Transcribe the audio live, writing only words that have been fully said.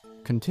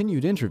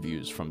Continued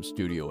interviews from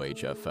Studio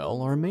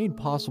HFL are made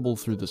possible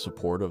through the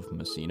support of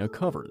Messina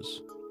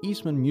Covers,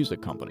 Eastman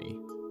Music Company,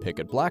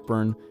 Pickett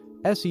Blackburn,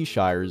 S.E.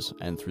 Shires,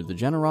 and through the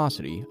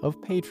generosity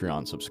of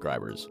Patreon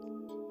subscribers.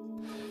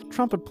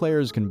 Trumpet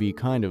players can be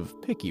kind of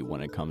picky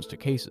when it comes to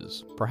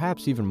cases,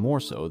 perhaps even more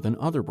so than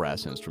other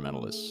brass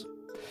instrumentalists.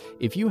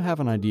 If you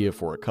have an idea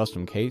for a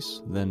custom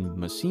case, then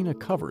Messina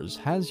Covers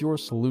has your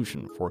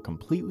solution for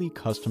completely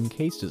custom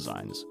case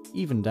designs,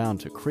 even down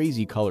to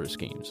crazy color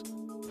schemes.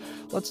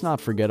 Let's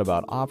not forget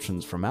about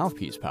options for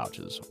mouthpiece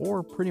pouches,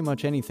 or pretty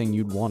much anything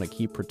you'd want to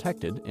keep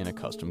protected in a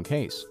custom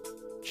case.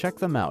 Check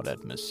them out at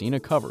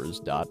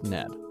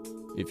messinacovers.net.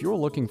 If you're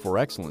looking for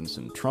excellence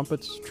in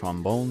trumpets,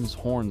 trombones,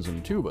 horns,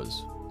 and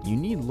tubas, you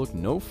need look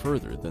no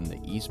further than the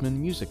Eastman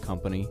Music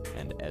Company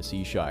and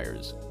S.E.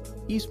 Shires.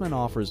 Eastman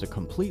offers a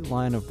complete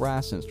line of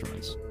brass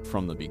instruments,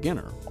 from the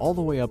beginner all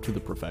the way up to the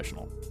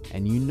professional.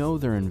 And you know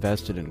they're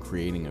invested in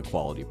creating a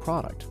quality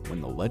product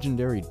when the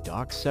legendary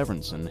Doc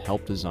Severinsen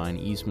helped design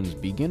Eastman's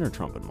beginner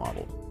trumpet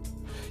model.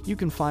 You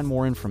can find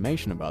more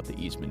information about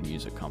the Eastman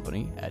Music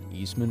Company at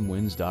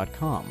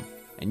eastmanwins.com,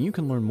 and you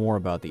can learn more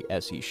about the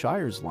S.E.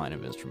 Shires line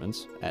of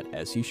instruments at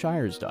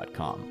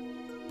seshires.com.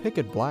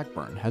 Pickett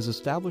Blackburn has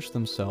established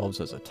themselves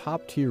as a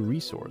top-tier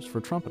resource for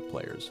trumpet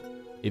players.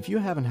 If you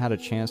haven't had a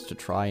chance to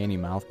try any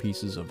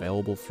mouthpieces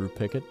available through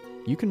Pickett,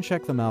 you can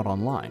check them out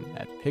online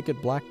at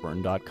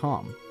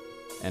pickettblackburn.com.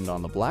 And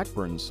on the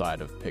Blackburn side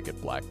of Pickett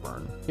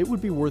Blackburn, it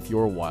would be worth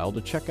your while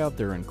to check out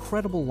their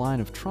incredible line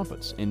of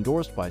trumpets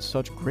endorsed by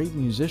such great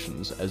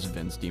musicians as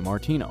Vince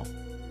DiMartino.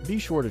 Be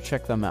sure to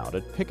check them out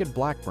at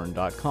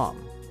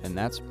pickettblackburn.com, and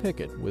that's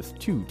Pickett with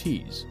 2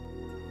 T's.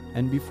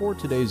 And before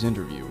today's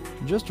interview,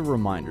 just a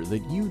reminder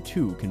that you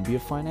too can be a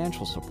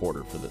financial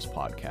supporter for this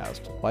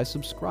podcast by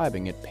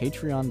subscribing at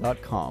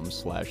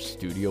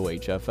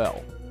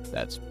patreon.com/studiohfl.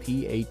 That's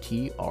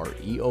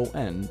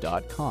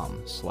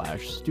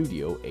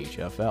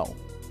patreon.com/studiohfl.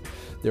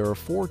 There are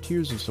 4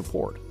 tiers of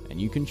support,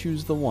 and you can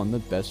choose the one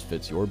that best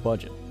fits your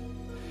budget.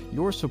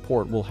 Your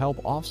support will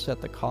help offset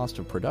the cost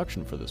of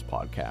production for this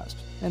podcast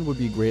and would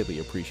be greatly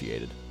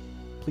appreciated.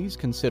 Please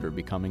consider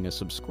becoming a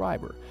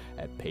subscriber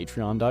at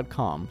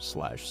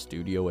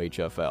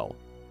patreon.com/studiohfl.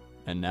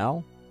 And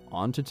now,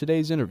 on to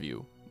today's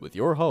interview with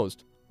your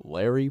host,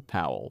 Larry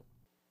Powell.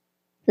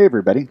 Hey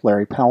everybody,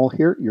 Larry Powell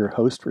here, your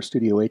host for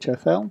Studio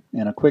HFL,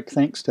 and a quick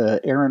thanks to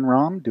Aaron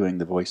Rahm doing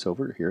the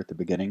voiceover here at the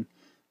beginning,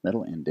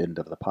 middle, and end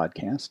of the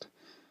podcast.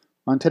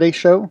 On today's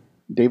show,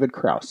 David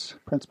Krauss,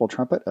 principal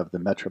trumpet of the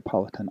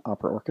Metropolitan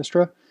Opera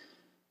Orchestra,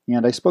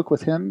 and I spoke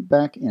with him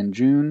back in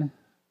June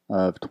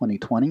of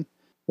 2020.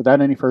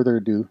 Without any further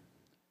ado,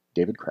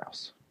 David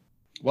Krauss.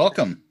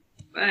 Welcome.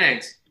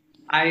 Thanks.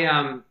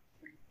 I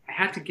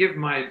had to give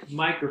my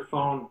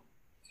microphone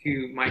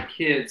to my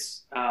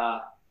kids,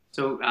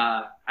 so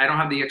I don't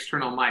have the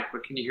external mic,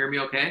 but can you hear me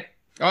okay?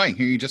 Oh, I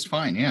hear you just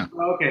fine, yeah.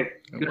 Okay,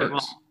 good. Works.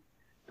 Well,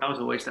 that was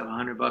a waste of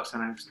 $100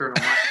 on an external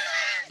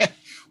mic.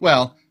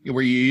 Well,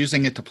 were you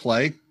using it to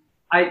play?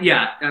 We're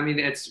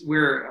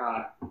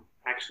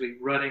actually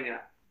running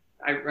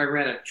I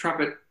ran a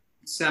trumpet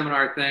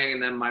seminar thing,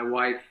 and then my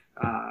wife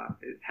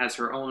has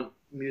her own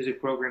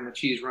music program that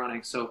she's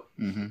running. So,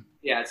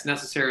 yeah, it's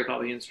necessary with all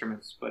the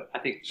instruments, but I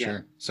think, yeah.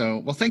 Sure. So,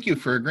 well, thank you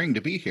for agreeing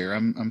to be here.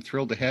 I'm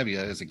thrilled to have you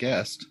as a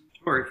guest.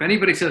 Sure. If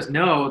anybody says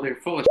no, they're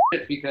full of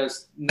shit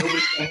because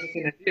nobody's got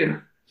anything to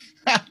do.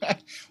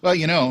 Well,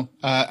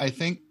 I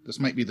think this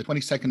might be the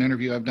 22nd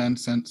interview I've done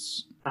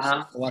since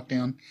the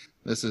lockdown.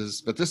 This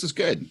is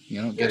good.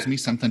 It gives me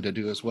something to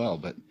do as well.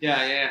 But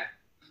yeah.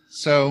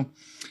 So,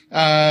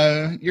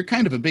 you're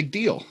kind of a big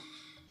deal.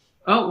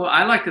 Oh, well,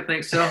 I like to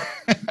think so.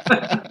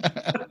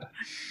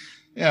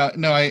 Yeah,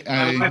 no, my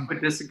wife would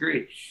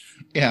disagree.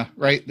 Yeah,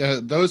 right.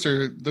 Those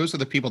are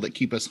the people that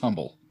keep us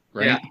humble,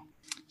 right? Yeah.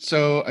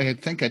 So I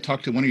think I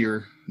talked to one of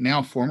your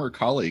now former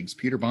colleagues,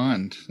 Peter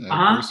Bond, of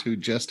course, who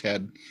just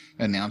had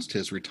announced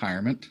his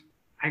retirement.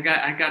 I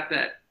got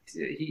that.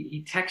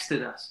 He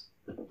texted us.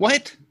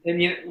 What?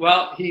 And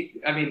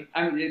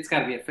it's got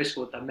to be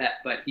official with the Met,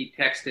 but he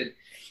texted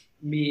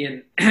me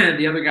and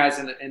the other guys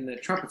in the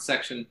trumpet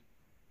section,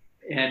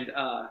 and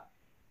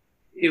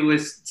it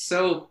was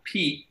so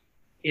Pete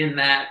in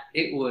that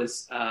it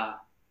was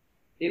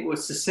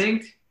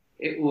succinct,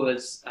 it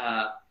was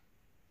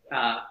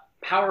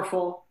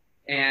powerful,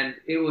 and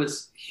it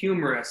was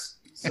humorous.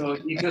 So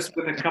he just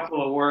with a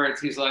couple of words,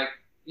 he's like,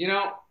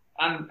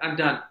 I'm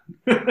done.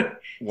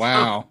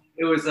 Wow. So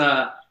it was he's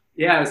a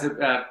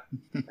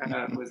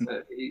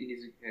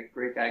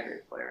great guy,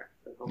 great player.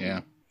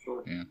 Yeah.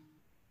 Sure. Yeah.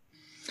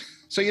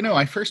 So,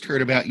 I first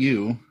heard about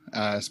you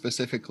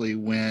specifically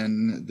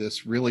when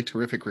this really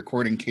terrific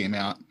recording came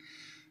out.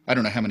 I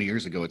don't know how many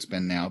years ago it's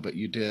been now, but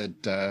you did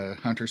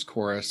Hunter's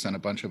Chorus and a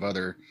bunch of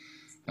other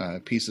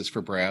pieces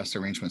for brass,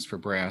 arrangements for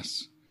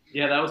brass.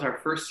 Yeah, that was our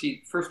first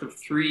of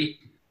 3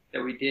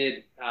 that we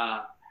did.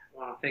 I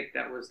think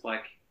that was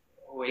like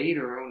 08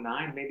 or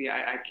 09, maybe.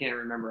 I can't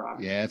remember.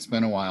 Obviously. Yeah, it's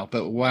been a while.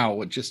 But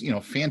wow, just,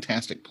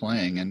 fantastic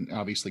playing and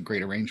obviously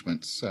great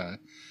arrangements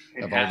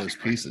of all those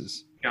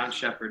pieces. John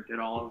Shepard did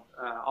all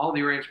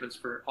the arrangements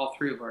for all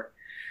three of our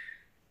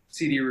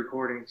CD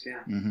recordings. Yeah.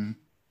 Mm-hmm.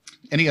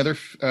 Any other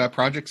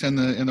projects in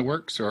the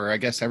works, or I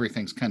guess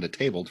everything's kind of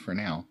tabled for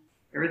now?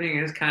 Everything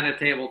is kind of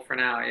tabled for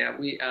now. Yeah,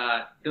 we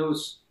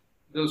those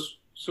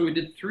so we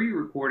did 3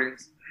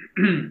 recordings.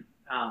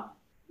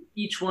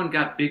 Each one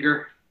got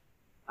bigger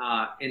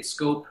in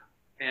scope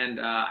and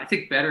I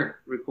think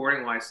better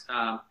recording wise.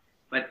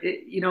 But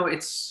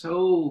it's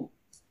so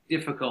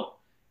difficult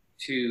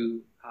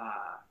to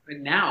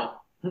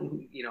now.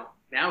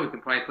 Now we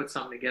can probably put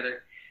something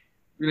together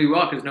really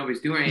well because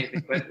nobody's doing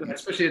anything. But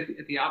especially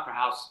at the Opera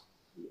House,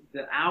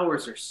 the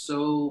hours are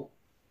so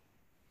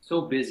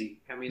busy.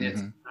 I mean,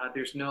 it's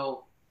there's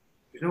no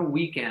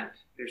weekend.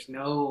 There's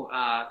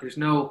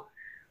no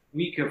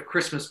week of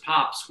Christmas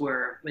pops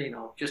where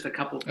just a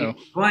couple of people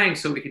playing,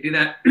 so we could do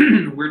that.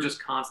 We're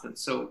just constant.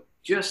 So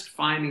just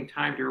finding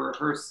time to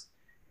rehearse.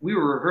 We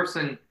were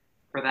rehearsing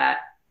for that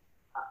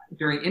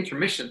during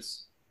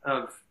intermissions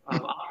of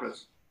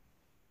operas,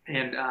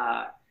 and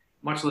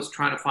much less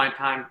trying to find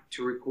time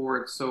to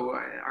record. So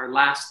our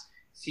last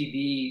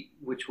CD,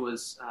 which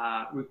was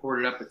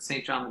recorded up at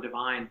St. John the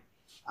Divine,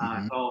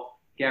 all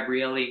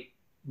Gabrielli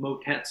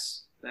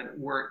motets that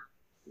weren't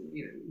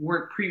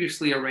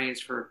previously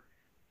arranged for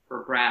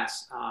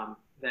brass,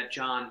 that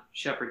John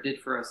Shepard did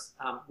for us.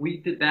 We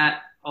did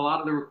that. A lot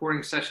of the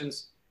recording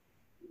sessions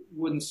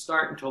wouldn't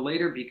start until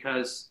later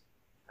because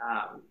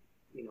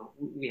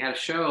we had a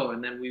show,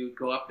 and then we would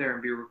go up there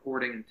and be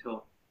recording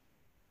until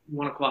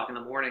 1 o'clock in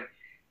the morning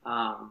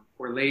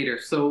or later.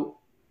 So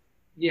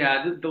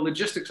yeah, the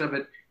logistics of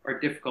it are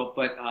difficult,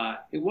 but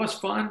it was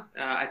fun.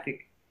 I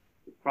think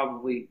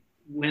probably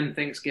when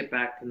things get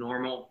back to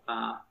normal,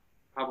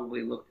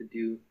 probably look to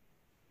do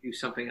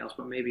something else,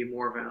 but maybe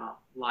more of a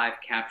live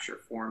capture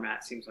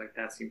format. Seems like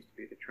that seems to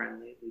be the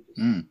trend lately. Just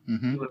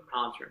do a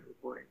concert and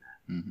recording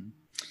that. Mm-hmm.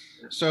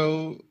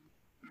 So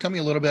tell me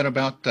a little bit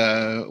about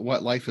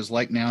what life is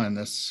like now in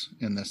this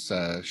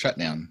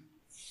shutdown.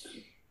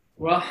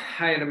 Well,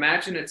 I'd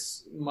imagine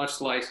it's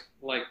much like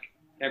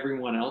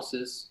everyone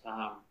else's.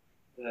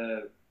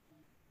 The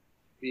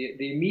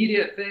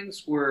immediate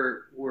things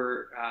were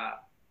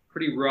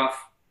pretty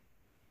rough,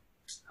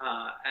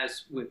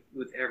 as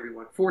with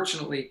everyone.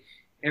 Fortunately,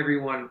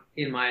 everyone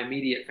in my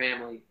immediate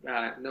family,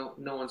 no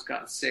one's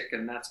gotten sick,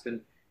 and that's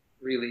been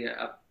really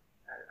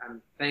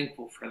I'm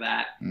thankful for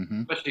that,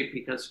 especially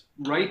because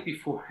right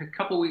before a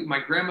couple weeks, my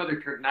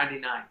grandmother turned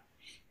 99,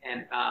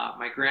 and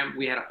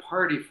we had a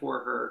party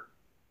for her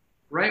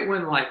right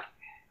when, I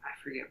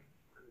forget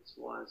when this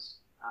was.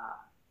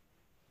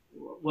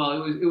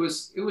 Well, it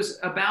was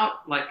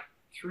about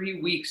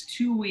 2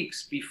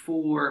 weeks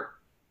before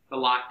the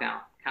lockdown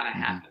kind of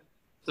happened.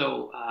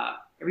 So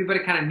everybody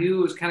kind of knew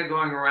it was kind of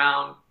going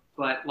around,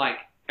 but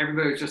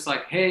everybody was just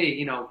like,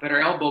 hey, better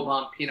elbow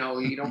bump, you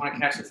don't want to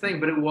catch this thing.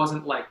 But it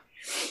wasn't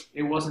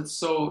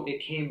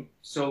it came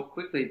so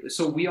quickly.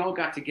 So we all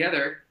got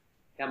together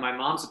at my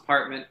mom's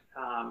apartment,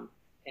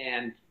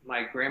 and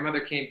my grandmother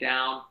came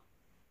down.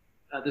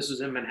 This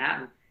was in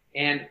Manhattan,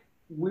 and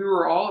there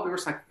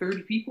was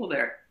 30 people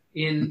there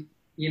in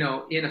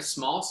a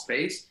small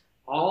space,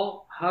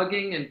 all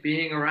hugging and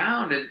being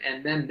around.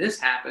 And then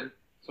this happened.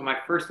 So my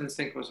first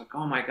instinct was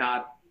oh my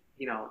God,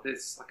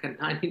 this a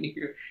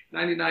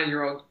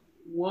 99-year-old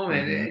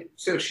woman.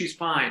 So she's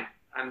fine.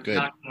 I'm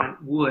knocking on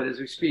wood as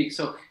we speak.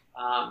 So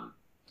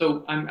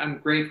I'm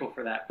grateful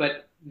for that.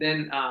 But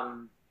then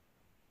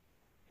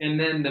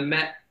the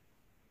Met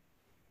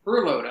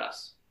furloughed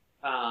us,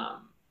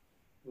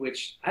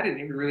 which I didn't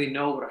even really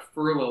know what a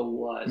furlough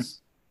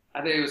was.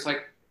 I think it was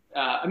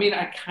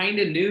I kind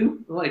of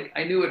knew,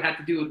 I knew it had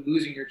to do with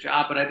losing your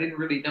job, but I didn't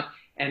really know.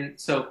 And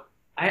so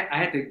I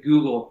had to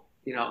Google,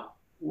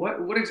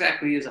 what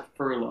exactly is a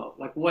furlough?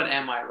 What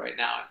am I right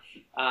now?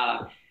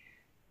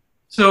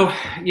 So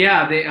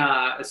yeah, they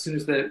as soon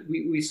as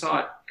we saw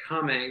it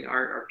coming,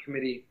 our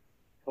committee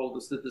told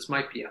us that this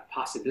might be a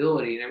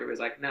possibility, and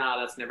everybody's like, "No,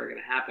 that's never going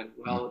to happen."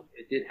 Well,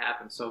 it did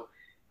happen. So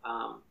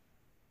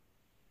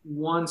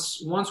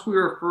once we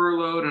were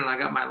furloughed and I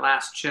got my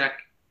last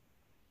check,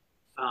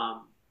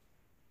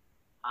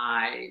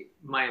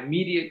 my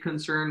immediate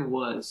concern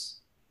was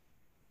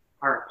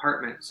our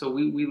apartment. So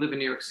we live in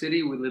New York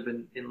City. We live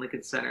in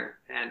Lincoln Center,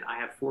 and I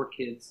have 4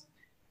 kids.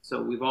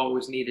 So we've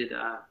always needed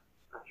a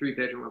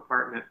 3-bedroom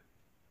apartment.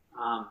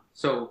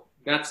 So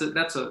that's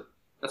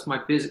my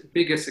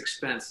biggest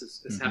expense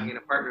is having an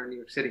apartment in New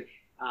York City.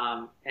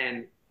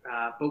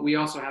 But we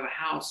also have a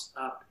house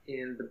up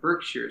in the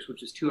Berkshires,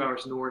 which is 2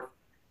 hours north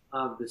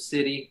of the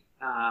city.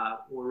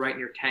 We're right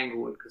near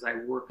Tanglewood because I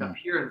work up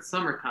here in the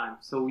summertime.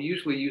 So we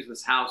usually use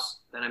this house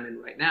that I'm in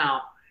right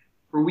now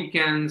for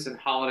weekends and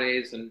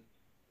holidays and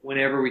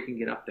whenever we can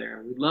get up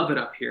there. We love it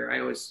up here.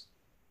 I always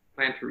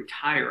plan to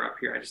retire up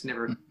here. I just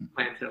never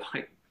plan to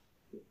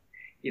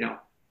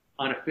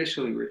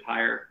unofficially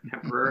retire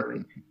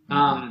temporarily.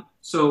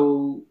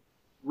 So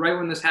right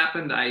when this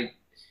happened, I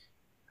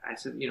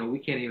said, we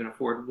can't even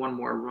afford one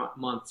more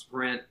month's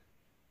rent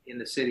in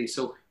the city.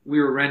 So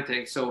we were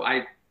renting. So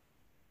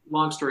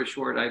long story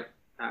short, I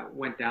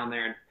went down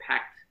there and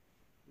packed.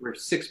 We're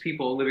 6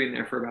 people living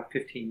there for about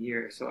 15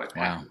 years, so I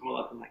packed it all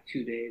up in like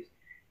 2 days,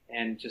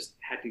 and just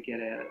had to get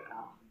a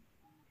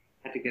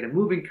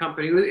moving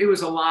company. It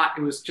was a lot.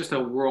 It was just a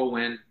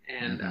whirlwind,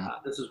 and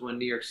this is when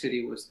New York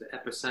City was the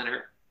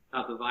epicenter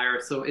of the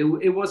virus, so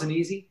it wasn't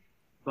easy,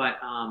 but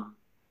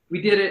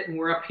we did it, and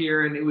we're up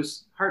here, and it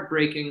was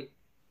heartbreaking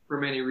for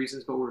many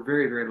reasons, but we're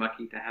very, very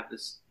lucky to have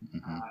this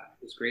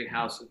this great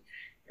house, and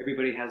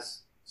everybody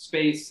has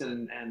space,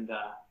 and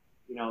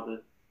you know,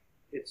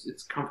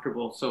 it's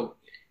comfortable. So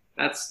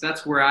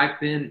that's where I've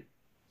been.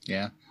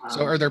 Yeah.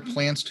 So are there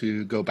plans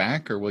to go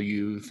back, or will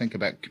you think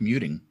about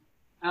commuting?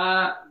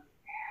 I'm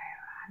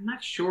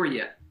not sure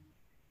yet.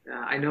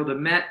 I know the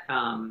Met,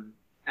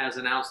 as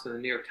announced in the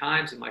New York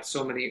Times, and like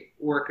so many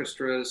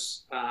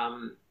orchestras,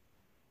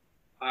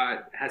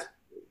 has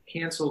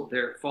canceled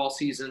their fall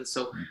season.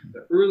 So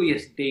the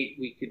earliest date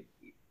we could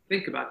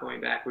think about going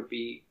back would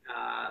be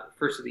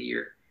first of the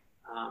year.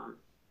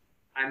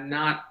 I'm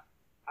not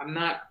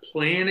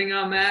planning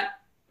on that.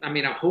 I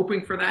mean, I'm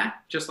hoping for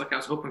that, just like I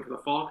was hoping for the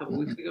fall a couple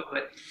weeks ago,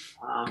 but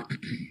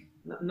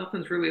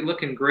nothing's really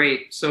looking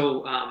great.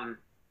 So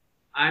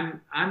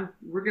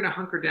we're gonna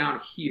hunker down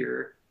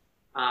here.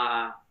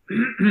 My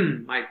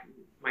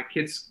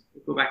kids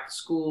go back to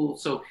school,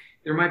 so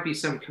there might be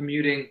some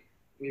commuting.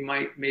 We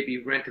might maybe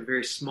rent a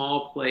very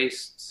small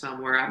place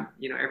somewhere.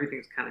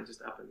 Everything's kind of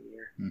just up in the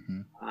air.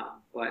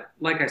 But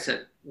like I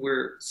said,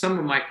 some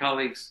of my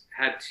colleagues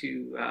had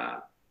to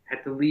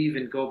leave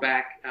and go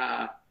back.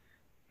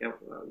 There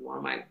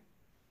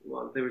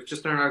was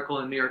just an article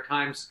in the New York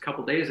Times a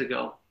couple days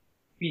ago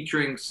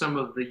featuring some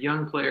of the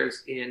young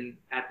players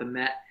at the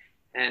Met,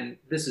 and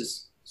this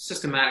is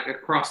systematic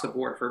across the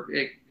board.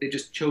 They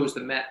just chose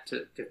the Met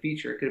to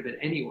feature. It could have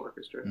been any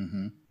orchestra,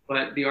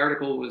 but the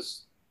article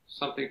was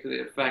something to the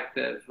effect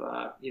of,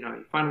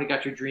 you finally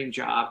got your dream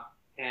job,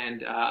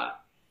 and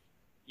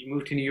you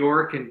move to New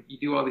York and you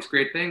do all these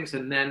great things,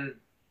 and then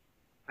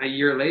a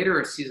year later,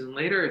 a season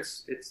later,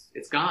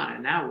 it's gone,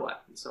 and now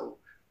what? And so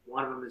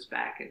one of them is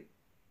back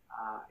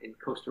in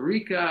Costa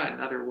Rica,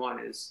 another one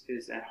is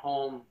at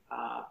home,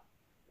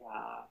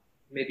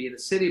 maybe in the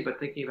city, but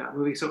thinking about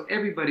moving. So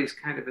everybody's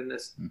kind of in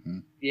this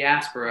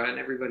diaspora, and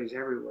everybody's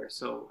everywhere.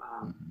 So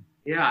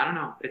I don't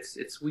know.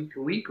 It's week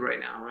to week right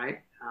now, right?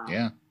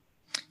 Yeah.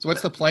 So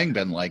what's the playing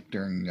been like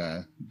during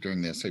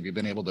this? Have you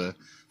been able to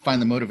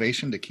find the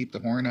motivation to keep the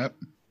horn up?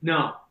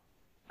 No.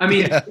 I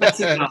mean,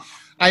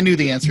 I knew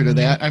the answer to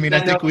that. I mean, I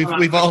think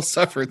we've all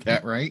suffered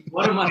that, right?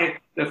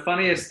 The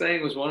funniest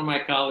thing was one of my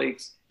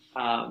colleagues,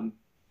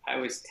 I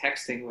was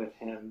texting with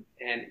him,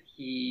 and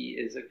he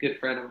is a good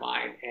friend of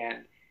mine,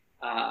 and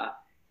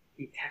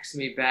he texted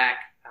me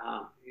back.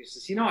 He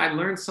says, I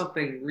learned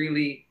something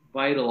really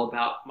vital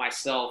about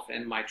myself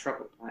and my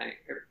trumpet playing.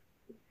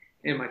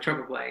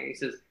 He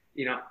says,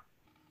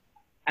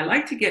 I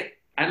like to get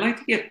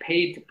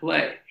paid to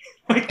play.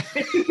 Like,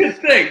 it's a good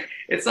thing.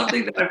 It's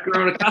something that I've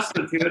grown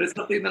accustomed to, and it's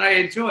something that I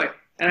enjoy.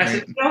 And I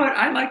said, you know what?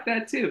 I like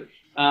that too.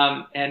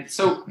 And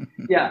so,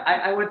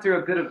 I went through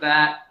a bit of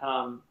that.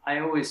 I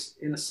always,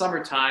 in the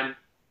summertime,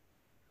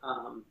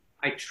 I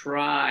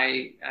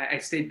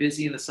stay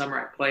busy in the summer.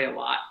 I play a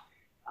lot.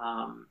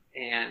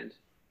 And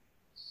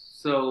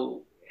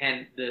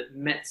the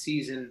Met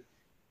season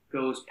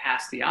goes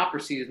past the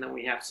opera season, then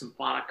we have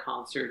symphonic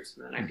concerts,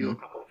 and then I do a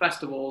couple of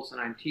festivals, and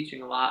I'm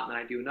teaching a lot, and then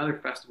I do another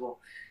festival.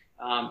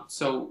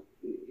 So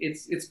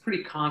it's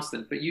pretty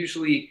constant, but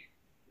usually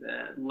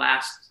the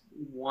last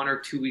 1 or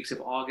 2 weeks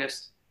of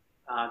August,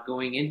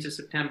 going into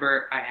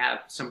September, I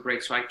have some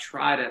breaks. So I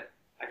try to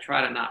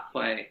not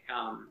play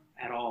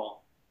at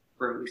all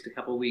for at least a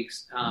couple of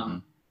weeks.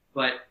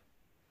 But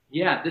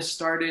this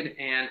started,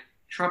 and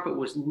trumpet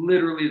was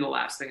literally the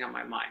last thing on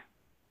my mind.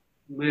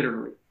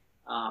 Literally.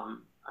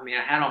 I mean,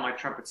 I had all my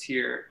trumpets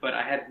here, but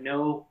I had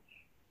no,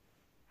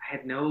 I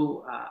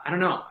don't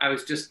know. I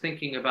was just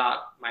thinking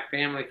about my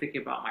family,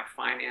 thinking about my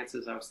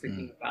finances. I was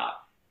thinking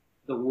about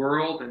the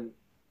world, and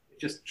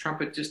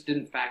trumpet just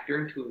didn't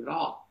factor into it at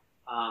all.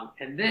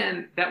 And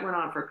then that went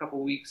on for a couple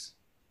of weeks,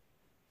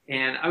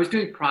 and I was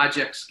doing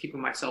projects,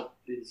 keeping myself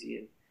busy,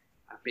 and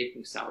I'm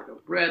baking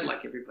sourdough bread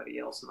like everybody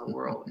else in the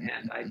world.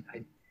 And I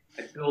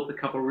built a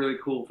couple of really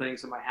cool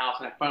things in my house,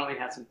 and I finally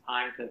had some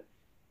time to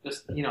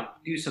just,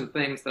 do some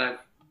things that I've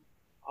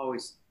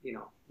always,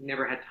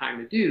 never had time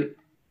to do.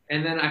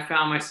 And then I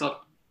found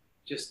myself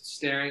just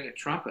staring at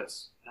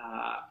trumpets,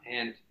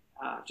 and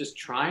just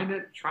trying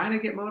to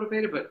get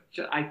motivated, but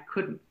I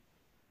couldn't.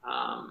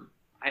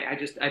 I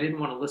didn't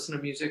want to listen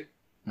to music.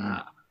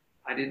 I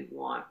was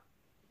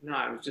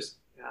just,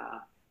 it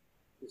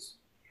was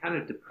kind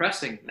of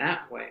depressing in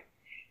that way.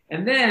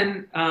 And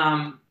then,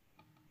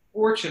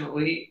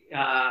 fortunately,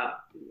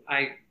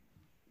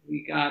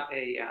 we got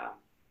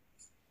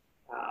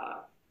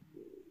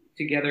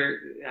together,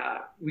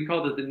 we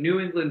called it the New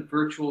England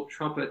Virtual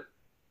Trumpet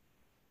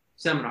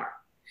Seminar.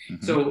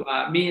 So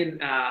me and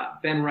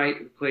Ben Wright,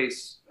 who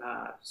plays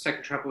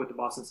second trumpet with the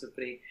Boston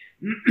Symphony,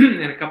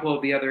 and a couple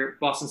of the other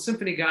Boston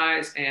Symphony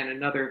guys, and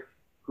another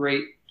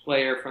great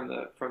player from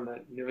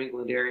the New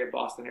England area,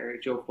 Boston area,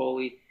 Joe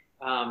Foley,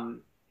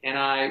 and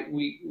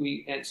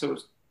and so it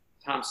was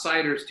Tom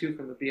Siders too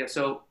from the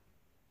BSO.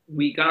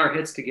 We got our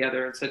heads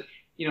together and said,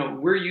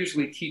 we're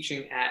usually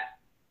teaching at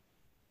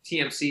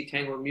TMC,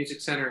 Tanglewood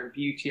Music Center, and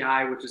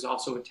BUTI, which is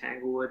also in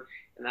Tanglewood,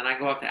 and then I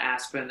go out to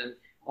Aspen, and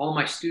all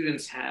my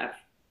students have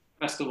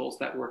festivals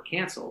that were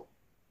canceled.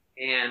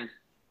 And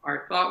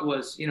our thought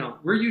was,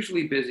 we're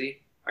usually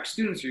busy, our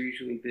students are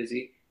usually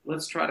busy,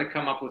 let's try to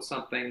come up with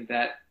something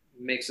that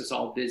makes us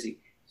all busy.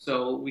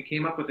 So we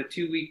came up with a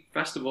 2-week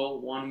festival.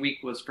 1 week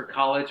was for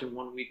college and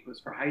 1 week was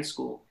for high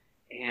school.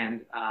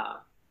 And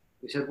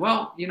we said,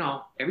 well,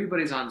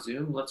 everybody's on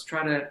Zoom. Let's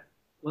get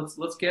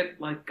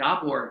like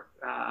Gabor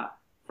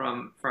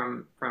from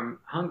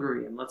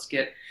Hungary, and let's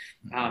get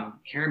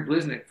Karen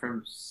Bliznik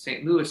from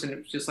St. Louis. And it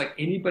was just like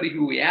anybody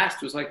who we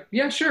asked was like,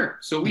 yeah, sure.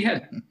 So we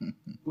had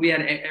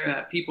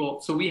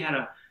people. So we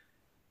had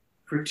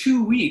for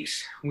 2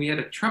 weeks we had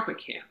a trumpet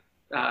camp.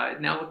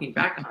 Now looking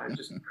back on it,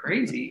 it's just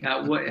crazy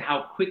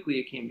how quickly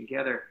it came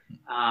together.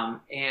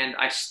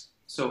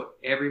 So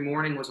every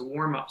morning was a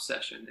warm-up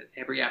session.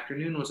 Every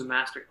afternoon was a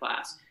master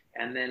class.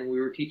 And then we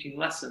were teaching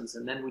lessons.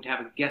 And then we'd have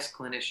a guest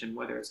clinician,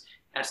 whether it's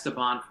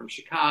Esteban from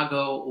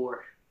Chicago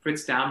or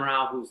Fritz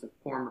Damerow, who's the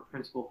former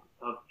principal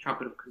of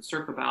trumpet of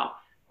Concertgebouw,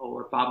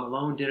 or Bob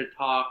Malone did a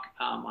talk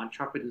on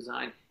trumpet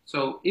design.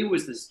 So it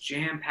was this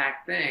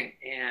jam-packed thing.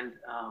 And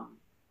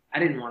I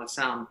didn't want to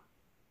sound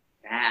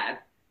bad.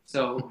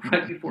 So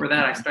right before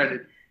that, I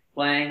started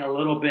playing a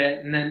little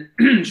bit. And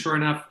then sure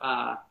enough,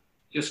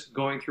 just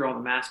going through all the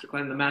master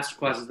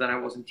classes that I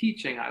wasn't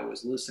teaching, I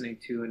was listening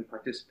to and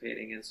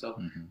participating. And so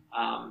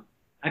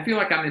I feel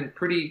like I'm in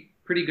pretty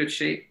good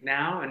shape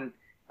now. And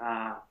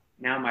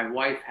now my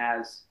wife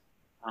has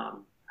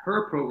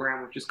her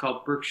program, which is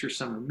called Berkshire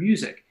Summer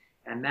Music.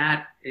 And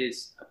that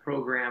is a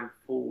program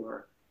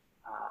for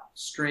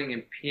string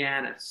and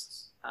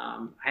pianists.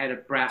 I had a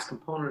brass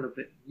component of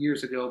it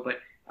years ago, but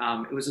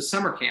it was a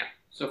summer camp.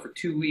 So for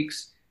 2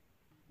 weeks,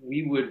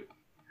 we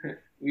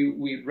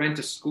rent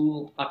a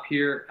school up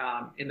here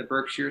in the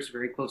Berkshires,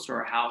 very close to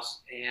our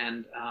house,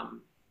 and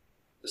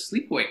the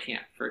sleepaway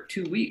camp for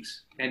 2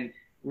 weeks. And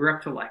we're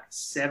up to like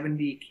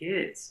 70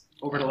 kids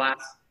over the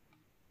last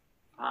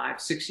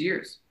 5-6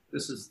 years.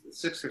 This is the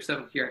 6th or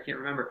 7th year, I can't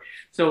remember.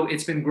 So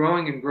it's been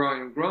growing and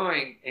growing and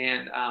growing.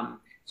 And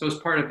so as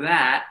part of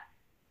that,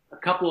 a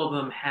couple of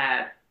them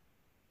had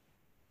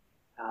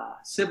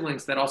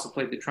siblings that also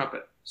played the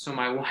trumpet. So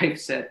my wife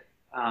said,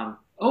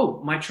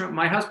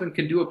 my husband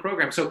can do a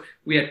program. So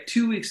we had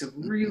 2 weeks of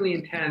really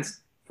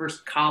intense,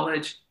 first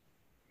college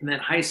and then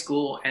high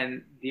school.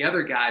 And the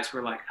other guys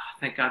were like, oh,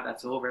 thank God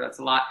that's over. That's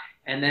a lot.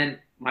 And then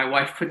my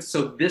wife for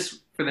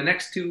the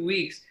next 2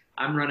 weeks,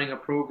 I'm running a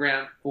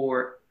program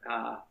for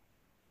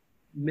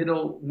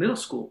middle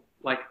school,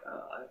 like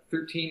a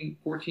 13,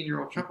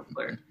 14-year-old trumpet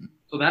player.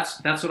 So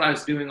that's what I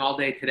was doing all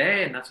day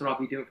today. And that's what I'll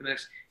be doing for the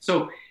next.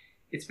 So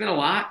it's been a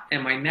lot,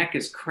 and my neck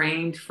is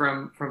craned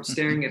from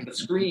staring at the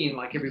screen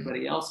like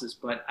everybody else's.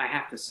 But I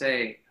have to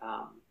say,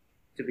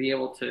 to be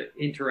able to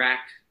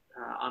interact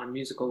on a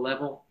musical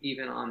level,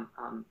 even on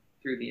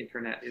through the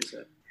internet,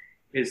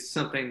 is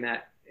something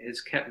that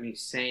has kept me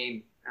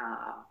sane.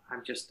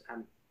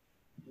 I'm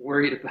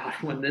worried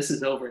about when this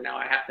is over. Now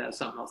I have to have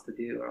something else to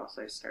do, or else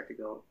I start to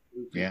go.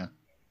 Yeah.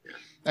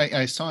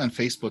 I saw on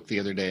Facebook the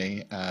other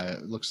day.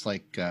 Looks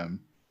like.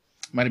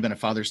 Might have been a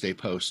Father's Day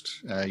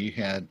post. You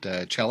had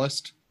a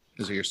cellist.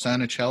 Is your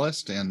son a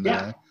cellist? And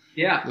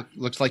yeah.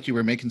 Looks like you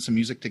were making some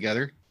music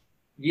together.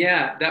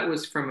 Yeah, that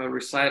was from a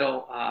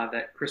recital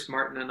that Chris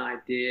Martin and I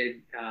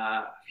did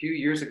a few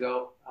years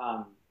ago.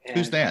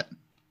 Who's that?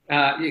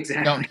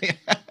 Exactly.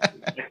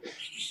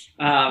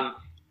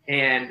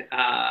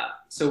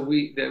 So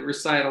the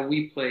recital,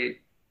 we played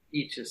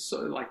each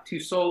like 2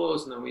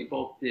 solos, and then we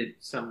both did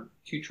some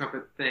 2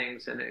 trumpet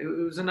things, and it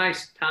was a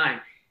nice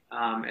time.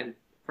 And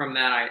from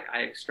that,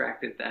 I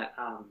extracted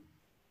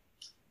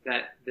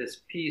that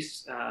this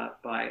piece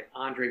by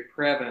Andre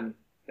Previn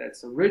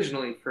that's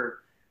originally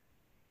for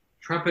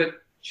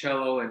trumpet,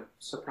 cello, and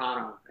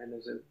soprano. And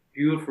there's a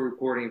beautiful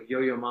recording of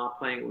Yo-Yo Ma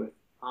playing with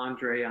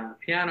Andre on the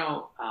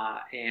piano,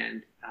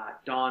 and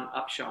Dawn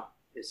Upshaw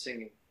is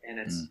singing, and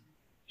it's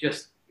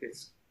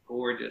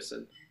gorgeous.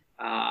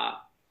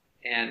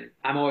 And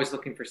I'm always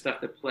looking for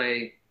stuff to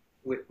play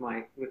with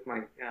my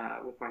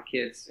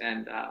kids,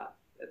 and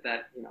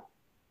that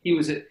he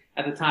was at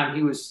the time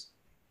he was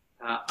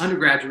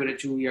undergraduate at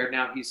Juilliard.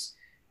 Now he's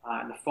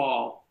in the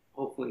fall,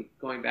 hopefully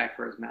going back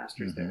for his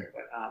master's there.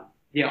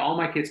 But all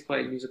my kids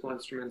play musical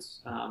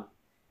instruments.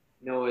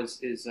 Noah's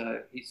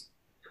he's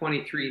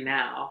 23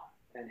 now,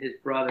 and his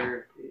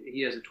brother, he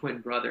has a twin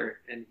brother,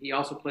 and he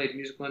also played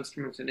musical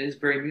instruments and is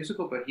very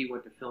musical, but he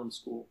went to film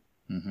school.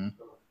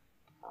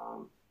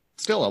 So,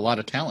 still a lot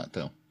of talent,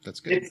 though. That's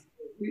good.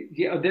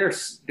 They're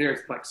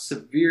like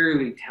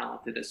severely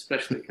talented,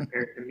 especially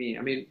compared to me.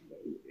 I mean,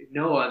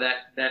 Noah,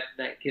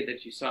 that kid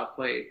that you saw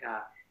play,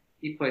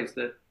 he plays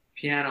the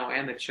piano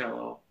and the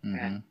cello,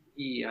 and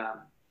he,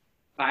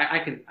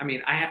 I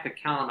have to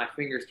count on my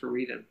fingers to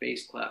read a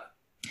bass clef.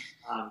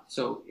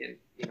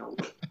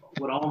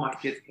 What all my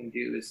kids can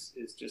do is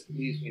just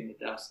leaves me in the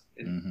dust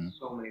in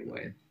so many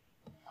ways.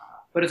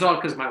 But it's all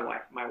because my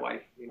wife,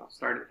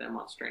 started them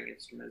on string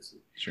instruments.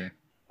 And, Sure.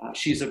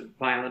 She's a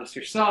violinist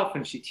herself,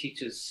 and she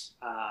teaches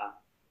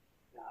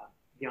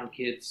young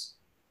kids.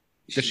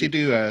 Does she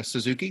do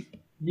Suzuki?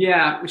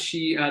 Yeah,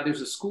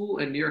 there's a school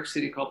in New York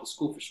City called the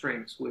School for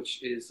Strings,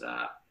 which is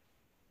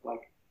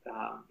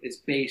is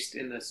based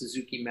in the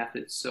Suzuki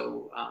method.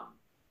 So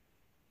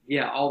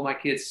all my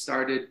kids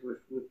started with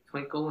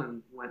Twinkle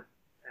and went.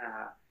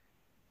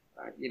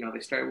 They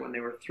started when they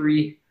were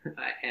 3,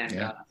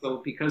 and so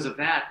because of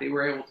that, they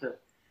were able to,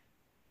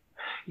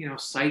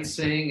 sight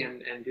sing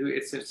and do.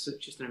 It's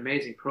just an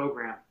amazing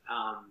program,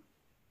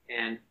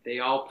 and they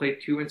all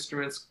played 2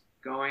 instruments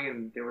going,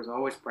 and there was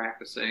always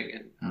practicing,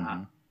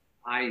 and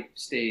I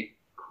stayed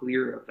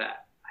clear of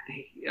that.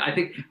 I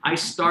think I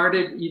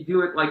started. You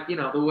do it like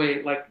the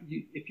way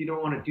if you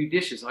don't want to do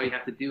dishes, all you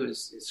have to do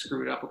is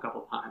screw it up a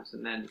couple times,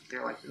 and then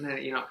they're like,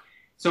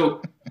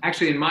 So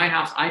actually, in my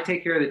house, I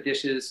take care of the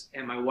dishes,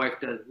 and my wife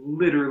does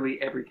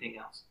literally everything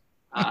else.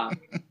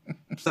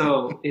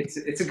 So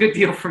it's a good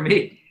deal for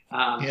me.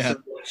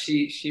 So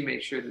she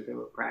made sure that they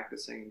were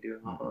practicing and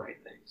doing all the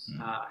right things,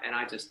 and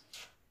I just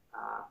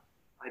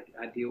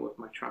I deal with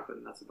my trumpet,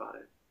 and that's about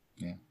it.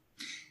 Yeah.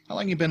 How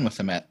long you been with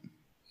the Met?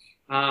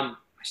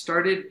 I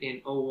started in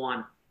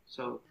 2001,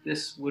 so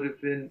this would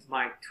have been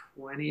my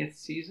 20th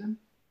season.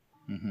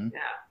 Mm-hmm.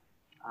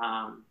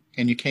 Yeah.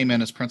 And you came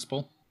in as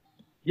principal?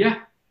 Yeah.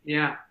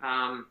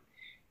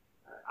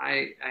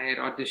 I had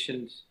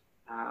auditioned.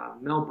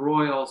 Mel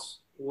Broyles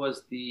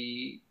was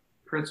the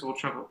principal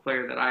trumpet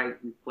player that I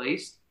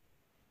replaced.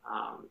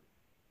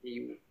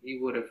 He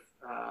would have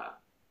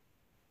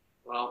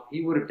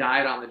he would have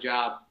died on the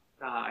job.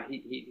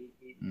 He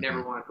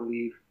never wanted to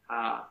leave.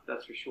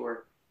 That's for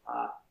sure.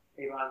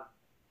 Hey, Ron.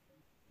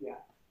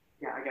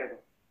 Yeah, I gotta go.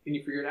 Can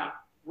you figure it out?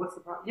 What's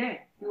the problem? Yeah,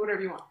 do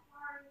whatever you want.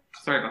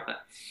 Sorry about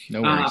that.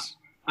 No worries.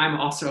 I'm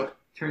also,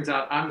 turns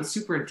out, I'm the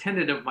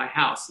superintendent of my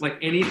house. Like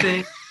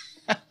anything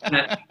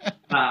that,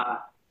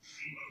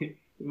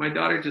 my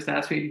daughter just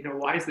asked me,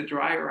 why is the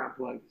dryer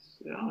unplugged?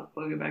 I'll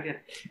plug it back in.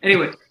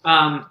 Anyway,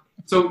 Mel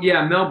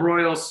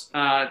Broyles,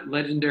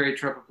 legendary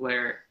trumpet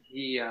player.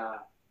 He,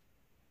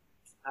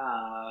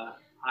 I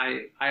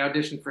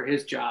auditioned for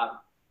his job,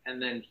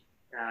 and then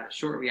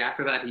shortly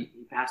after that, he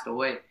passed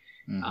away.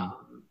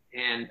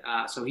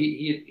 So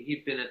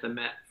he'd been at the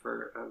Met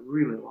for a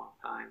really long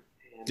time.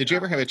 And, did you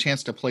ever have a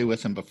chance to play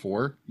with him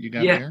before you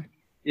got there?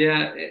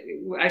 Yeah,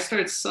 I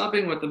started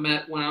subbing with the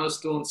Met when I was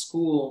still in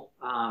school,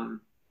 and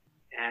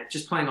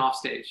just playing off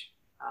stage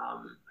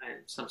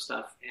and some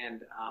stuff.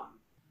 And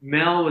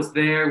Mel was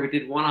there. We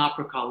did one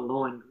opera called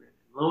Lohengrin.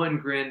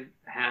 Lohengrin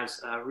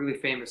has a really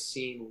famous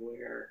scene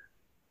where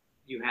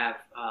you have,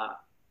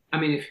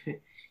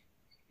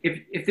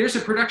 if there's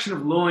a production of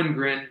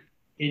Lohengrin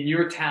in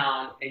your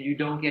town and you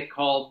don't get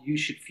called, you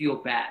should feel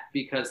bad,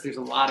 because there's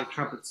a lot of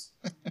trumpets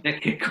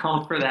that get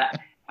called for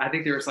that. I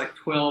think there was like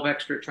 12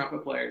 extra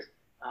trumpet players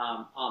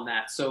on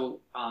that.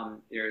 So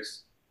there are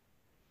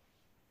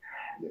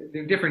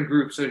different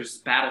groups. So there's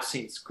battle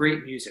scenes,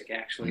 great music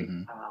actually,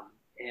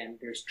 and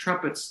there's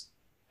trumpets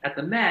at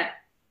the Met,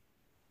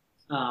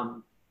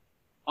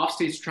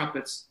 offstage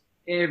trumpets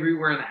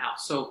everywhere in the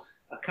house. So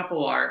a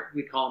couple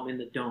we call them in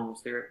the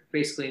domes. They're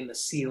basically in the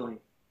ceiling.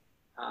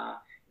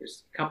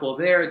 There's a couple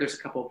there. There's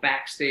a couple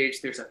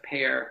backstage. There's a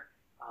pair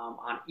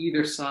on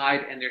either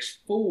side, and there's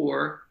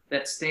 4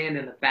 that stand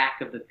in the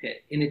back of the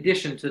pit, in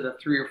addition to the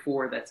 3 or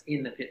 4 that's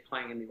in the pit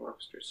playing in the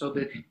orchestra. So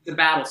the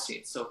battle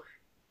scene. So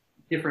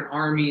different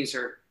armies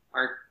are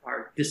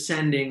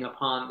descending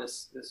upon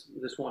this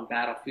one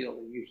battlefield,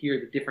 and you hear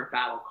the different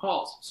battle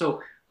calls.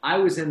 So I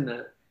was in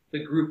the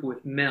group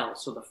with Mel,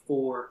 so the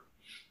 4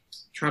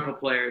 trumpet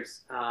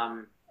players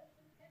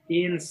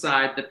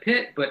inside the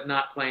pit, but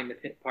not playing the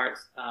pit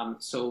parts.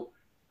 So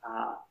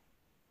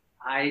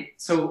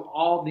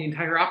all the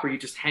entire opera, you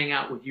just hang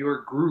out with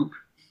your group,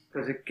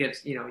 because it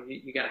gets, you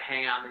got to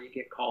hang out, and then you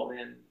get called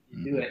in,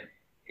 you do it.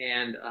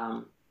 And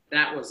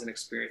that was an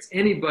experience.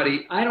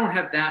 I don't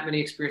have that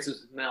many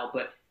experiences with Mel,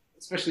 but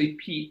especially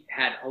Pete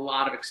had a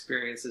lot of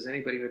experiences.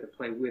 Anybody who had to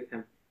play with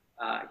him,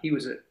 he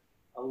was a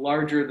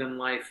larger than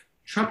life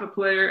trumpet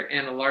player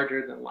and a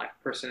larger than life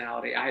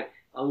personality. I had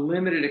a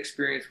limited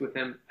experience with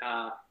him,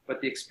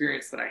 but the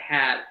experience that I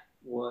had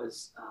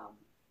was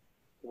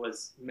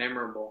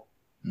memorable,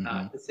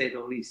 to say the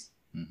least.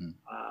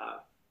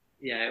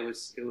 It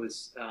was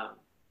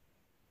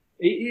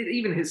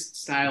even his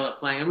style of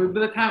playing. I mean,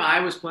 by the time I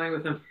was playing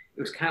with him,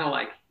 it was kind of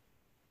like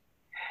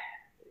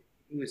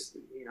he was,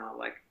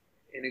 like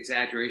an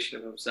exaggeration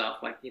of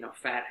himself, like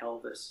fat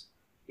Elvis.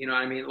 You know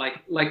what I mean?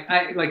 Like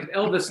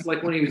Elvis,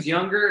 like when he was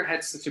younger,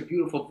 had such a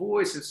beautiful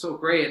voice and so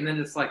great, and then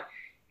it's like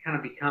kind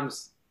of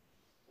becomes,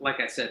 like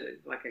I said,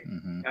 like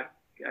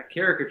a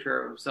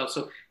caricature of himself.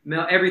 So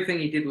Mel, everything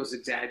he did was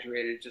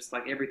exaggerated, just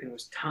like everything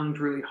was tongued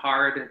really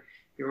hard, and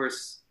there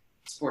was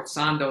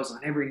sforzandos on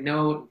every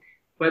note.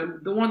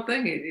 But the one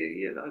thing,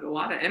 a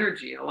lot of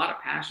energy and a lot of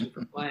passion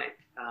for playing.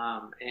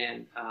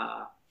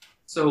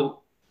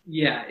 So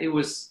yeah, it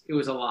was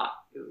a lot.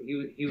 He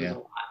was Yeah. a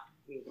lot.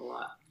 He was a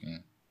lot. Yeah.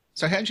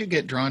 So how'd you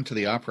get drawn to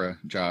the opera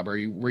job? Were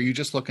you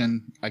just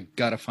looking, I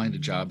got to find a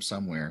job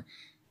somewhere?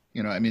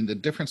 You know, I mean, the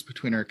difference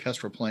between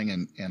orchestral playing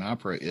and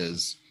opera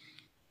is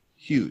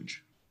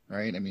huge,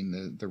 right? I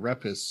mean, the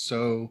rep is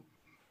so,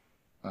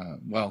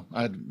 well,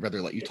 I'd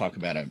rather let you talk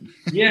about it.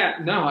 Yeah,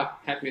 no, I'm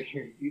happy to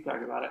hear you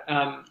talk about it.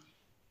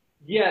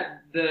 Yeah,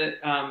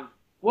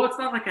 well, it's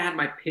not like I had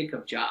my pick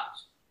of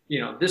jobs.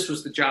 You know, this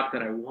was the job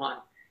that I won.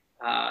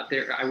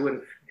 I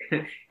would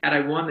have, had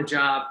I won the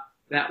job,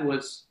 that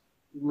was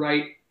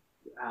right.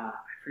 I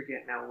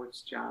forget now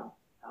which job.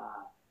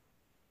 I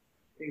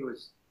think it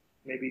was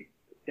maybe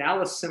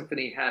Dallas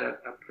Symphony had a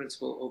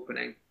principal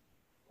opening,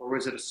 or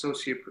was it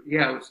associate?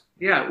 Yeah, it was.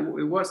 Yeah,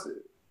 it was.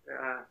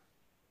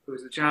 It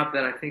was the job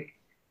that I think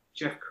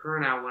Jeff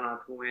Kurnow went on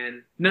to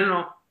win.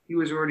 No, he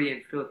was already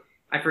in Philly.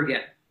 I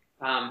forget.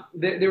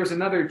 There was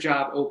another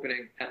job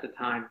opening at the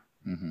time,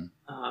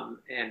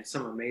 and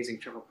some amazing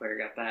trumpet player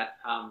got that.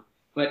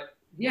 But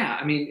yeah,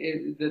 I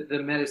mean,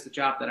 the Met is the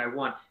job that I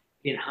won.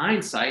 In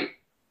hindsight,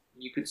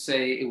 you could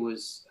say it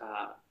was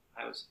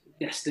I was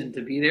destined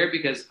to be there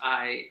because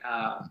I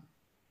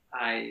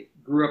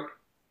grew up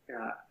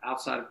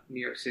outside of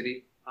New York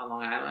City on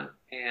Long Island,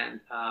 and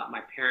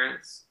my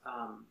parents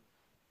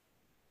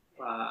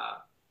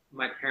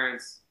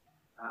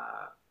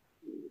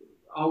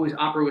always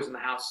opera was in the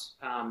house.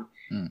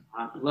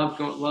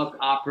 Loved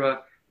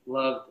opera,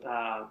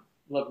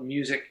 loved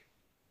music,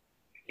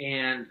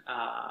 and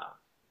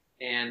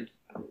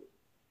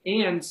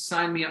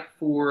signed me up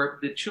for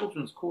the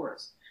children's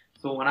chorus.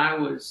 So when I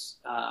was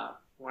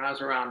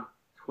around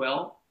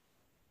 12,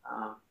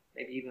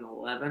 maybe even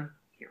 11,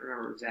 can't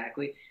remember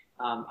exactly.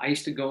 I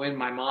used to go in.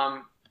 My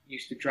mom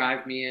used to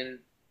drive me in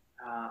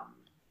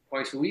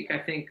twice a week, I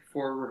think,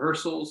 for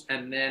rehearsals,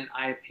 and then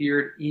I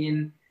appeared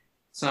in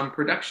some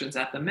productions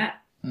at the Met.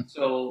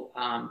 So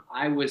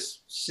I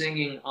was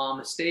singing on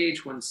the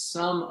stage when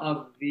some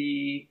of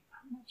I'm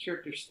not sure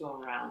if they're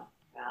still around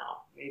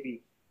now.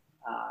 Maybe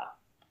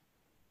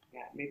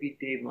maybe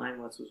Dave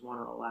Langwitz was one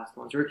of the last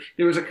ones. Or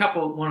there was a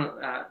couple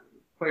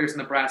players in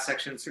the brass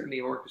section, certainly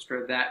the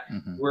orchestra, that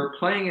were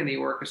playing in the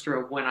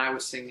orchestra when I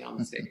was singing on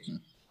the stage.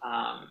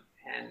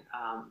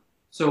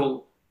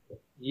 So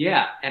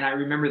yeah, and I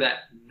remember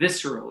that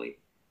viscerally.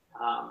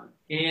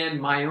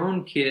 And my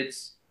own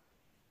kids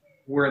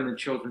were in the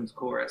children's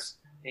chorus,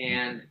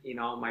 and you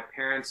know, my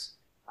parents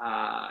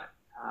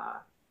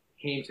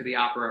came to the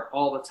opera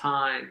all the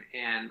time,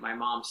 and my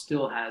mom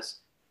still has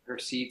her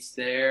seats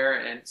there,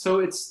 and so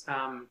it's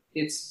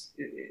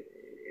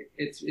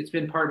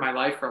been part of my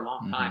life for a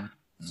long time.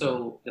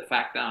 So the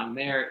fact that I'm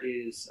there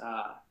is,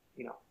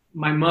 you know,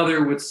 my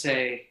mother would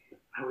say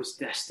I was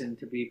destined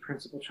to be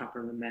principal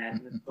trumpeter in the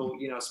Met, and so,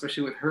 you know,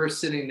 especially with her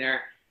sitting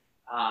there,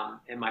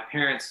 and my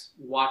parents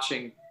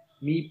watching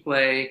me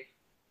play.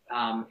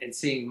 And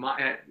seeing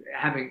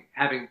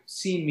having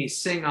seen me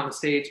sing on the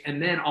stage,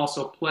 and then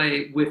also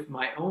play with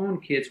my own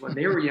kids when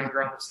they were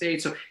younger on the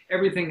stage. So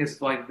everything is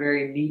like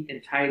very neat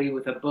and tidy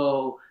with a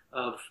bow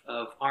of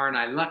Aren't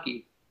I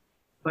Lucky?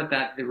 But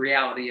that the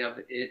reality of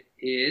it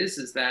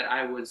is that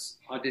I was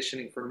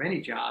auditioning for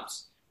many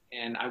jobs,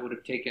 and I would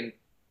have taken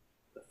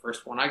the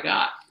first one I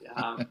got.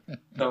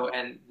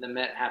 And the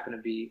Met happened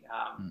to be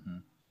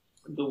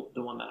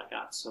the one that I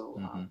got. So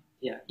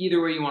yeah,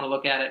 either way you want to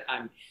look at it,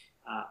 I'm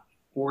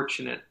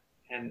fortunate,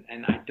 and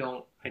I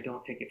don't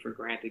take it for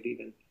granted,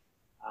 even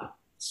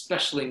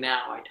especially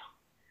now.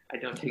 I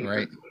don't take it for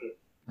granted.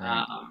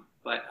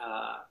 But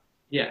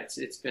yeah,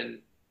 it's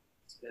been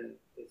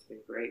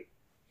great.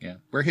 Yeah.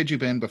 Where had you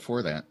been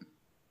before that?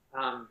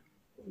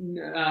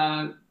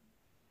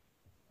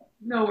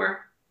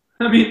 Nowhere.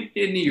 I mean,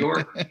 in New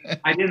York.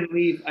 I didn't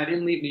leave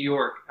New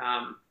York.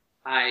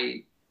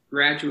 I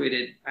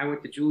graduated. I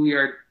went to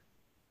Juilliard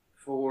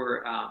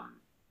for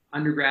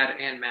undergrad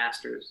and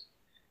master's.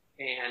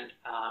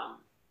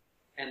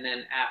 And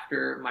then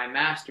after my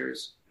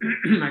master's,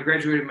 I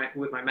graduated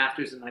with my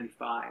master's in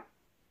 '95,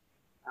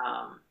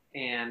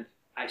 and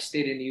I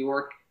stayed in New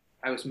York.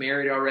 I was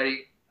married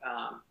already.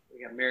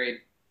 We got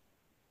married,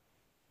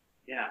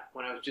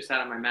 when I was just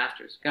out of my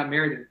master's. Got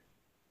married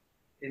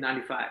in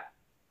 '95.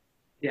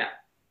 Yeah.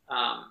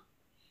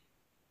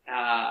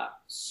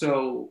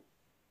 So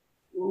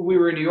we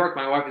were in New York.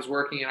 My wife was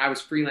working, and I was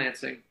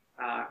freelancing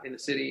in the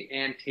city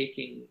and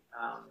taking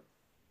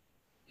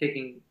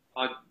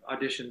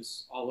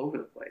auditions all over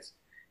the place.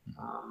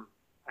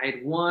 I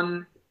had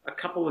won a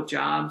couple of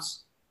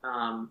jobs,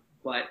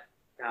 but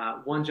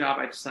one job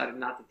I decided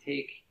not to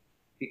take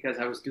because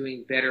I was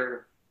doing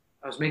better.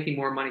 I was making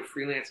more money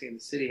freelancing in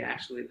the city,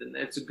 actually.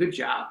 It's a good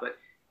job, but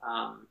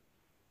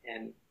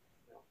and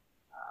you know,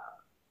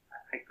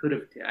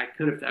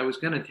 I was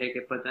going to take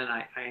it, but then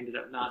I ended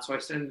up not. So I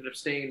ended up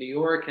staying in New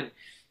York, and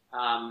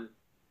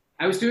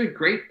I was doing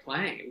great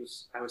playing.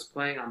 I was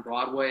playing on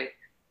Broadway.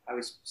 I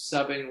was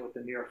subbing with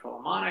the New York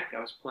Philharmonic. I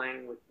was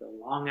playing with the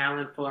Long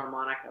Island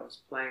Philharmonic. I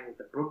was playing with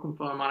the Brooklyn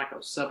Philharmonic. I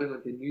was subbing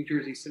with the New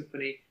Jersey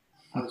Symphony.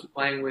 I was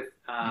playing with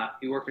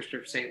the orchestra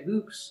of St.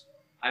 Luke's.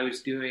 I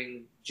was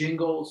doing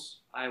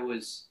jingles. I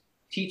was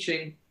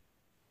teaching.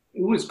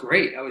 It was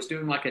great. I was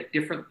doing like a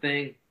different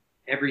thing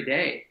every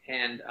day,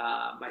 and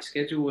my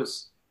schedule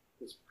was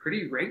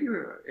pretty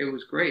regular. It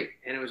was great,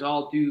 and it was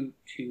all due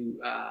to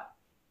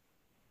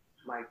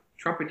my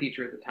trumpet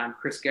teacher at the time,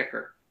 Chris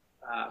Gecker.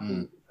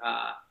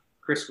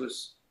 Chris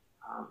was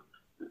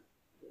the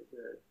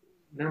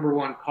number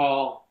one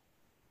call,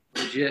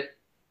 legit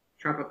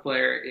trumpet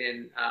player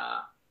in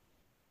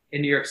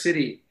New York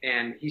City,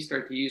 and he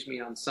started to use me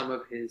on some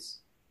of his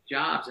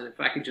jobs. And if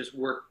I could just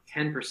work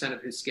 10%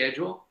 of his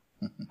schedule,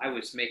 I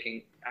was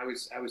doing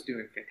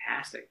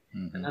fantastic.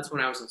 Mm-hmm. And that's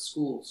when I was in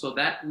school. So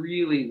that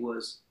really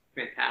was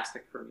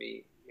fantastic for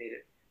me. Made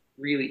it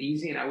really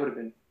easy, and I would have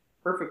been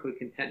perfectly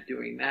content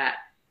doing that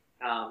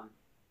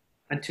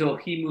until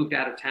he moved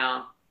out of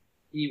town.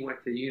 He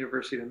went to the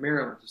University of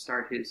Maryland to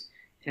start his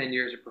 10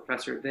 years as a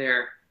professor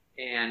there,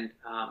 and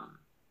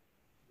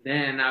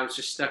then I was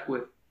just stuck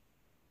with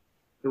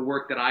the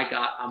work that I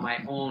got on my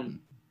own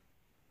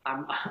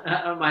on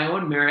my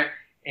own merit,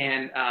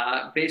 and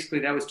basically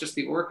that was just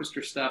the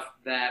orchestra stuff.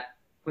 That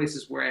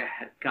places where I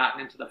had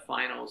gotten into the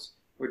finals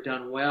were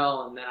done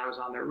well, and then I was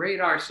on their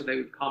radar, so they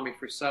would call me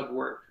for sub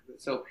work.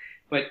 So,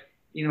 but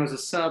you know, as a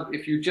sub,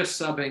 if you're just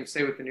subbing,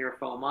 say with the New York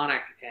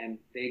Philharmonic, and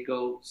they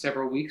go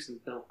several weeks and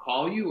they'll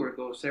call you, or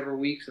go several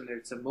weeks and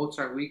it's a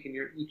Mozart week, and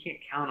you can't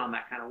count on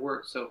that kind of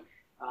work. So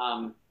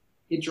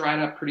it dried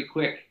up pretty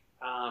quick,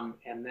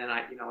 and then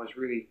I was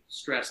really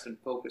stressed and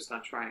focused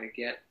on trying to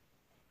get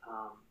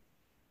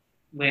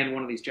land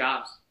one of these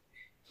jobs.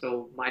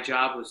 So my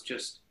job was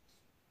just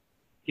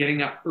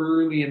getting up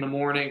early in the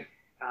morning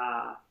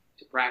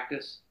to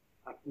practice,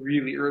 like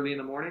really early in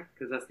the morning,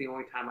 because that's the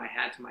only time I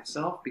had to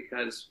myself,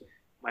 because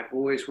my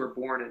boys were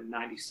born in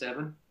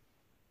 '97,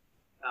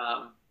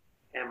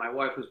 and my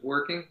wife was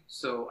working.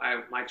 So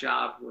my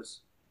job was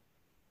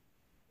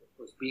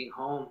being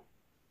home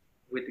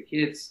with the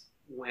kids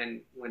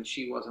when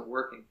she wasn't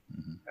working,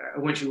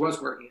 when she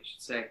was working, I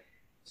should say.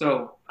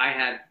 So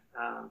I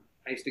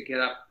used to get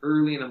up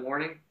early in the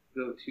morning,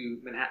 go to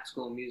Manhattan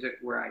School of Music,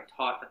 where I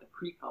taught at the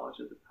pre-college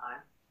at the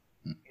time.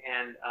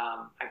 And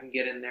I can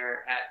get in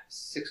there at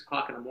 6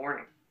 o'clock in the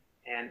morning,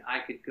 and I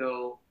could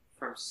go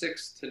from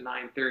 6 to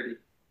 9:30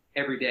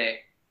 every day.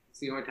 It's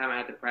the only time I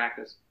had to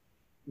practice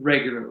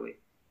regularly.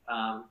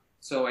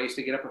 So I used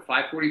to get up at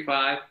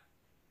 5:45,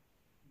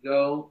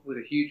 go with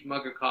a huge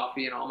mug of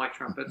coffee and all my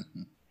trumpets,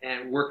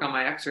 and work on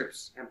my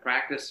excerpts and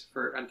practice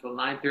until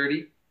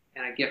 9:30,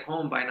 and I get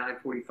home by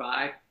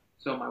 9:45,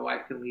 so my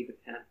wife can leave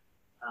at 10.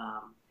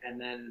 And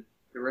then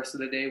the rest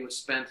of the day was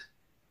spent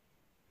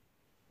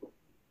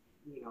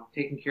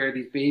taking care of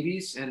these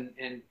babies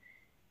and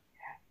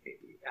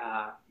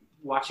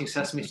watching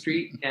Sesame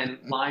Street and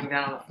lying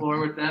down on the floor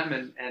with them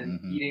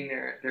and eating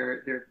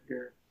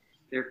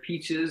their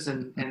peaches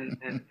and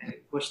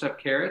bushed up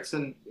carrots,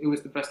 and it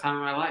was the best time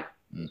of my life.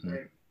 It was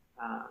great.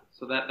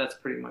 So that's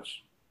pretty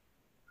much.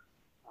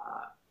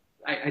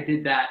 I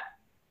did that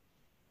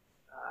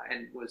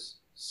and was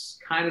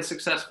kind of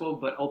successful,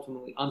 but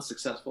ultimately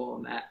unsuccessful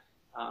in that.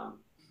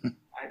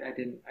 I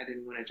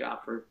didn't win a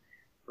job for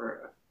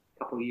a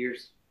couple of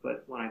years,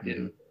 but when I did,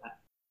 it was that.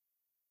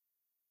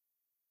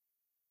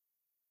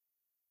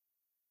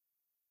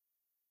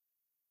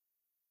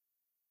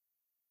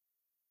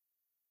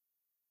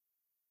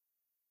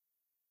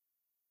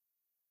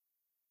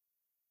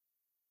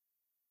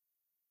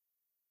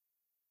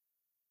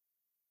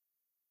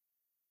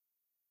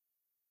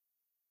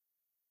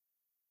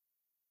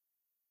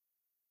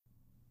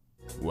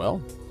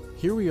 Well,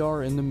 here we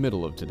are in the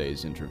middle of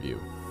today's interview.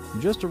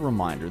 Just a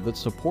reminder that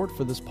support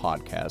for this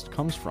podcast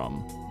comes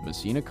from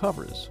Messina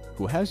Covers,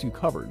 who has you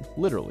covered,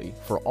 literally,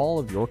 for all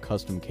of your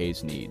custom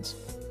case needs.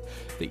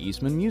 The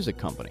Eastman Music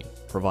Company,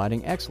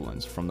 providing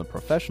excellence from the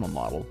professional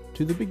model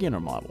to the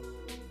beginner model.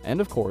 And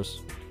of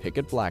course,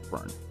 Pickett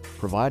Blackburn,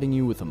 providing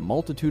you with a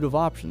multitude of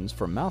options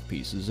for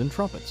mouthpieces and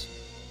trumpets.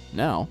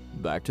 Now,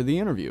 back to the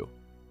interview.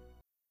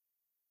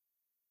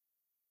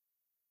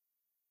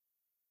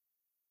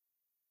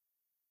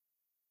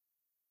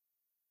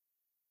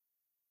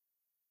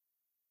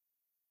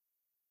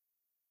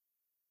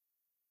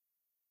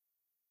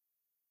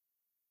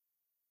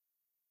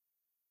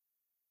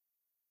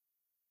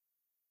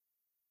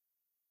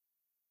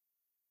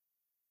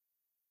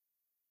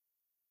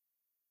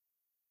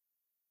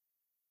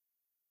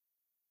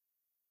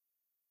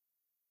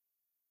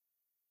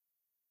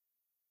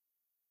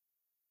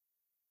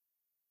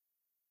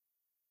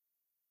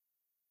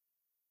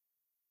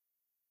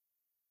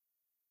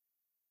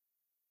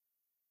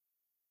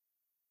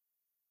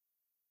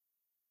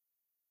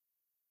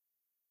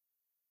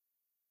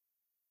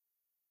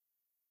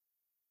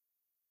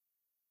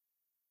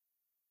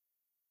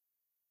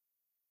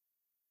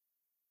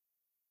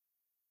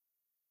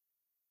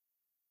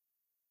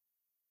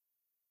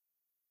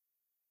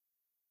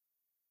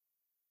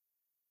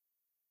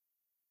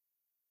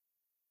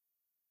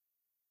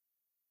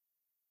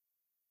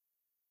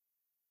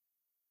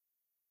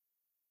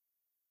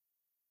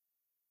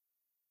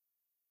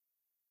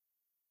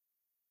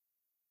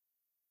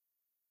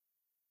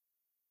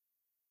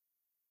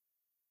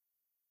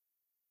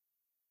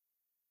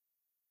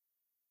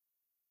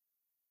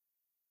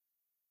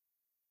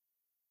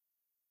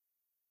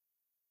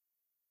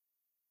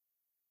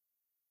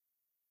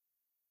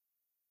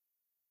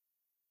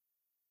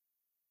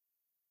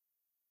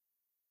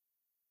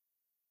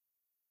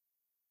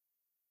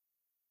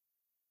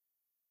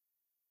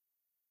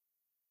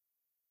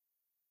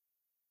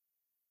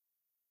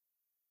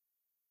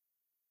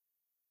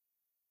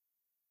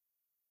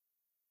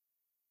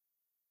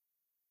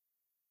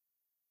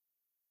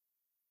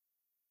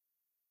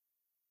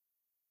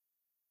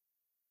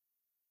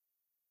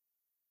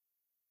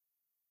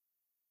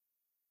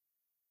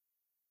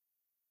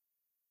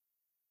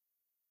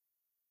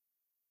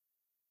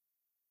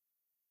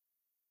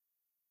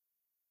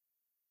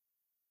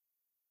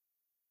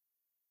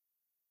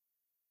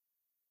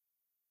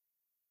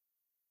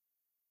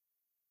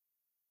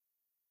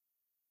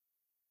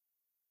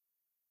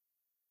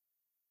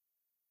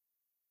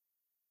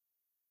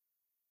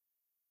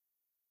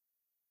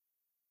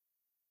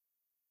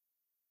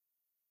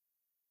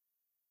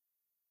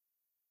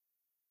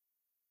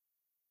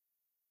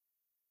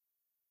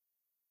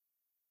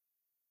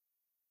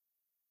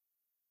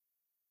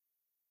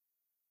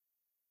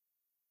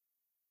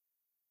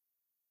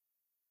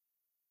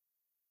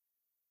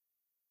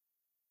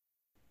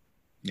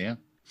 Yeah.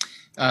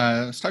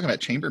 Let's talk about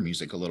chamber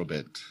music a little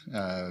bit.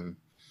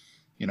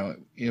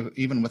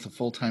 Even with a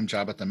full-time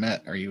job at the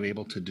Met, are you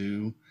able to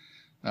do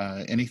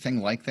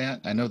anything like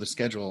that? I know the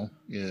schedule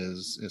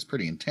is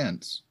pretty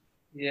intense.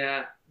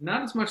 Yeah,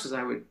 not as much as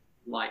I would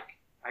like.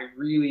 I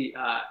really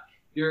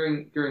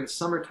during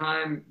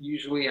summertime,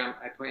 usually I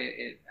play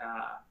it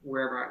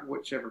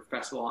whichever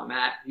festival I'm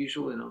at.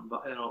 Usually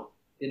it'll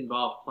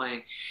involve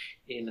playing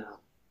in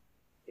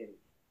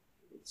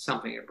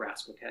something at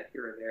Brass Quartet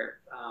here or there,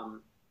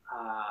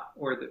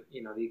 or the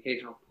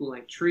occasional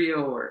Poulenc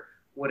trio or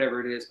whatever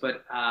it is.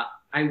 But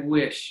I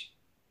wish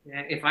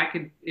if I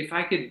could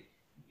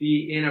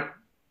be in a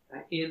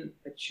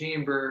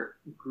chamber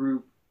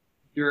group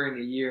during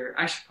the year.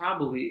 I should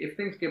probably, if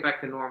things get back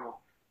to normal,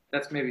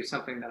 that's maybe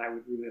something that I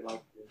would really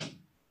like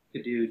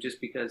to do,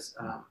 just because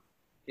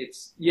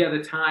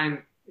the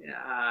time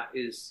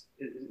is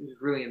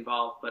really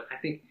involved. But I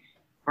think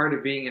part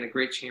of being in a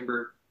great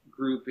chamber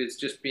group is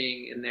just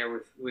being in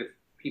there with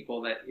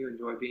people that you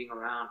enjoy being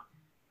around.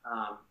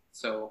 I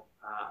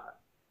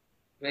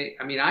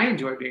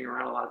enjoy being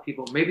around a lot of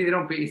people. Maybe they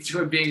don't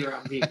enjoy being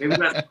around me. Maybe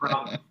that's the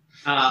problem.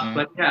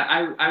 But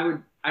yeah,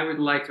 I would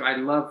like to. I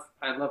love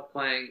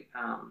playing.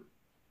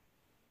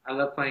 I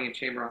love playing in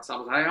chamber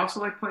ensembles. I also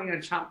like playing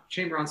in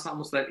chamber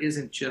ensembles that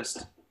isn't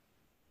just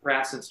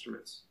brass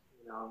instruments.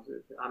 On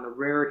the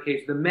rare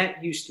occasion, the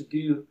Met used to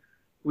do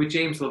with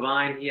James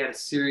Levine. He had a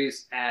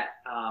series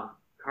at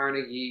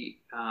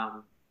Carnegie,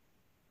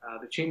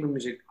 the Chamber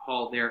Music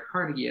Hall there.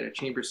 Carnegie had a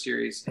chamber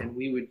series, and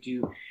we would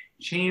do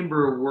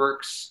chamber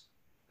works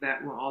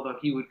although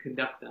he would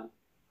conduct them.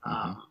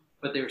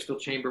 But they were still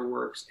chamber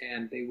works,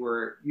 and they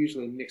were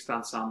usually mixed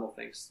ensemble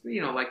things,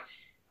 like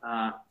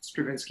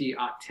Stravinsky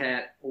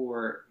Octet,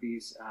 or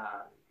these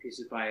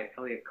pieces by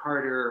Elliott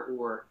Carter,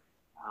 or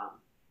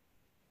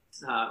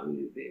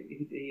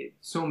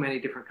so many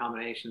different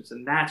combinations,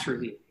 and that's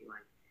really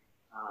appealing.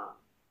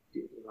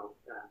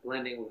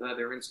 Blending with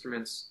other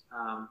instruments,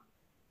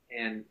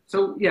 and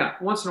so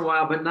once in a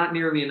while, but not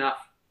nearly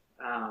enough.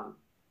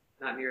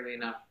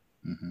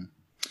 Mm-hmm.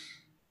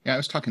 Yeah, I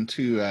was talking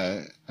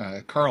to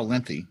Carl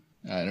Lenthy.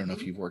 I don't know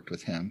if you've worked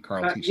with him.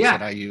 Carl teaches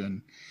at IU,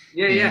 and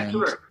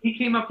sure. He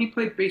came up. He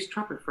played bass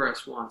trumpet for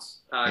us once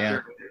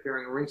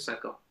during a ring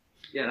cycle.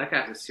 Yeah, that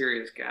guy's a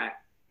serious guy.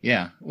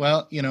 Yeah,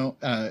 well,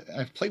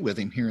 I've played with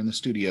him here in the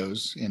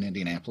studios in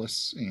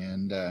Indianapolis,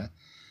 and I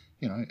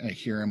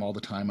hear him all the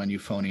time on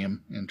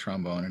euphonium and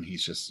trombone, and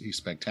he's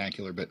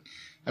spectacular. But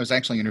I was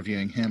actually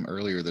interviewing him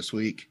earlier this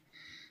week,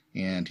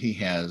 and he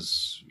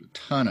has a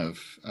ton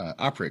of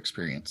opera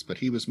experience. But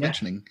he was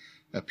mentioning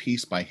a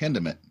piece by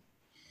Hindemith.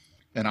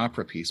 An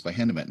opera piece by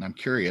Hindemith, and I'm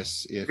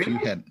curious if you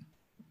had.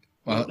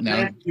 Well,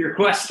 now your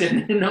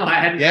question. No, I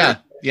hadn't.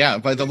 Yeah,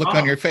 by the look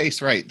on your face,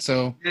 right?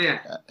 So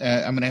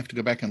I'm gonna have to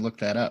go back and look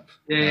that up.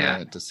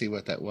 To see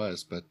what that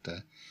was, but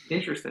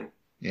interesting.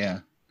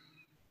 Yeah.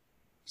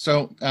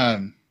 So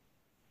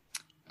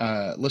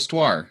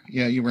L'Histoire.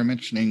 Yeah, you were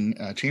mentioning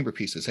chamber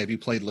pieces. Have you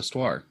played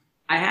L'Histoire?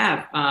 I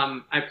have.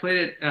 I played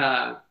it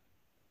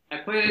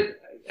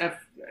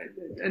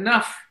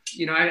enough.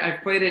 I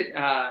played it.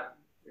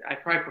 I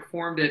probably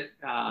performed it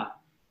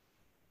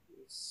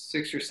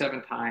 6 or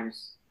 7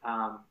 times,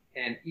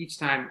 and each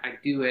time I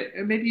do it,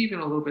 and maybe even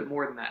a little bit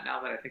more than that now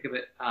that I think of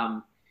it,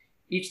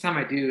 each time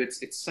I do,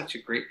 it's such a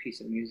great piece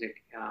of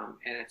music,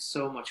 and it's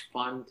so much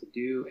fun to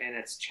do, and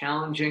it's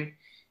challenging,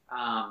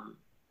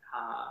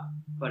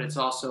 but it's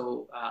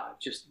also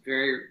just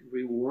very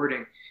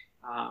rewarding,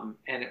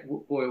 and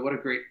boy, what a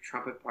great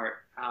trumpet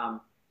part.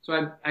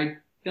 So I've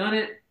done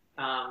it.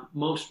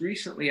 Most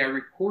recently, I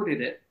recorded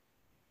it.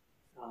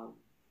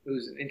 It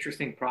was an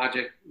interesting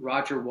project.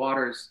 Roger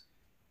Waters,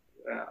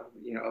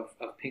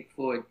 of Pink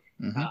Floyd,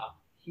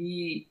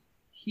 he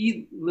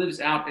lives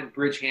out in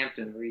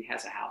Bridgehampton, where he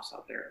has a house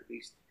out there. At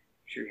least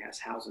I'm sure he has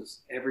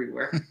houses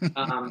everywhere.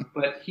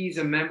 But he's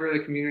a member of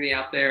the community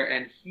out there,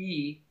 and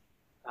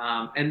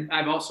and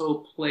I've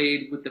also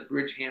played with the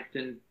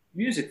Bridgehampton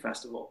Music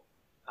Festival.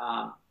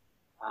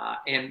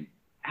 And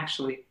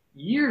actually,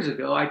 years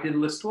ago, I did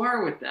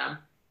L'Histoire with them,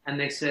 and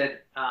they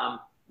said,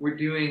 we're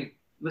doing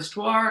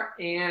L'Histoire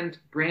and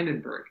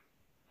Brandenburg.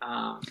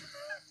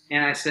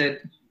 And I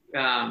said,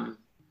 I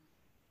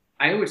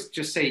always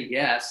just say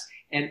yes.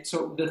 And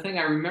so the thing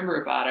I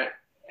remember about it,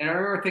 and I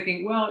remember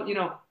thinking, well,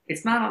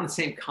 it's not on the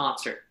same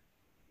concert.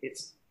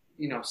 It's,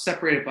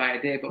 separated by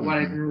a day. But what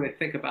I didn't really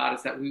think about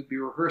is that we'd be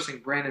rehearsing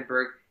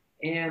Brandenburg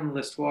and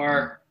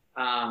L'Histoire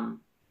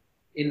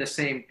in the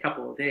same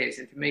couple of days.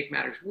 And to make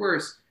matters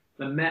worse,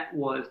 the Met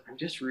was, I'm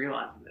just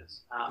realizing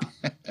this,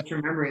 just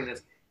remembering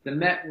this, the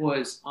Met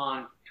was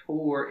on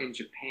tour in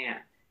Japan,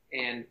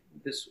 and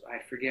I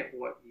forget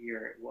what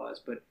year it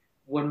was, but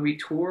when we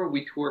tour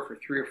for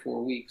 3 or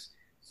 4 weeks.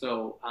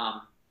 So,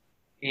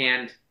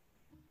 and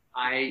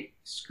I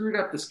screwed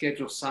up the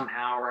schedule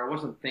somehow, or I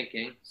wasn't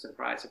thinking,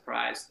 surprise,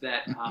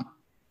 that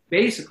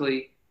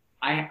basically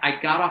I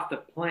got off the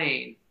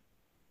plane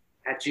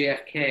at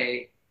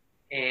JFK,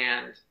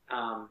 and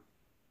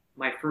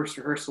my first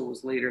rehearsal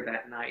was later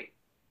that night.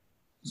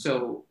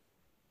 So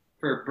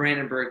for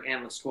Brandenburg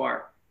and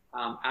Lestoir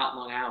out in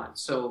Long Island.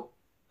 So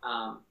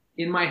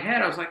in my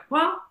head, I was like,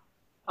 well,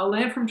 I'll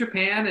land from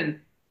Japan, and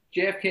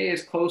JFK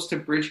is close to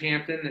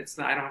Bridgehampton. It's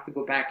not, I don't have to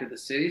go back to the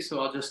city, so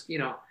I'll just,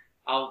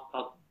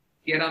 I'll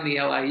get on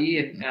the LIE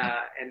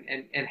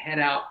and head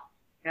out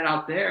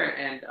there,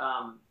 and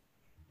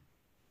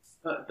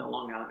the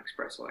Long Island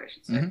Expressway, I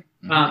should say.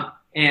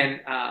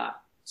 Mm-hmm.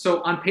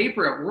 So on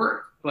paper it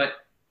worked, but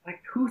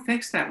like, who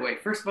thinks that way?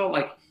 First of all,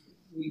 like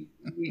we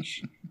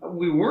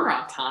were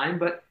on time,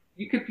 but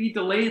you could be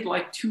delayed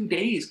like 2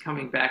 days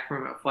coming back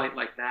from a flight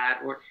like that,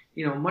 or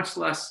much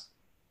less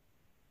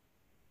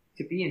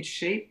to be in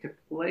shape to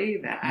play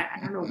that. I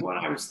don't know what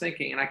I was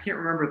thinking, and I can't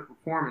remember the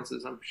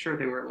performances. I'm sure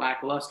they were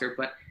lackluster,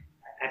 but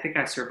I think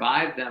I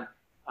survived them.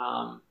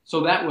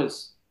 So that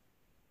was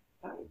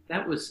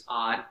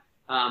odd.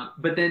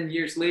 But then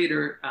years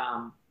later,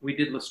 we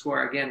did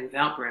Lestoir again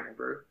without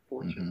Brandenburg,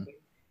 fortunately.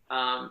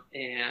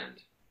 And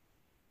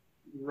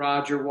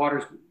Roger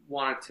Waters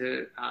wanted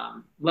to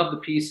love the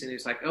piece, and he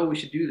was like, "Oh, we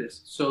should do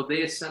this." So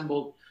they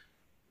assembled,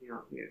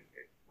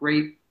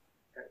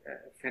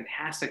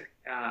 fantastic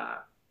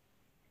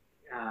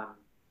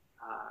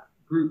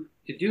group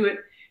to do it,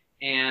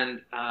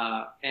 and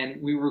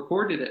we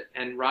recorded it,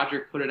 and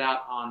Roger put it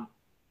out on.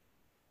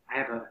 I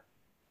have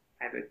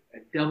a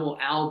double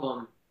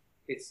album.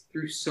 It's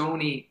through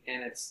Sony,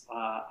 and it's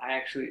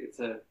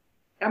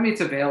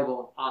it's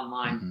available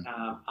online,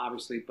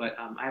 obviously, but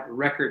I have a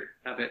record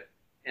of it,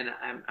 and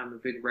I'm a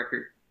big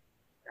record.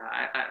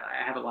 I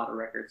have a lot of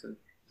records, and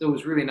so it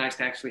was really nice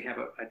to actually have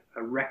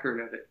a record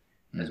of it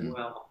as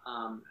well,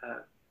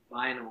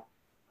 vinyl.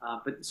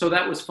 But so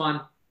that was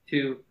fun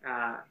too.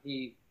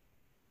 He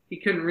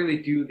couldn't really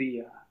do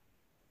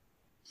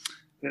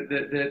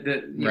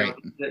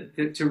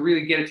to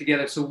really get it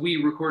together. So we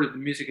recorded the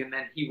music, and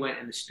then he went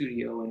in the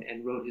studio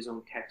and wrote his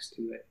own text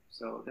to it.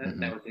 So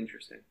that was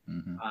interesting.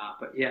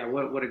 But yeah,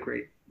 what a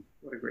great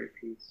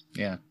piece.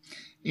 Yeah,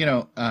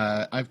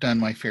 I've done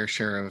my fair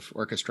share of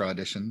orchestra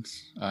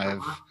auditions.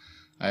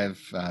 I've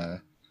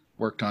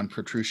worked on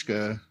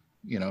Petrushka,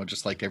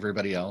 just like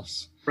everybody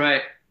else.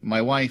 Right.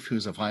 My wife,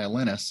 who's a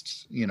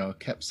violinist,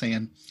 kept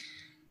saying,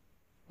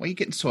 "Why are you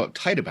getting so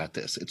uptight about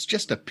this? It's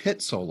just a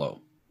pit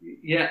solo."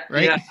 Yeah.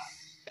 Right.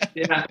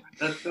 Yeah.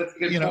 That's a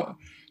good point.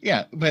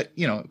 Yeah, but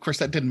of course,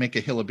 that didn't make a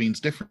hill of beans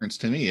difference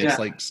to me. It's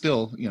like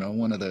still,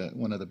 one of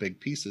the big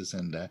pieces.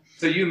 And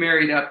so you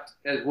married up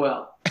as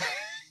well.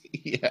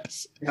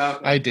 Yes, okay.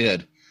 I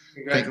did.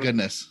 Thank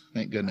goodness.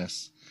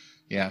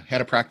 Yeah, had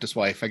a practice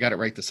wife. I got it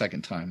right the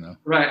second time though.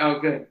 Right. Oh,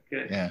 good.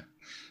 Yeah.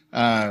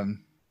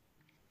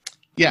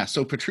 Yeah.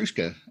 So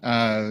Petrushka,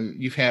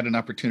 you've had an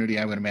opportunity,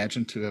 I would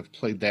imagine, to have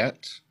played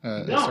that.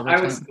 No, I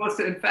was supposed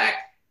to. In fact,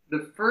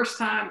 the first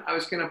time I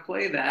was going to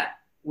play that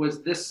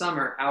was this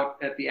summer out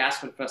at the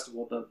Aspen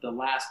Festival. I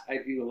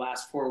do the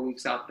last 4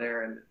 weeks out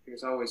there, and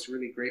there's always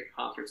really great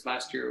concerts.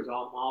 Last year it was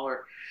all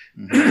Mahler,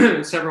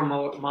 several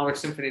Mahler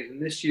symphonies, and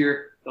this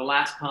year the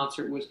last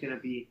concert was going to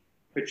be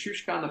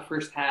Petrushka on the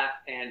first half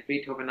and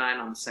Beethoven 9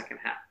 on the second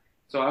half.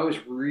 So I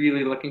was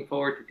really looking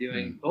forward to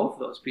doing both of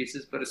those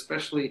pieces, but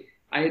especially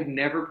I had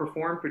never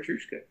performed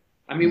Petrushka.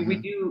 I mean, we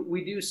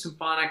do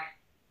symphonic.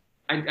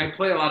 I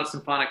play a lot of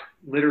symphonic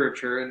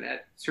literature, and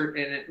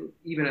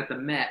even at the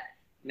Met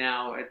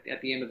now,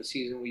 at the end of the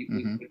season, we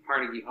go to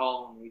Carnegie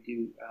Hall, and we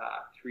do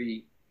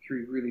three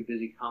really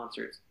busy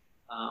concerts,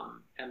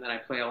 and then I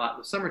play a lot in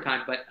the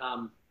summertime. But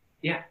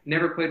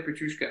never played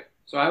Petrushka,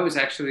 so I was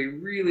actually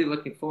really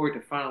looking forward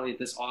to finally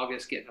this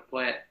August getting to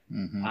play it.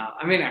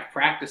 I mean, I've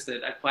practiced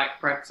it. I've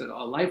practiced it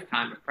a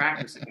lifetime of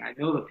practicing. I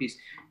know the piece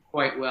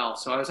quite well,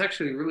 so I was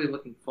actually really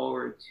looking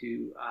forward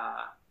to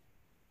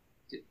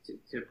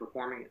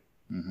performing it.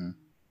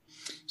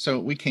 So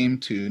we came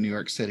to New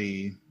York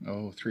City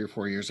 3 or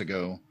 4 years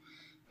ago,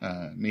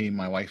 me,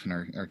 my wife, and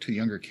our two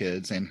younger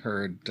kids, and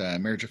heard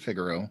Marriage of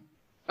Figaro.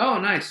 Oh,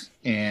 nice.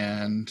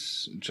 And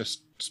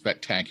just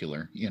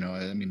spectacular.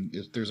 I mean,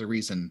 there's a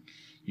reason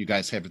you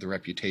guys have the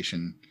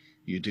reputation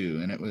you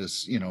do. And it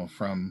was,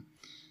 from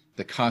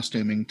the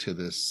costuming to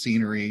the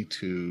scenery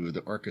to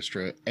the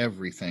orchestra,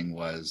 everything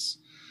was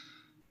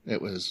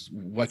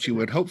what you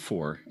would hope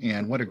for.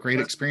 And what a great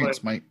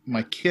experience.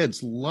 My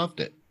kids loved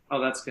it.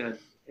 Oh, that's good.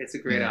 It's a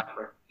great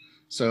opera.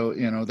 So,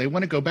 they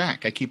want to go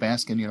back. I keep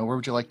asking, where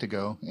would you like to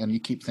go? And you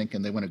keep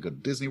thinking they want to go to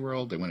Disney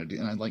World. They want to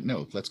do, and I'm like,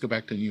 no, let's go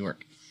back to New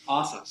York.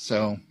 Awesome.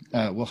 So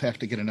we'll have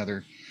to get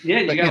another.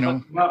 Yeah,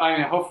 well, I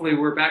mean, hopefully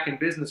we're back in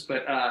business,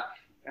 but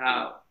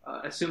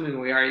assuming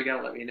we are, you got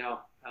to let me know.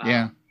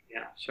 Yeah,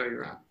 show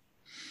you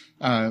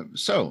around.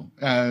 So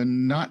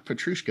not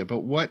Petrushka,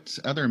 but what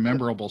other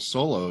memorable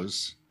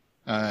solos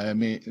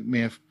may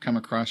have come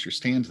across your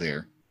stand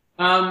there?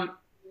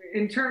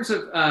 In terms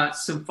of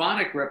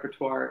symphonic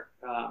repertoire,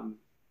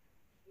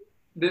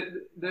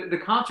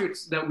 the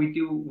concerts that we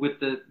do with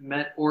the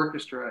Met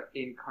Orchestra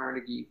in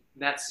Carnegie,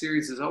 that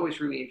series is always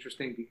really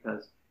interesting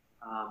because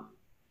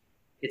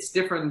it's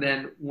different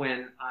than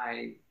when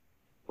I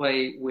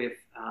play with,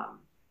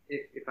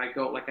 if I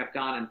go, like I've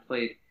gone and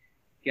played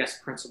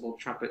guest principal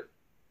trumpet,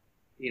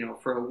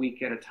 for a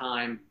week at a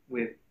time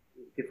with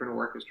different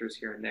orchestras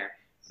here and there.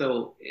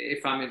 So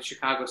if I'm in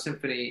Chicago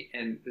Symphony,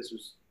 and this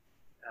was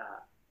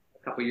a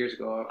couple years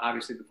ago,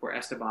 obviously before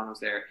Esteban was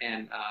there,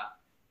 and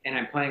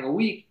I'm playing a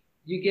week,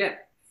 you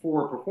get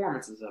 4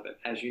 performances of it,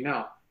 as you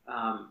know.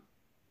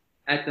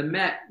 At the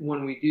Met,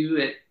 when we do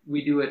it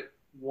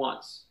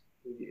once.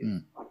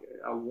 It's like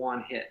a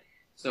one hit.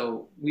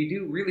 So we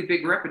do really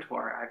big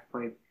repertoire. I've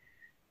played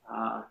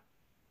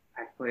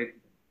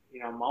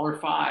Mahler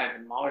 5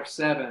 and Mahler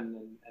 7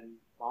 and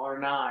Mahler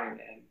 9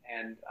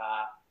 and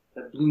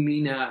the Blue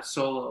Mina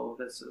solo.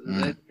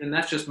 And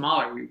that's just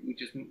Mahler. We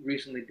just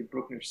recently did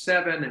Bruckner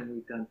 7,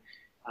 and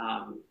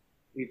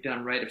we've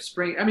done Rite of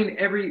Spring. I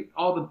mean,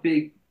 all the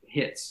big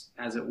hits,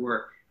 as it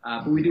were,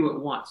 but we do it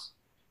once.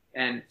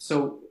 And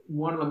so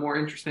one of the more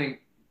interesting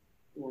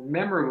or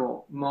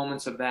memorable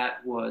moments of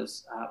that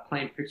was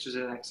playing Pictures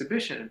in an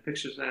Exhibition. And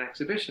Pictures in an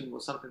Exhibition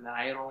was something that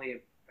I had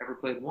only ever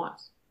played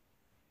once.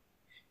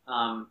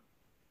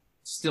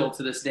 Still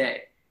to this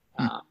day.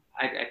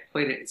 I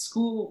played it in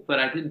school, but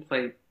I didn't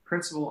play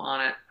principal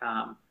on it.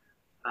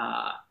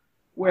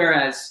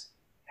 Whereas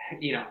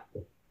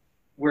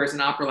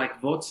an opera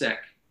like Wozzeck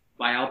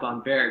by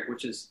Alban Berg,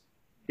 which is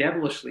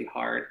devilishly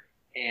hard,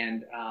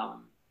 and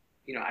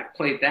I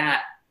played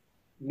that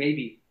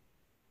maybe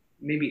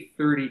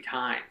 30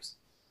 times,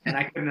 and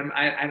I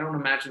don't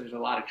imagine there's a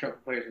lot of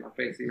trumpet players in the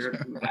face of the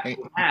earth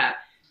who have.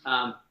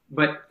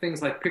 But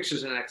things like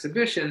Pictures in an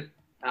Exhibition,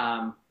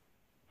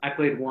 I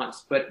played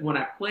once. But when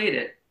I played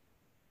it,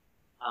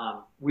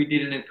 we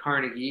did it in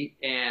Carnegie,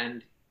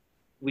 and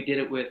we did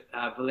it with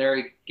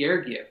Valery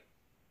Gergiev,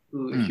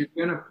 who, if you're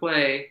going to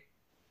play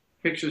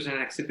Pictures in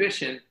an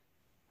Exhibition,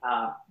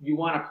 you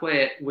want to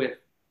play it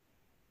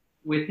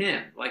with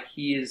him. Like,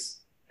 he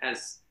is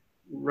as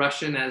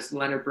Russian as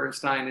Leonard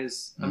Bernstein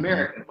is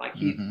American. Like,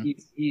 he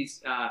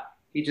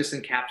just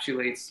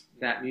encapsulates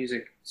that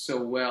music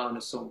so well and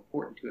is so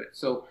important to it.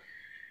 So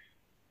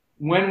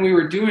when we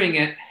were doing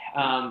it,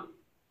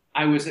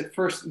 I was at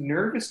first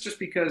nervous, just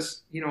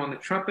because, on the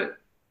trumpet,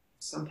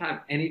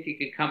 sometimes anything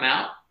can come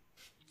out,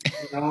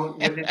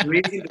 within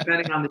reason,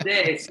 depending on the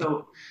day.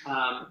 So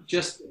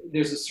just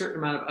there's a certain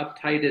amount of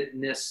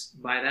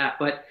uptightedness by that.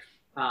 But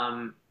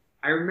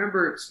I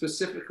remember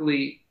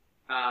specifically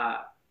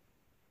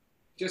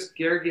just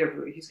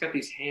Gergiev, he's got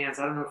these hands.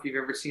 I don't know if you've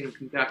ever seen him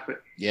conduct,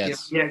 but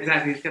yes. Yeah,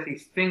 exactly. He's got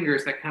these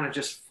fingers that kind of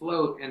just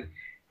float, and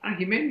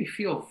he made me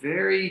feel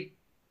very,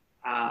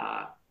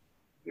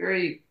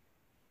 very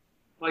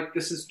like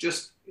this is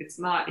just. It's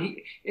not.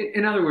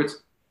 In other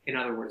words,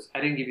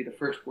 I didn't give you the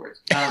first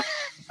words.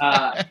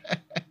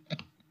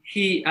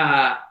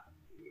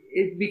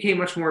 It became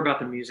much more about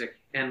the music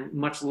and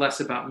much less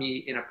about me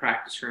in a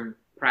practice room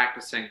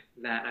practicing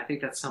that. I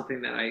think that's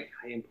something that I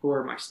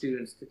implore my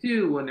students to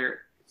do when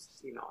they're,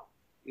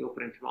 the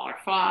opening to Mahler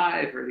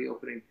 5 or the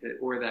opening to,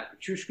 or that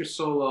Petrushka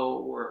solo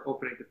or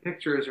opening to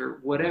Pictures or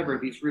whatever,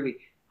 these really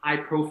high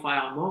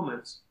profile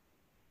moments.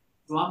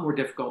 It's a lot more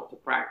difficult to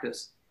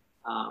practice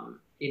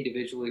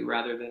individually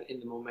rather than in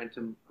the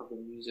momentum of the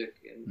music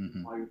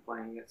and while you're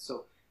playing it.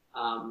 So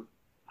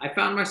I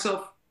found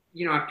myself,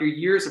 after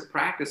years of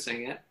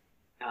practicing it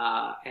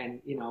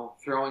and,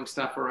 throwing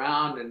stuff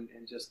around and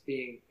just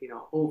being,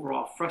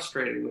 overall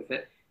frustrated with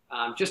it,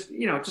 just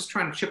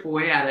trying to chip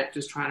away at it,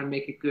 just trying to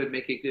make it good.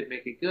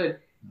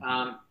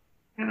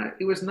 And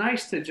it was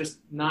nice to just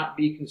not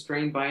be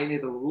constrained by any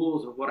of the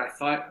rules of what I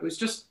thought. It was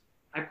just,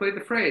 I played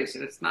the phrase,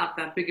 and it's not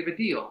that big of a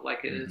deal.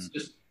 Like,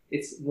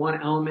 it's one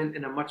element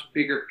in a much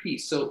bigger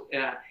piece. So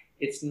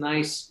it's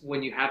nice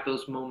when you have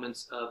those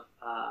moments of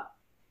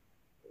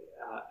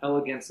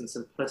elegance and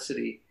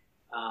simplicity.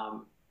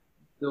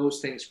 Those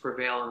things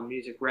prevail in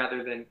music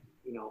rather than,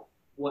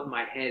 what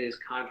my head is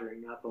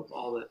conjuring up of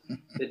all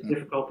the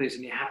difficulties,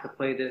 and you have to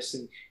play this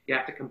and you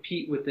have to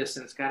compete with this,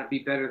 and it's got to be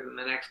better than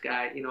the next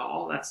guy.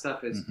 All that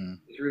stuff is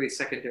really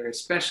secondary,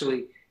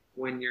 especially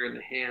when you're in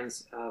the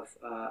hands of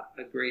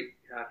a great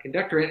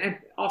conductor. And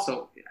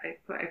also,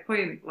 I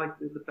play in like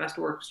the best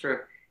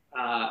orchestra,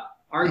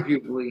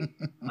 arguably,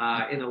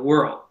 in the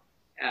world,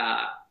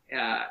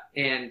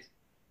 and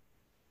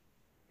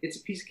it's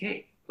a piece of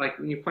cake. Like,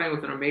 when you're playing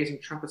with an amazing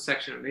trumpet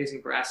section,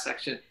 amazing brass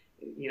section,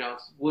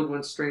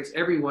 woodwind, strings,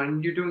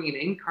 everyone, you're doing it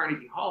in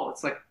Carnegie Hall.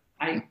 It's like,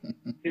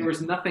 there was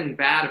nothing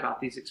bad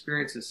about these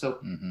experiences. So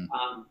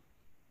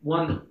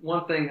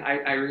one thing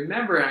I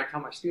remember, and I tell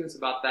my students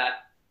about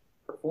that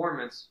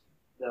performance,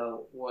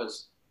 though,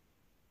 was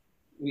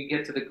we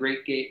get to the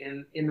Great Gate,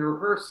 and in the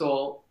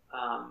rehearsal,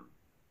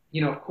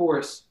 of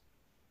course,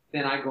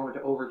 then I go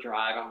into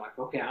overdrive. I'm like,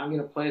 okay, I'm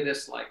going to play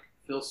this like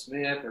Phil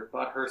Smith or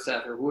Bud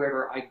Herseth or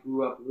whoever I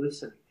grew up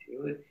listening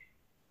to. And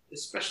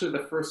especially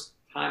the first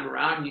time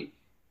around, you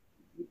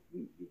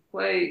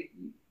play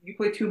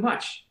too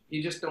much.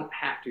 You just don't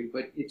have to,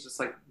 but it's just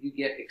like you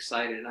get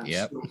excited. And I'm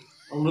still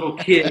a little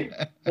kid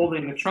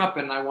holding the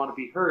trumpet, and I want to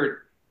be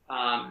heard.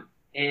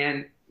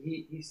 And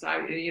he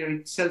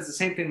says the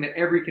same thing that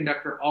every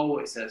conductor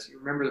always says. You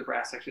remember the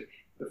brass section.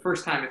 The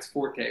first time it's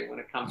forte when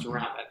it comes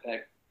around,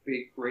 that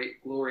big,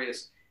 great,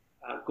 glorious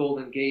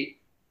Golden Gate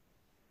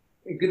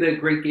the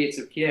Great Gates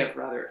of Kiev,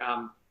 rather,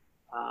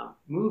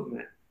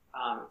 movement.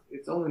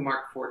 It's only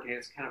marked 4 times.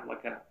 It's kind of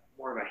like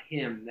more of a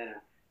hymn than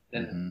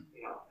an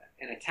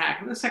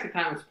attack. And the second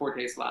time was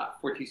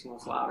Fortissimo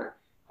louder.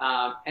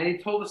 And he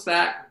told us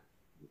that,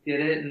 did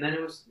it, and then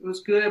it was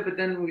good. But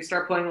then we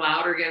start playing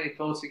louder again. He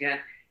told us again,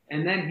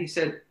 and then he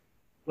said,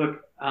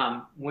 "Look,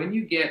 when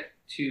you get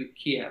to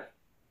Kiev,"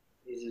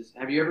 he says,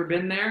 "Have you ever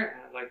been there?"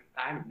 And I was like,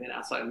 "I haven't been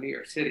outside of New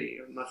York City,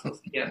 much less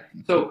Kiev."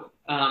 So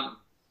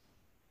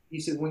he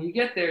said, when you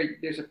get there,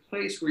 there's a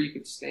place where you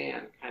could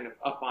stand kind of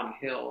up on a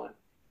hill. And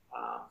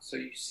so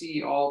you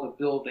see all the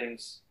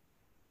buildings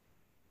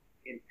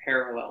in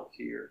parallel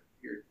to your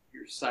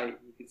sight.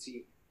 You can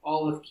see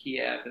all of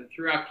Kiev. And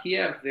throughout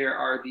Kiev, there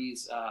are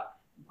these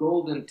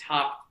golden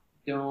topped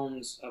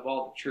domes of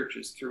all the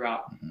churches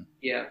throughout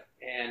Kiev.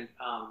 And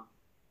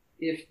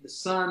if the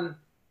sun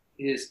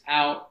is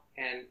out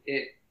and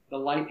the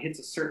light hits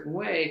a certain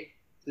way,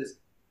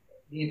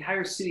 the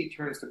entire city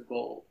turns to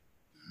gold.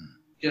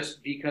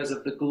 Just because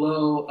of the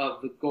glow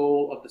of the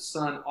gold of the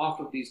sun off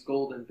of these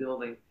golden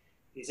buildings.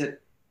 He said,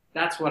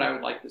 that's what I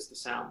would like this to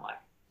sound like.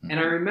 And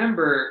I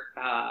remember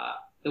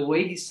the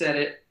way he said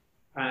it,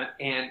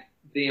 and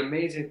the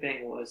amazing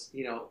thing was,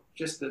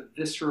 just the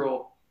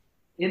visceral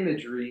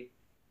imagery,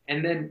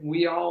 and then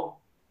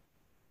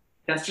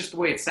that's just the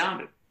way it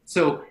sounded.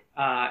 So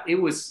it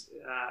was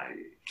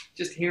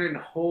just hearing the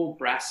whole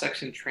brass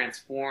section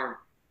transform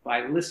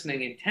by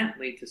listening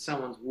intently to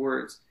someone's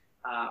words,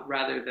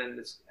 rather than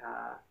this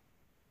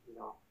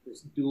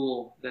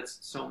duel that's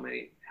so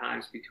many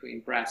times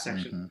between brass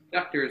section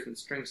conductors and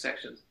string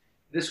sections.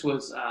 This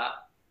was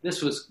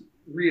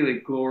really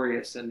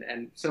glorious,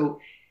 and so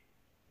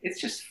it's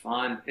just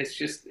fun.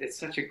 It's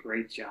such a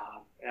great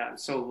job. I'm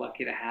so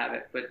lucky to have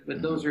it.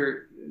 But those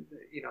are,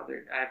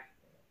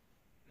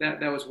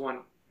 that was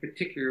one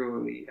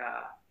particularly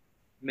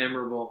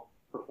memorable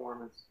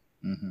performance,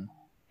 and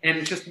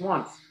it's just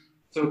once,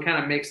 so it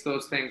kind of makes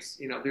those things.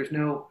 There's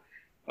no,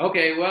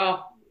 okay,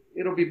 well,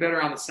 it'll be better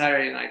on the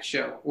Saturday night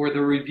show, or the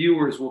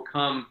reviewers will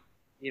come,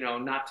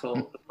 not till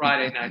the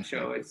Friday night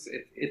show.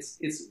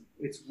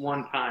 It's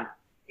one time.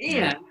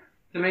 And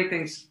to make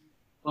things,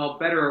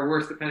 better or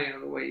worse, depending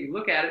on the way you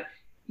look at it,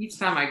 each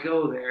time I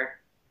go there,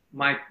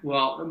 my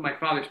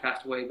father's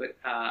passed away, but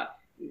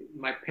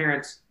my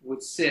parents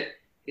would sit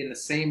in the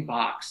same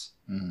box,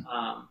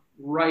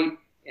 right,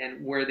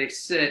 and where they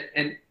sit,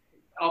 and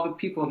all the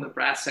people in the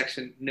brass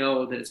section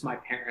know that it's my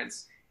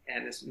parents,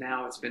 and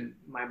now it's been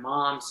my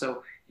mom.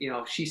 So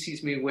she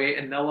sees me wave,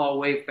 and they'll all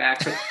wave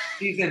back. So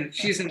she's in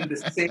the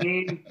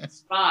same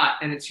spot,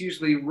 and it's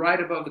usually right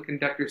above the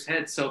conductor's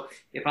head. So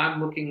if I'm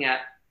looking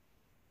at,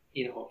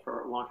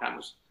 for a long time it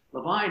was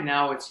Levine,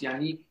 now it's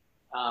Yannick,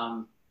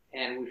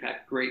 and we've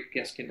had great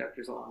guest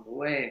conductors along the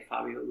way, and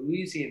Fabio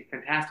Luisi, and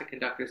fantastic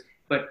conductors.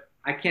 But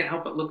I can't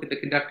help but look at the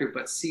conductor,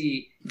 but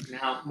see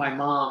now my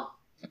mom,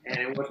 and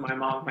it was my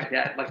mom and my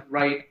dad, like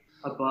right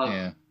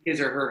above his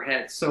or her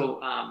head.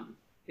 So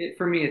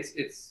for me,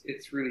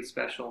 it's really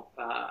special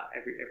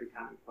every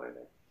time we play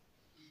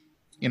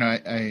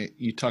there.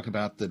 You talk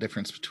about the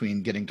difference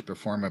between getting to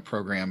perform a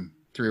program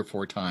 3 or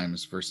 4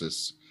 times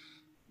versus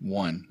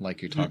one,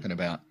 like you're talking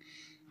about.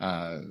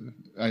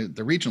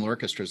 The regional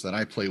orchestras that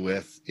I play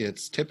with,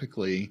 it's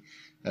typically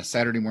a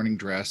Saturday morning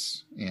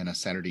dress and a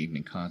Saturday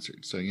evening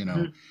concert. So,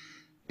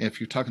 if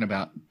you're talking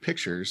about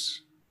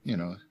pictures,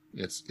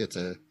 it's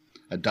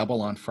a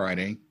double on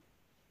Friday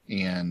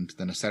and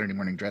then a Saturday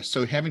morning dress.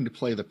 So having to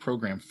play the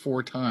program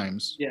 4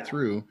 times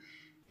through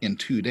in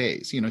 2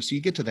 days, so you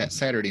get to that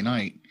Saturday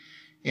night,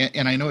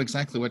 and I know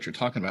exactly what you're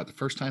talking about. The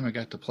first time I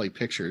got to play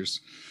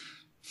pictures,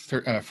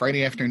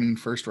 Friday afternoon,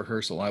 first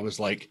rehearsal, I was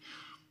like,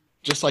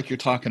 just like you're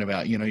talking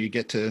about, you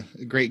get to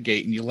a Great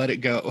Gate and you let it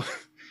go.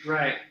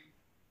 Right.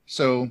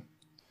 So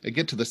I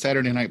get to the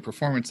Saturday night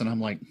performance and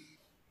I'm like,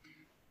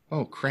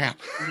 oh crap.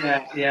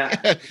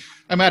 Yeah.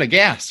 I'm out of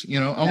gas,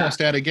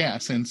 almost out of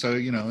gas. And so,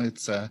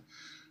 it's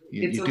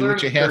you do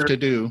what you have to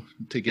do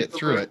to get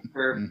through it.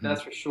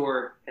 That's for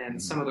sure.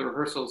 And some of the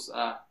rehearsals,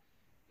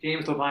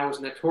 James Levine was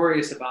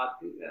notorious about,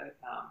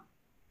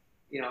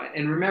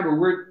 and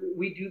remember,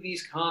 we do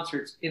these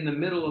concerts in the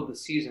middle of the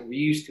season. We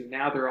used to.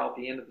 Now they're all at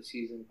the end of the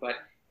season. But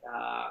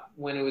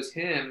when it was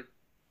him,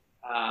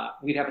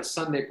 we'd have a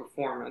Sunday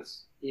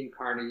performance in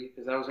Carnegie.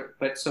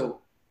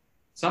 So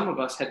some of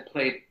us had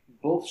played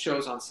both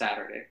shows on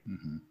Saturday,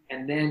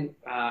 and then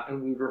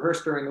and we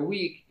rehearsed during the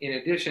week in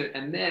addition.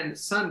 And then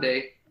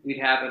Sunday we'd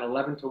have an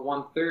 11 to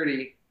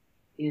 1:30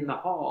 in the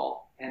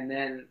hall, and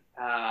then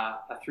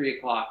a 3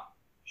 o'clock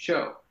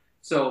show.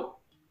 So,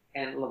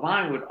 and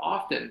Levine would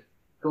often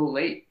go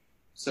late.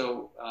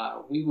 So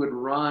we would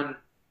run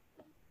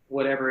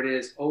whatever it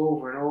is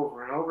over and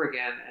over and over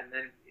again, and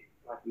then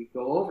we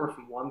go over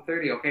from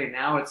 1:30. Okay,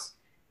 now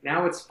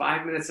it's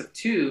 5 minutes of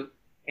 2,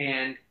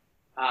 and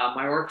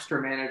my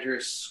orchestra manager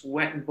is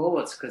sweating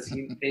bullets because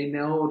they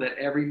know that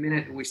every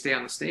minute we stay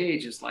on the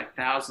stage is like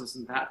thousands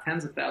and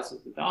tens of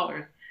thousands of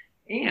dollars,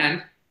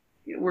 and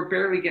we're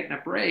barely getting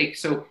a break.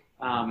 So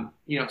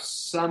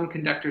some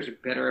conductors are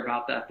better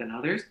about that than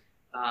others.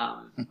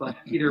 But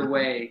either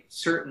way,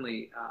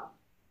 certainly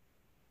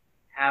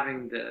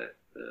having the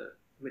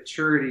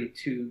maturity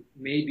to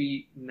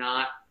maybe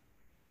not,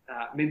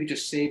 maybe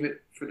just save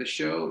it for the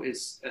show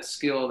is a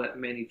skill that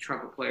many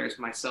trumpet players,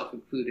 myself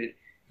included,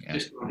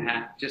 just don't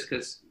have. Just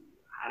because,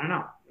 I don't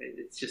know,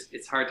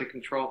 it's hard to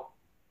control.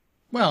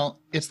 Well,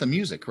 it's the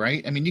music,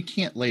 right? I mean, you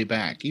can't lay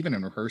back, even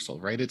in rehearsal,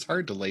 right? It's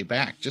hard to lay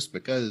back just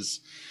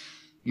because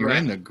you're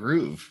in the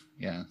groove.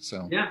 Yeah,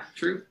 so. Yeah,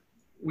 true.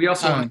 We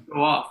also want to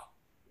go off.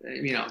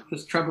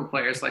 Just trumpet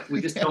players, like,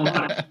 we just don't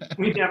want to,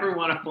 we never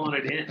want to phone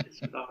it in. It's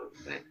just always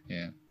the thing.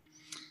 Yeah.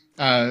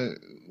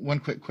 One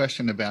quick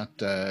question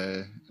about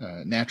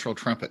natural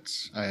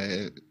trumpets.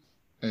 I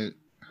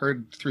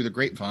heard through the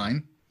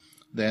grapevine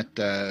that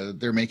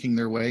they're making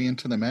their way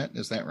into the Met.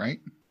 Is that right?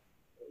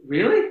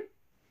 Really?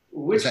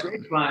 Which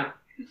grapevine?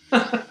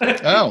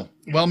 Oh,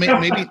 well,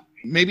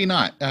 maybe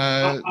not.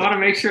 I want to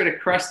make sure to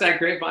crush that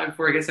grapevine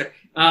before it gets there.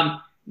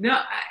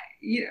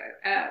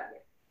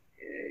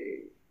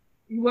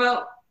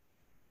 Well,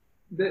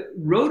 the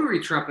rotary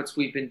trumpets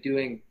we've been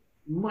doing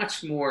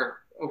much more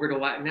over the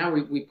last. Now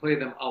we play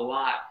them a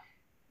lot.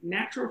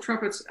 Natural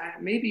trumpets,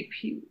 maybe.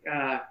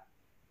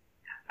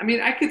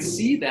 I could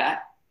see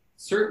that.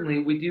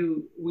 Certainly, we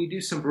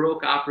do some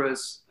Baroque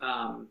operas.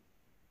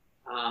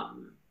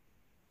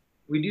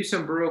 We do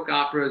some Baroque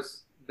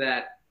operas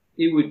that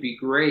it would be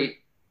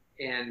great,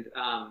 and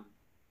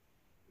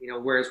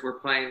whereas we're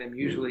playing them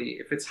usually,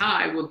 if it's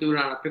high, we'll do it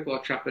on a piccolo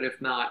trumpet.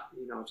 If not,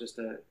 just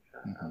a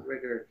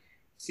regular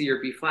C or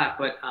B flat.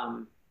 But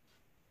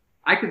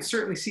I could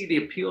certainly see the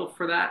appeal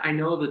for that. I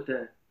know that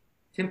the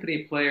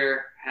timpani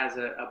player has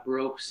a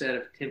Baroque set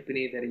of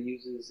timpani that he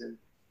uses, and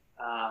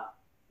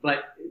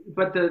but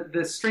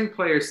the string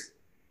players,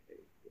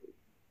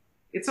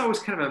 it's always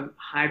kind of a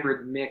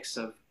hybrid mix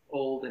of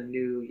old and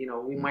new.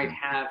 We might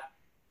have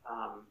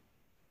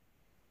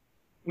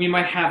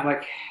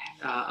like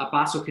a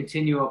basso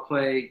continuo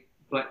play,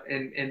 but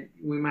and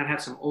we might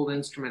have some old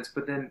instruments,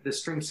 but then the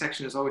string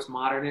section is always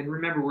modern. And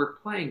remember, we're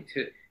playing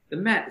to the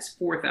Met is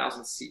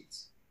 4,000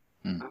 seats.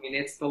 I mean,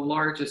 it's the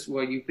largest.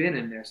 Well, you've been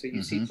in there, so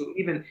you see. So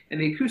even,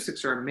 and the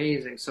acoustics are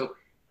amazing. So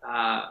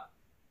I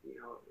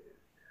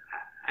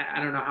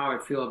don't know how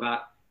I'd feel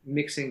about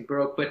mixing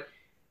Baroque, but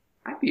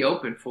I'd be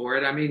open for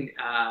it. I mean,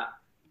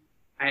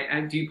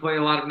 do you play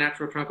a lot of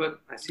natural trumpet?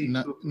 I see.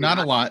 Not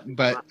a lot,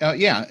 but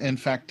yeah. In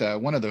fact,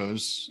 one of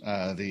those,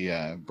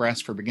 the Brass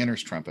for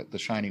Beginners trumpet, the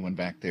shiny one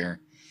back there.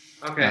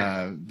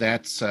 Okay.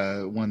 That's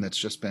one that's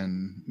just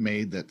been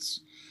made. That's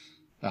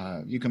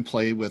you can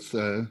play with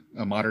a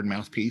modern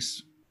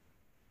mouthpiece.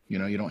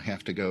 You don't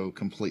have to go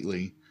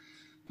completely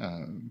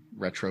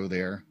retro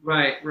there.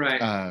 Right.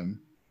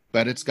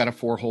 But it's got a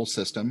 4-hole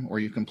system, or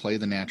you can play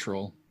the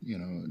natural.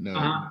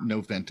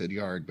 No vented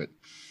yard, but.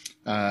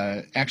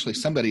 Actually,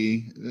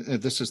 somebody,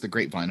 this is the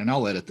grapevine, and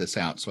I'll edit this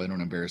out so I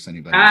don't embarrass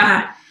anybody.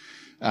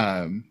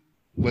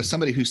 Was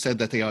somebody who said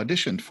that they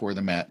auditioned for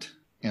the Met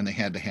and they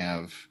had to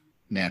have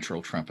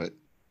natural trumpet.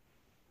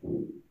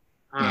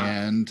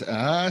 And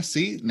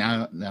see,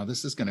 now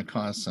this is going to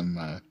cause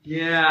some.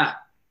 Yeah,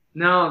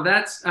 no,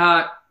 that's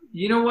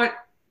you know what?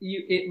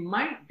 It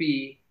might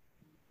be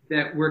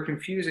that we're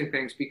confusing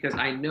things, because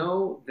I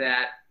know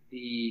that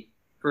if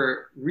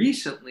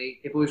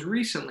it was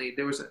recently,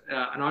 there was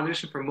an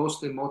audition for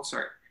Mostly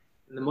Mozart,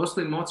 in the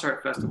Mostly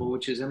Mozart Festival,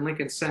 which is in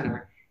Lincoln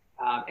Center,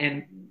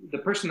 and the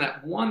person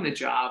that won the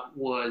job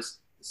was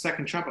the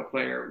second trumpet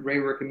player, Ray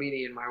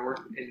Rickamini, in my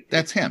work.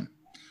 That's him.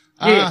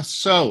 Yeah.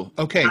 So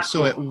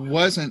it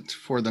wasn't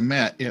for the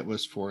Met; it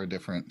was for a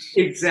different.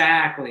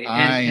 Exactly.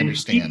 I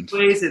understand. He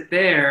plays it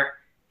there.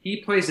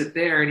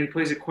 And he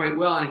plays it quite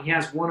well. And he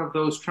has one of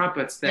those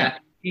trumpets that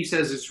he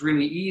says is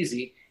really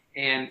easy.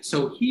 And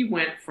so he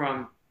went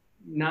from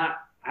I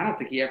don't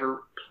think he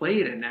ever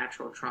played a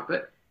natural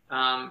trumpet,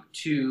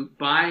 to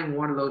buying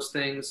one of those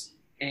things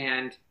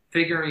and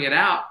figuring it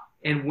out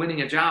and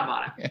winning a job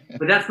on it.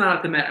 But that's not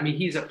at the Met. I mean,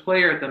 he's a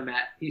player at the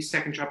Met. He's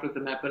second trumpet at the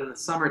Met, but in the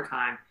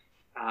summertime,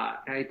 now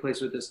he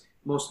plays with this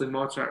Mostly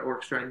Mozart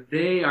orchestra, and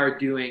they are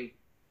doing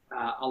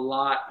a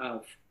lot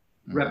of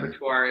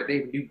repertoire. They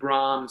do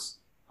Brahms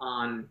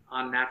on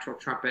natural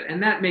trumpet,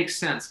 and that makes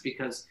sense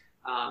because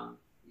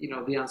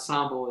the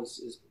ensemble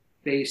is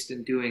based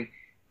in doing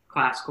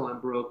classical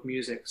and Baroque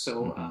music,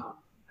 so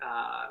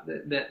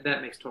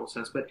that makes total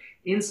sense. But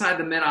inside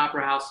the Met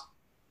Opera House,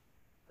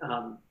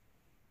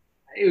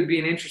 it would be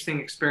an interesting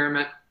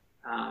experiment,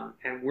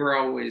 and we're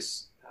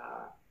always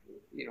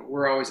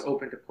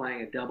open to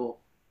playing a double,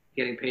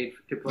 getting paid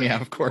to play.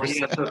 Yeah, of course.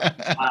 So,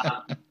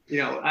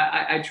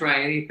 I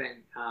try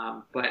anything,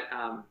 but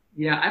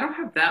I don't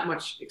have that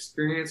much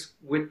experience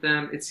with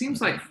them. It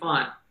seems like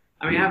fun.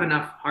 I mean, I have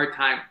enough hard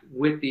time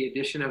with the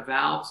addition of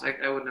valves.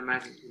 I wouldn't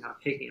imagine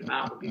taking them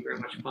out would be very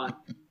much fun.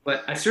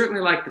 But I certainly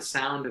like the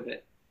sound of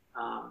it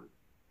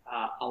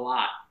a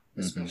lot,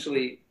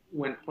 especially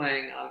when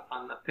playing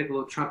on the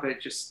piccolo trumpet.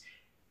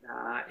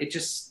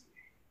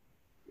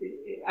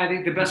 I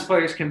think the best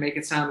players can make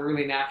it sound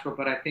really natural.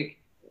 But I think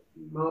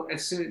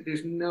as soon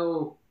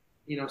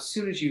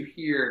as you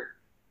hear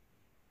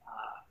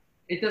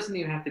it doesn't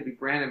even have to be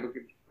Brandenburg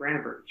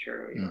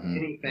concerto,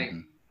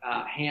 anything,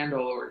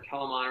 Handel or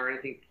Telemann or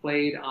anything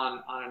played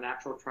on a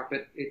natural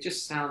trumpet, it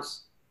just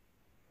sounds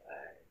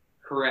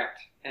correct.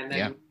 And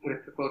then you put a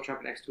piccolo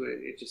trumpet next to it,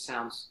 it just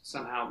sounds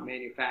somehow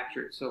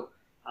manufactured. So,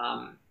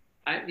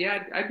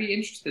 I'd be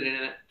interested in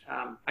it.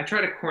 I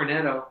tried a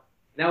cornetto.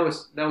 That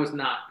was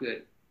not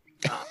good.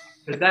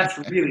 Because that's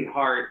really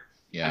hard.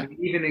 Yeah. I mean,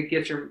 even to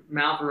get your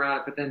mouth around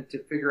it, but then to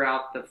figure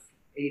out the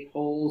 8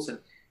 holes, and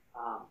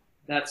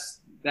that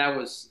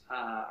was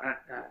a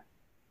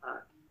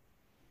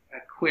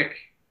quick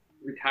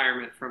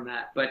retirement from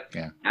that. But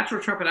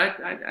natural trumpet,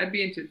 I'd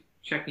be into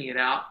checking it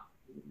out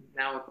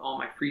now with all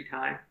my free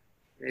time.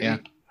 Maybe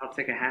I'll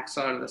take a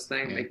hacksaw to this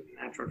thing and make it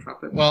a natural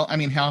trumpet. Well, I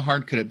mean, how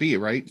hard could it be,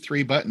 right?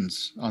 3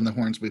 buttons on the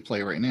horns we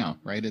play right now,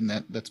 right? And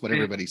that's what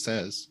everybody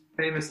says.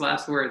 Famous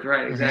last words,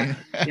 right? Exactly.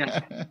 Yeah.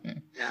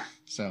 Yeah.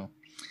 So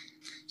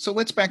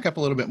let's back up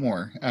a little bit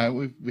more.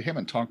 We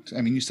haven't talked.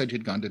 I mean, you said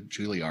you'd gone to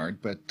Juilliard,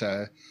 but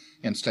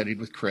and studied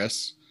with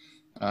Chris.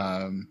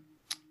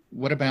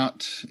 What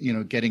about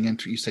getting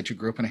into? You said you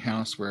grew up in a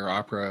house where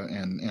opera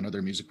and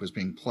other music was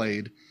being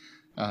played.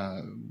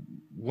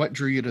 What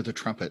drew you to the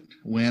trumpet?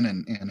 When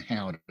and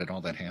how did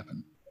all that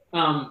happen?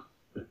 When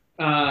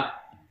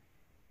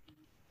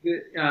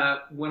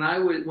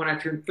I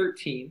turned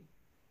 13,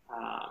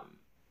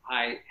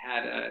 I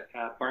had a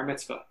bar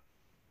mitzvah,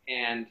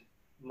 and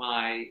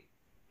my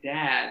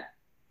dad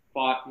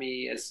bought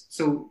me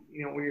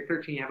when you're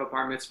 13, you have a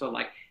bar mitzvah,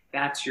 like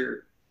that's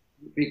your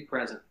big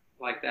present,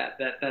 like that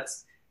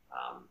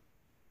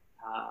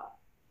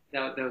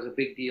was a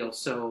big deal.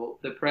 So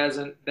the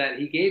present that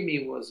he gave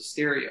me was a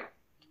stereo,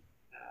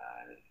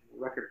 a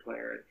record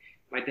player.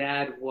 My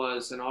dad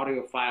was an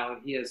audiophile,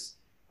 and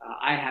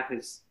I have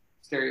his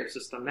stereo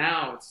system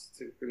now. It's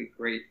a really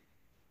great,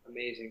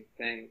 amazing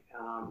thing.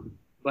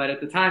 But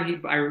at the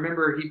time, I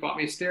remember he bought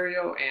me a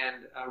stereo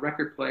and a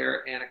record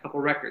player and a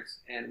couple records.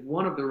 And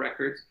one of the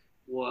records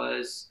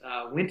was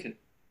Wynton,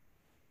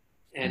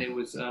 and it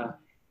was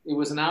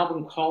an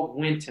album called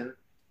Wynton.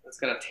 It's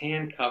got a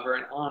tan cover,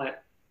 and on it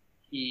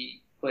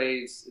he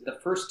plays the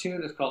first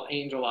tune is called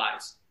Angel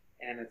Eyes,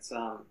 and it's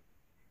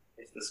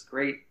this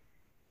great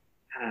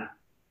kind of.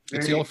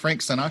 It's the old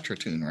Frank Sinatra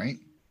tune, right?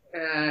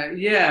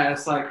 Yeah,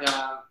 it's like.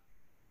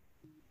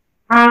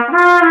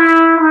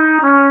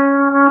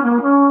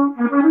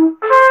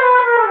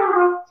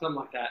 Something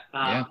like that.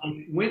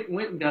 And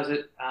Wynton does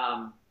it,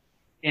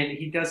 and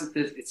he does it.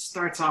 It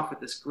starts off with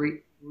this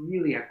great,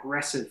 really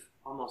aggressive,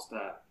 almost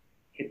a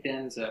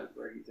cadenza,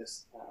 where he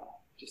just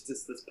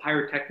this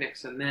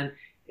pyrotechnics, and then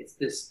it's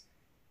this.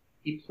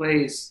 He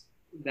plays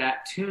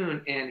that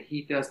tune, and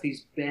he does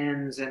these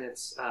bends, and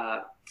it's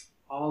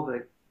all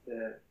the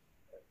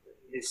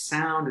his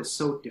sound is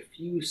so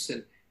diffuse,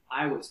 and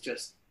I was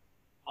just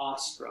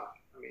awestruck.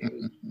 I mean, it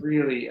was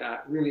really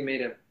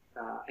made an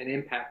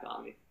impact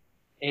on me.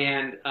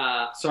 And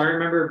so I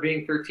remember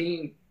being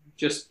 13,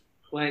 just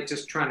trying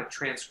to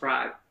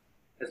transcribe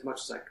as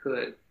much as I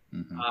could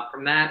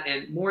from that,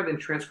 and more than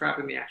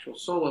transcribing the actual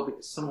solo,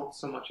 because so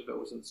much of it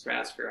was in the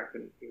stratosphere, I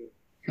couldn't even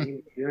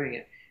be doing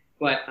it.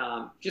 But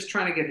just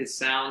trying to get his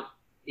sound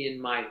in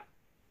my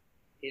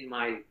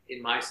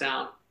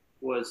sound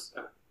was,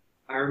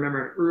 I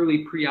remember, an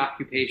early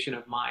preoccupation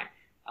of mine,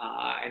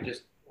 and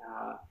just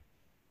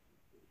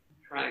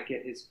trying to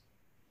get his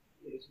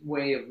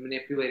way of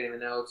manipulating the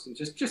notes and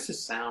just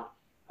his sound.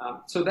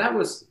 So that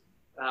was,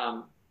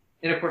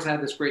 and of course I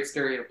had this great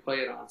stereo to play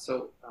it on.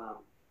 So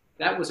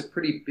that was a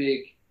pretty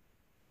big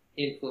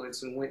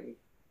influence, and went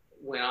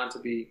on to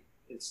be,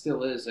 it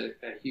still is a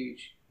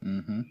huge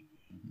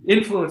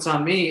influence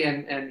on me.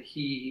 And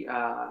he,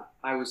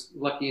 I was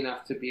lucky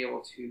enough to be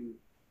able to,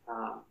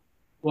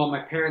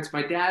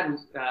 my dad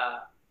was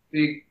a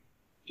big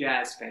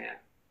jazz fan,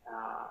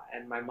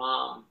 and my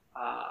mom,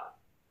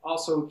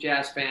 also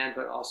jazz fan,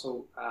 but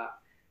also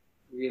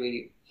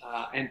really,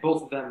 and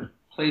both of them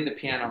played the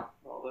piano,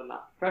 although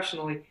not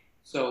professionally.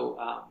 So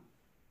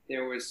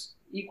there was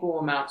equal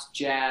amounts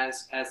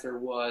jazz as there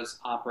was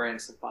opera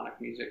and symphonic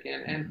music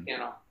and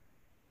piano.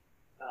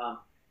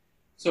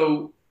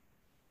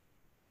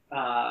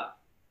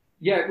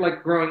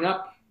 Like growing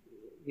up,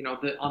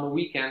 on the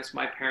weekends,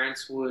 my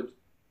parents would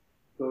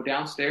go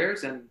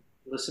downstairs and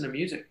listen to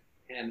music,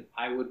 and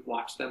I would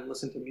watch them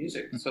listen to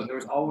music. So there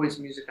was always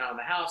music on in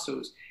the house.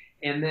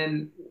 And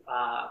then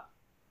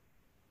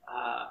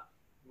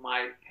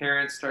my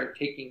parents started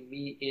taking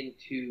me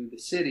into the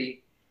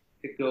city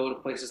to go to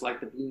places like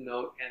the Blue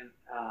Note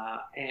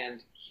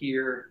and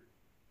hear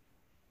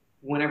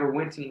whenever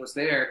Wynton was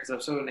there, because I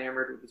was so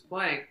enamored with his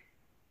playing.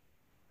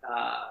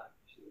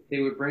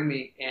 They would bring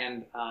me,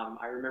 and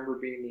I remember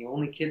being the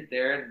only kid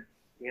there, and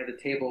we had the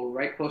table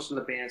right close to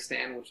the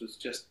bandstand, which was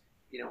just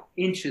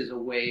inches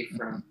away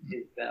from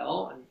his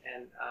bell,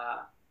 and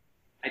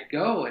I'd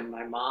go, and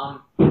my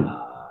mom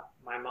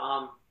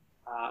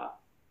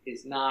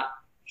is not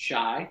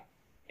shy,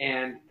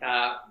 and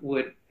I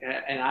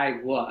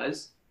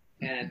was,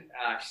 And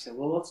she said,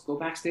 well, let's go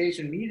backstage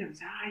and meet him. I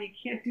said, you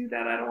can't do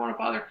that. I don't want to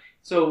bother.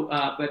 So,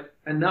 but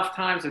enough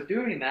times of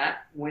doing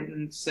that, went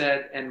and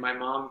said, and my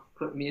mom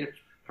put me in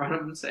front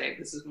of him saying,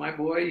 this is my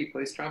boy. He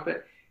plays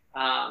trumpet.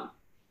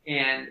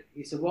 And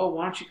he said, well,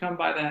 why don't you come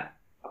by that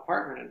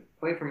apartment and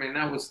play for me? And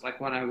that was like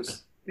when I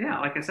was,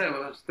 like I said,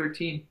 when I was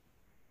 13.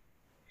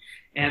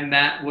 And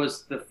that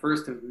was the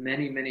first of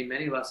many, many,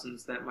 many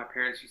lessons that my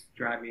parents used to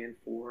drive me in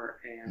for.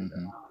 And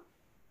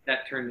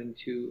that turned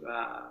into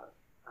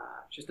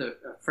just a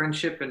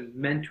friendship and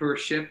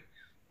mentorship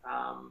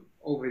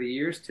over the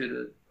years, to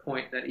the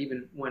point that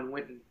even when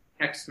Winton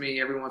texts me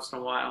every once in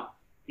a while,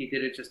 he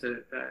did it just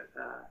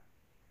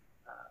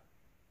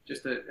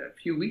a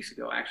few weeks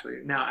ago,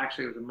 actually. Now,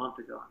 actually, it was a month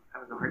ago.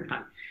 I'm having a hard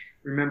time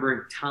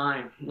remembering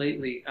time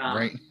lately.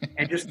 Right.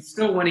 And just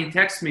still, when he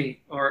texts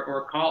me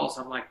or calls,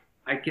 I'm like,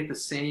 I get the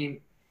same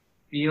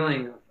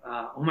feeling of,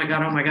 oh my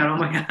God, oh my God, oh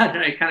my God. And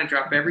I kind of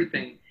drop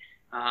everything.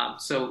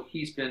 So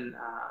he's been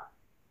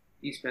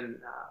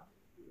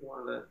one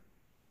of the,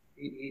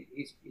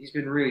 he's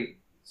been really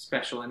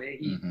special. And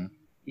he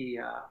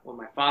when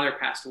my father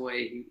passed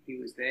away, he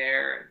was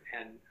there,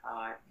 and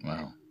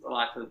wow. a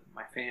lot to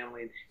my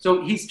family.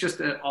 So he's just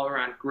an all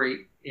around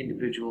great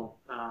individual.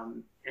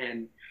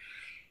 And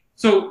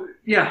so,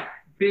 yeah,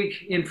 big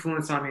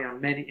influence on me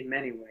in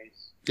many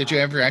ways. Did you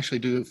ever actually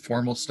do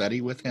formal study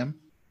with him?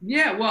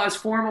 Yeah, well, as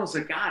formal as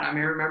it got. I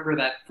mean, I remember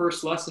that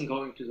first lesson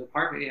going to his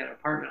apartment. He had an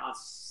apartment on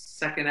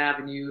 2nd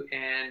Avenue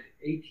and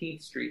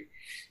 18th Street.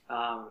 It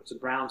was a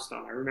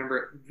brownstone. I remember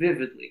it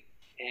vividly.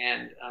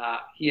 And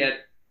he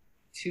had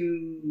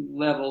 2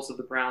 levels of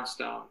the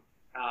brownstone.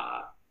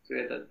 So we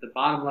had the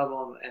bottom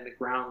level and the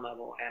ground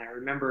level. And I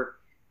remember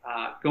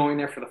going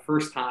there for the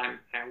first time.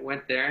 I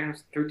went there, and I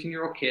was a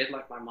 13-year-old kid,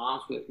 like my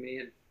mom's with me.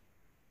 And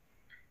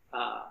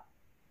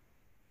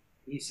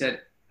he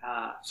said,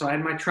 so I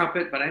had my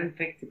trumpet, but I didn't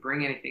think to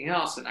bring anything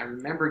else. And I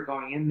remember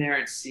going in there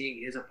and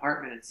seeing his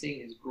apartment and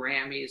seeing his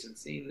Grammys and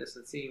seeing this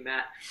and seeing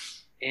that.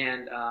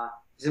 And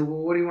he said, well,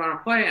 what do you want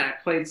to play? And I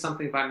played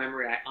something by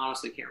memory. I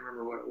honestly can't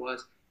remember what it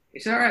was. He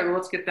said, all right, well,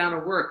 let's get down to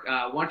work.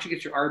 Why don't you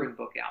get your Arvin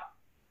book out?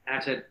 And I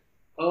said,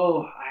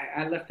 oh,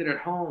 I left it at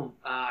home.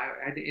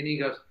 And he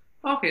goes,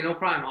 okay, no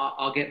problem.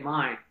 I'll get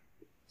mine.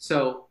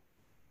 So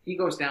he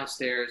goes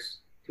downstairs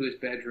to his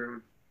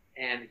bedroom,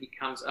 and he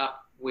comes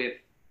up with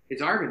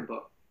his Arvin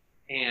book,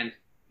 and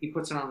he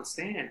puts it on the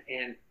stand.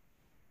 And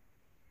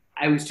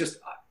I was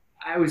just,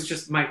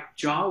 my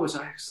jaw was,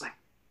 I was like,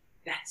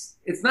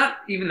 it's not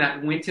even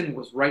that Winton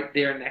was right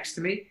there next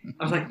to me.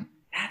 I was like,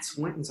 that's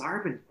Winton's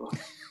Arvin book.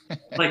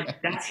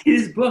 Like, that's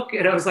his book.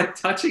 And I was like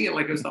touching it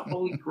like it was the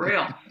Holy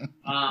Grail.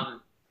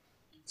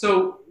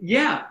 So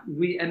yeah,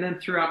 and then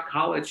throughout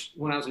college,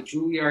 when I was at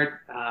Juilliard,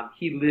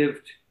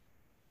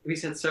 we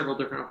had several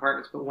different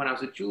apartments, but when I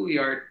was at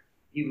Juilliard,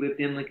 he lived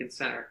in Lincoln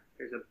Center.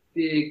 There's a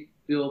big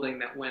building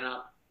that went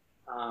up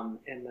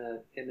in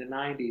the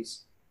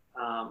 90s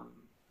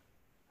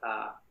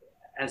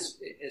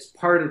as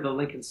part of the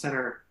Lincoln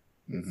Center.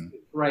 It's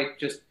right,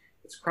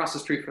 it's across the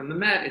street from the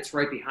Met. It's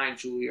right behind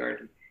Juilliard.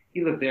 And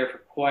he lived there for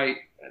quite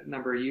a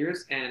number of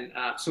years, and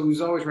so he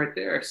was always right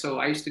there. So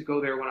I used to go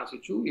there when I was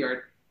at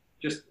Juilliard,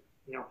 just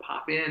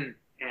pop in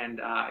and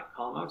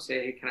call him up,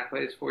 say, hey, can I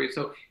play this for you?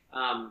 So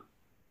I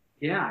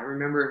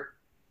remember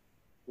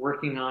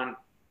working on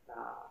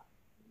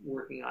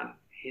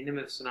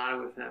Hindemith Sonata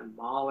with him,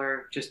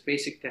 Mahler, just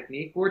basic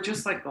technique. We're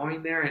just like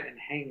going there and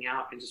hanging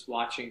out and just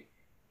watching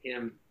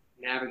him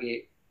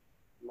navigate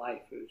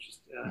life. It was just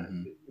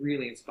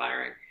really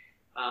inspiring.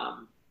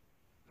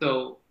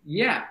 So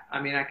yeah,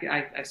 I mean,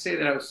 I say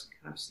that I was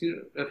kind of a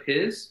student of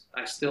his.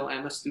 I still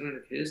am a student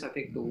of his. I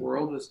think the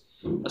world is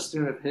a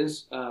student of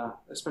his,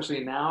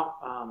 especially now.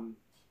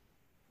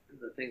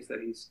 The things that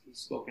he's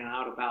spoken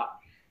out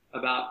about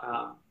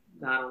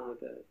not only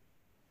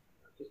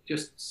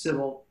just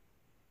civil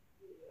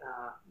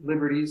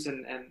liberties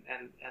and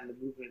the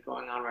movement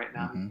going on right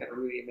now. He's got a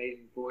really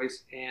amazing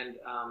voice, and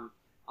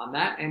on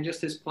that, and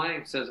just his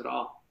playing says it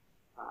all.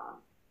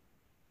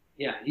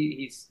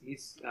 He's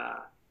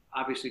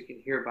obviously can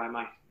hear by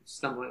my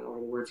stumbling over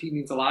the words. He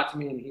means a lot to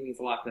me, and he means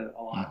a lot to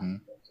a lot of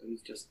people. So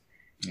he's just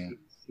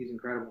he's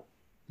incredible.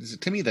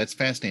 To me, that's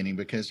fascinating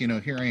because,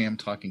 here I am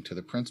talking to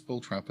the principal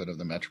trumpet of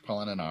the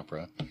Metropolitan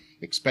Opera,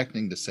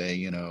 expecting to say,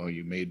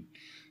 you made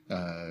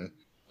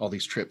all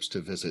these trips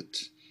to visit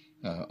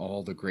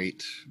all the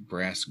great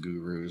brass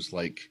gurus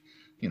like,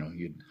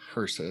 you'd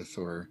Herseth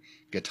or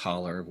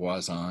Gatala or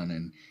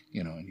Voisin,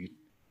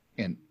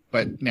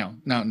 but now,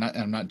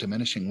 I'm not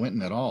diminishing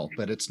Winton at all,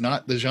 but it's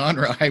not the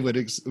genre I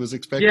was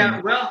expecting.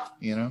 Yeah, well,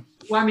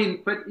 Well, I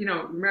mean, but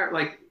remember,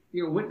 like,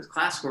 Winton's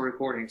classical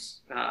recordings.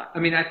 I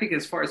mean, I think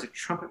as far as a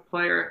trumpet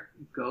player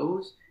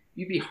goes,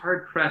 you'd be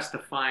hard pressed to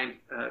find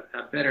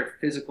a better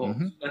physical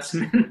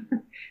specimen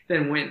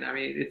than Winton. I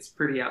mean, it's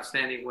pretty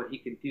outstanding what he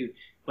can do.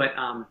 But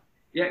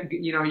you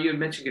had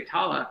mentioned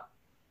Gatala.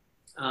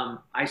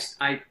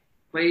 I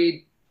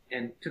played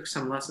and took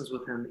some lessons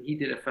with him. He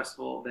did a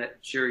festival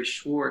that Jerry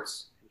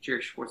Schwartz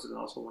is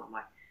also one of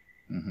my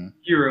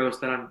heroes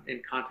that I'm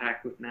in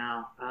contact with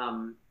now.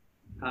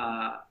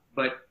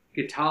 But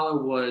Guitarra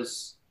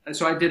was,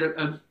 so I did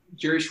a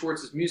Jerry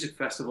Schwartz's music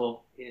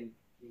festival in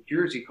New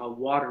Jersey called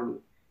Waterloo,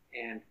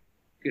 and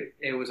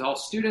it was all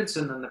students,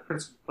 and then the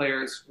principal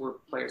players were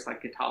players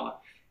like Guitarra.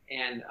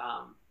 And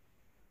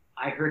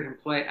I heard him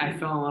play. I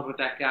fell in love with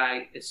that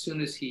guy as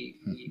soon as you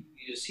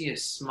just see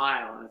his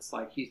smile, and it's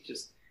like he's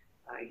just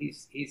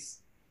he's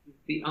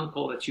the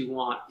uncle that you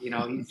want.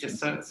 He's just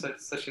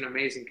such an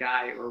amazing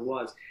guy, or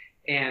was.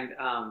 And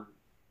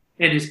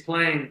his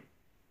playing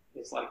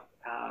is like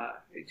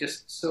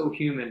just so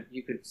human.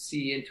 You could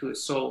see into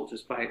his soul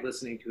just by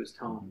listening to his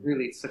tone.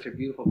 Really, it's such a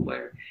beautiful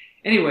player.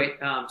 Anyway,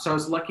 so I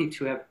was lucky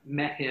to have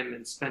met him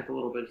and spent a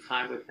little bit of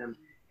time with him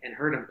and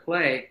heard him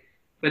play.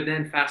 But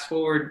then fast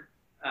forward,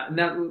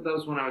 that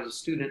was when I was a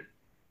student.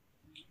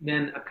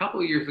 Then a couple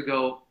of years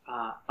ago,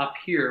 up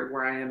here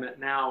where I am at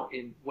now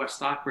in West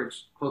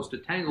Stockbridge, close to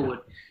Tanglewood,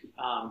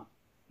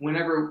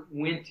 whenever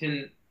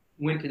Winton's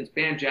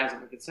band Jazz at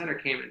Lincoln Center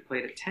came and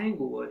played at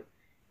Tanglewood,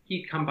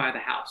 he'd come by the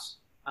house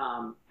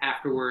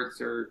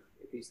afterwards, or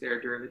if he's there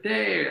during the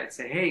day, I'd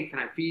say, hey, can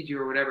I feed you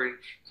or whatever.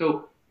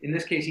 So in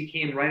this case, he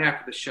came right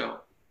after the show.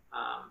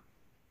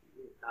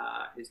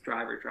 His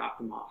driver dropped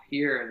him off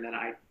here, and then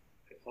I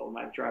told him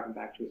I'd drive him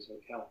back to his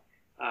hotel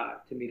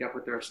to meet up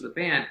with the rest of the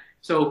band.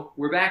 So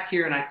we're back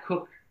here, and I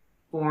cook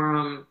for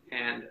him,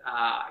 and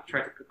I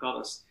tried to cook all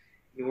this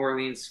New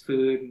Orleans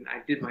food, and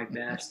I did my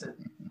best. And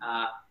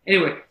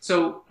anyway,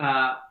 so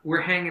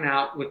we're hanging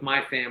out with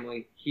my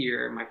family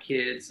here, my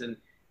kids, and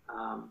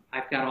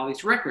I've got all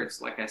these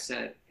records, like I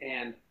said,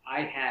 and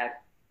I had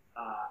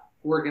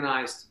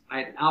organized,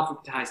 I had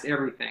alphabetized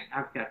everything.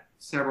 I've got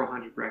several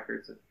hundred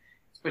records, and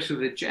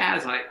especially the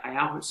jazz,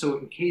 so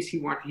in case he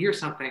wanted to hear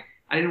something,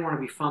 I didn't want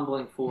to be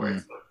fumbling for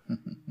it. So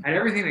I had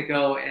everything to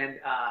go, and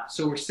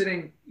so we're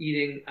sitting,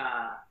 eating,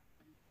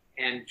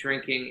 and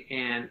drinking,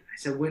 and I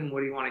said, Wynton, what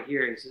do you want to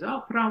hear? He says,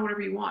 oh, put on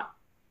whatever you want.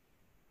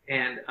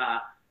 And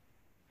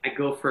I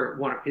go for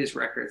one of his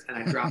records, and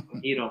I drop the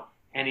needle,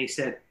 and he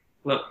said,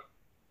 look,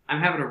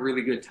 I'm having a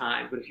really good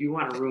time, but if you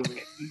want to ruin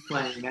it, keep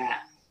playing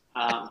that.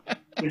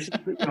 He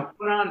said,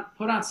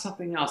 put on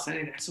something else.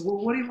 And I said, well,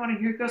 what do you want to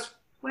hear? He goes,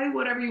 play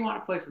whatever you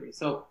want to play for me.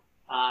 So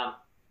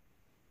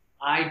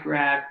I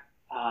grabbed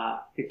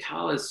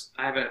Guitarra's.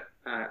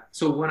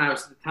 So when I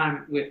was at the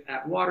time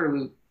at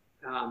Waterloo,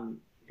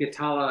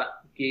 Guitarra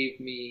gave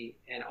me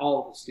and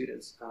all of the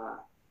students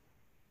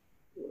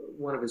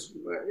one of his.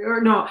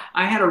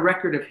 I had a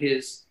record of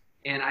his,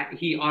 and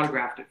he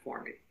autographed it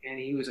for me. And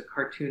he was a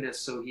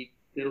cartoonist, so he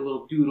did a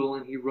little doodle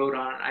and he wrote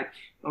on it. I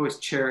always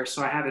cherished.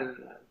 So I have it in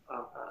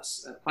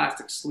a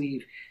plastic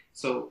sleeve,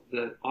 so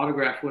the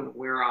autograph wouldn't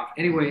wear off.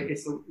 Anyway,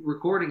 it's a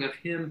recording of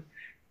him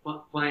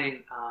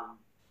playing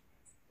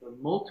the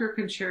Molter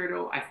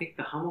Concerto, I think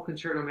the Hummel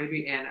Concerto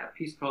maybe, and a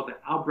piece called the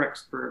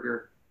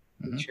Albrechtsberger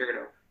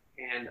Concerto.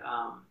 And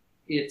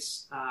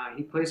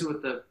he plays it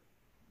with the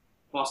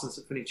Boston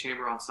Symphony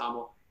Chamber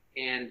Ensemble,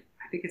 and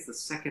I think it's the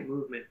second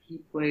movement. He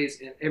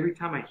plays, and every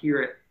time I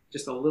hear it,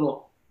 just a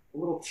little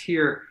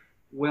tear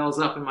wells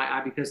up in my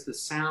eye, because the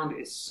sound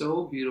is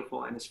so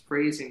beautiful and his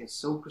phrasing is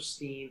so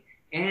pristine,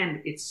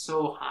 and it's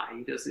so high.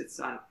 It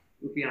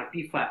would be on a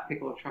B flat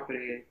piccolo trumpet,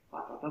 and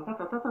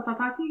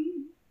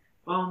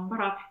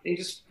he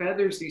just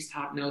feathers these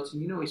top notes,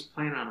 and he's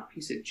playing on a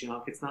piece of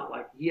junk. It's not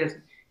like he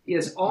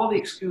has all the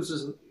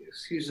excuses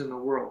in the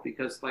world,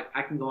 because like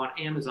I can go on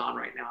Amazon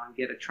right now and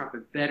get a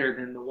trumpet better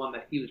than the one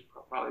that he was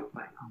probably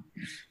playing on.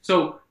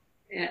 So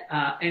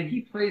and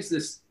he plays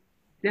this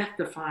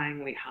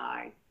death-defyingly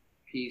high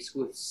piece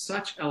with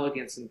such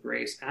elegance and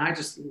grace, and I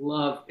just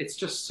love, it's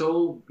just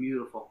so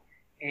beautiful.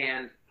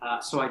 And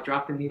so I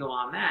dropped the needle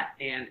on that,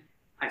 and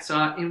I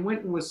saw, and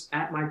Winton was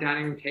at my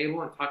dining room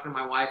table and talking to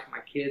my wife and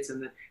my kids,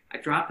 and then I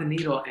dropped the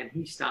needle and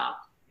he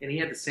stopped, and he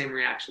had the same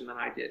reaction that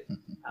I did.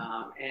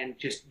 And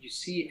just, you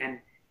see, and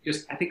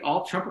just, I think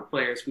all trumpet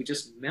players, we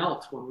just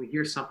melt when we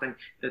hear something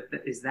that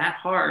is that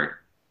hard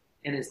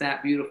and is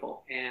that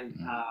beautiful. And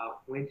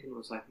Winton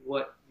was like,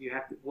 what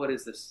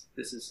is this?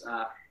 This is,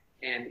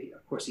 and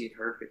of course he had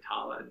heard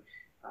Guitarra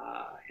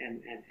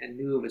and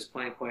knew of his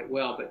playing quite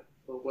well, but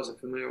wasn't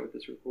familiar with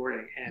this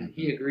recording. And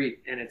he agreed.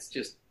 And it's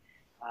just,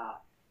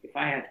 if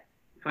I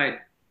had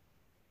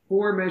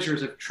 4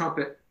 measures of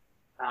trumpet,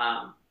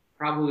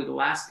 probably the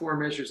last 4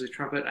 measures of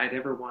trumpet I'd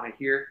ever want to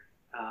hear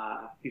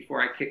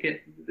before I kick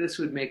it, this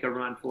would make a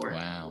run for it.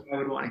 Wow. I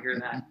would want to hear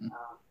that.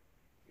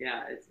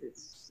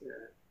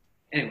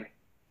 Anyway,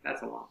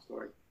 that's a long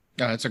story.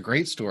 Yeah, it's a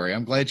great story.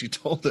 I'm glad you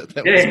told it.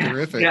 That was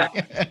terrific.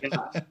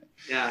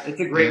 Yeah, it's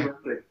a great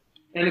record.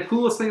 And the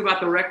coolest thing about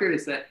the record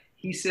is that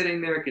he's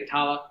sitting there at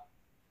Guitarra.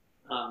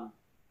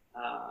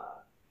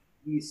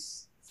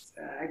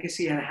 I guess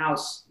he had a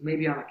house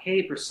maybe on the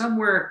Cape or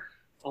somewhere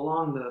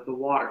along the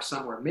water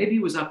somewhere. Maybe he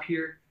was up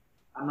here.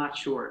 I'm not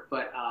sure,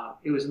 but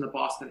it was in the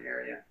Boston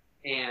area.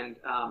 And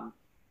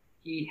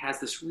he has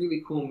this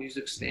really cool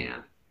music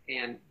stand.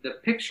 And the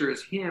picture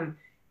is him.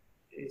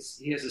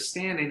 He has a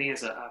stand, and he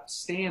has a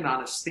stand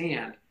on a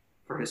stand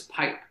for his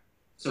pipe.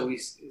 So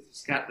he's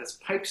got this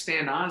pipe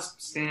stand on his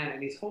stand,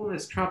 and he's holding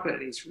his trumpet,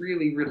 and he's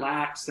really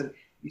relaxed, and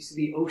you see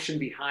the ocean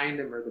behind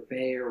him, or the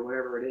bay, or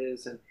whatever it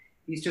is, and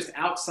he's just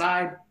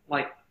outside,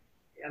 like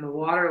in the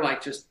water,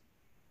 like just,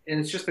 and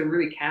it's just a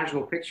really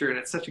casual picture, and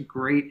it's such a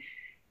great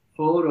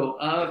photo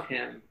of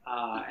him,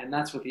 and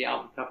that's what the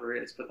album cover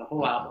is. But the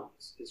whole album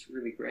is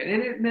really great,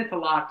 and it meant a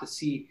lot to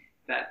see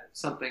that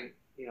somebody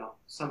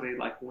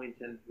like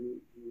Winton, who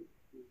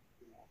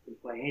can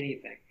play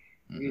anything,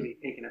 really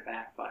taken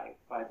aback by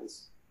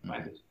this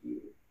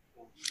beauty.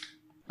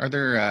 Are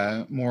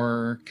there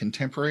more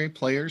contemporary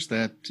players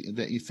that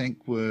you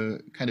think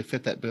would kind of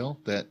fit that bill,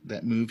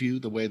 that move you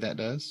the way that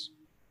does?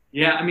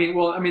 Yeah, I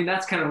mean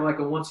that's kind of like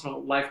a once in a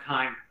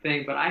lifetime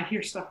thing, but I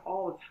hear stuff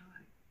all the time.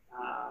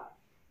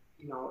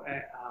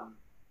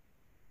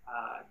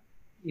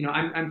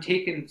 I'm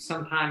taken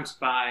sometimes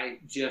by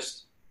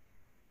just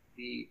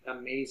the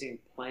amazing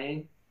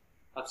playing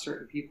of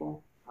certain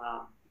people.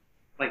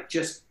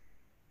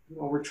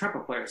 We're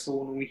trumpet players, so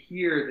when we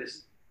hear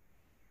this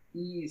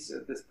ease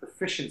of this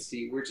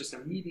proficiency, we're just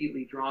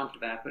immediately drawn to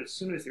that. But as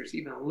soon as there's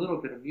even a little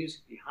bit of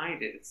music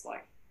behind it, it's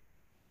like,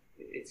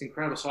 it's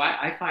incredible. So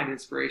I find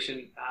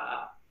inspiration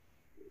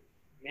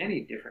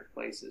many different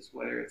places,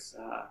 whether it's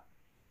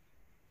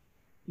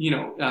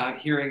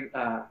hearing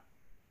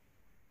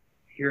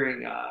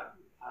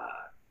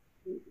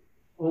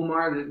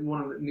Omar,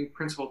 one of the new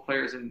principal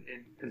players in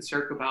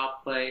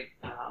Concertgebouw, play.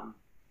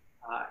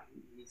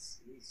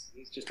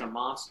 He's just a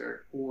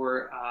monster.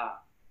 Or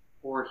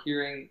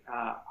hearing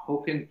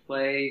Hoken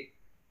play.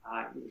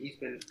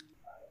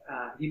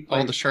 He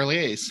played the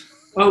Charliers.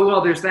 Oh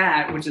well, there's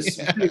that, which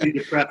is really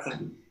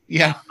depressing.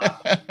 Yeah.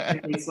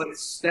 It's like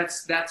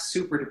that's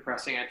super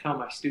depressing. I tell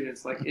my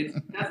students, like,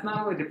 that's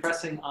not only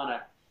depressing on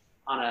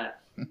a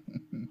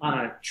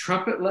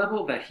trumpet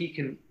level, that he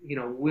can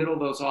whittle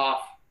those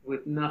off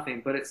with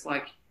nothing, but it's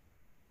like,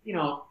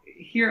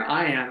 here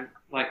I am,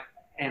 like,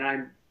 and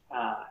I'm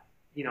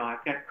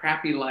I've got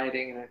crappy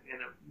lighting, and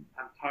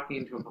I'm talking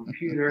into a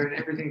computer, and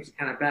everything's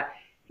kind of bad.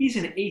 He's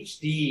in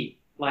HD,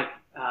 like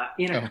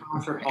in a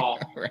concert hall,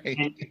 right.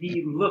 And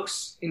he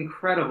looks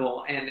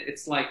incredible, and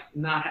it's like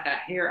not a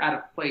hair out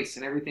of place,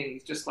 and everything.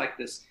 He's just like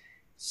this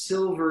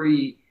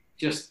silvery,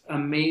 just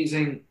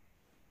amazing,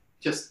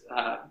 just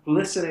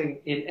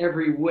glistening in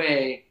every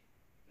way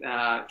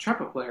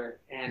trumpet player,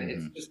 and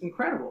it's just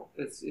incredible.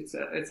 It's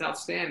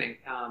outstanding.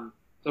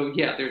 So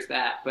yeah, there's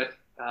that, but.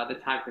 The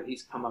times that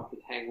he's come up to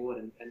Tanglewood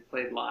and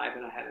played live,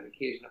 and I had an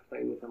occasion to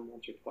play with him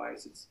once or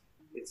twice.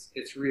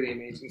 It's really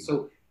amazing.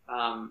 So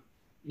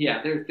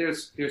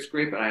there's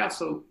great, but I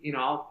also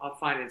I'll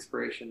find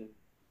inspiration in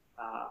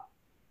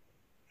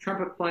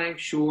trumpet playing,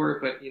 sure,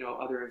 but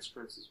other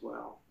instruments as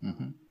well.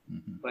 Mm-hmm.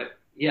 Mm-hmm. But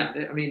yeah,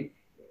 I mean,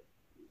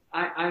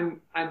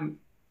 I'm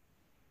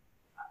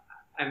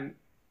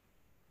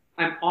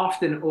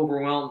often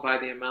overwhelmed by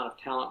the amount of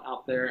talent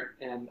out there,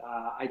 and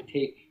I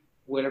take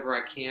whatever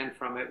I can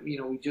from it. We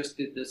just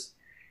did this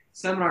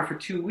seminar for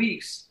 2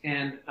 weeks,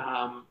 and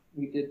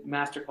we did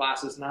master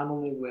classes not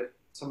only with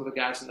some of the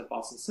guys in the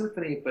Boston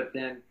Symphony, but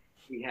then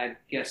we had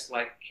guests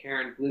like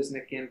Karen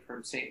Bliznik in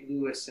from St.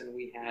 Louis, and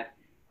we had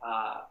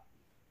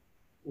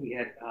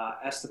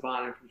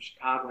Esteban in from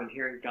Chicago, and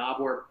hearing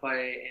Gabor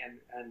play,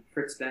 and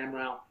Fritz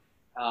Damrau,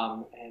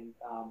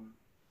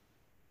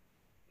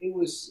 it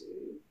was,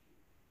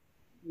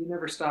 you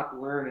never stop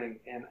learning,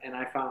 and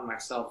I found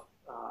myself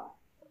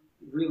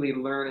really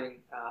learning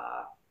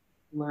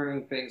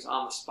things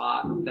on the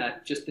spot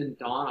that just didn't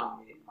dawn on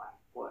me in my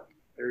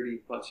 30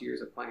 plus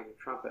years of playing the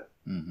trumpet.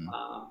 Mm-hmm.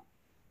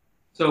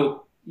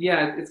 So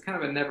yeah, it's kind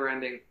of a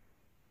never-ending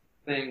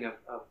thing of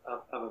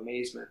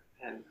amazement,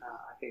 and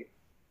I think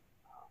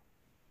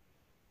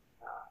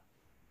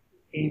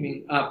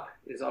aiming up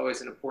is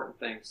always an important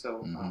thing.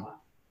 So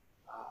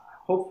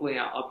hopefully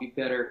I'll be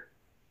better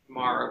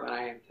tomorrow than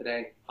I am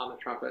today on the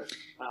trumpet.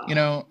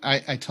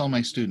 I tell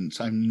my students,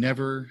 I'm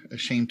never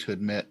ashamed to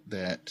admit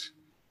that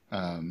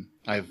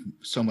I have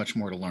so much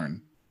more to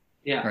learn.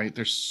 Yeah. Right.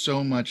 There's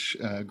so much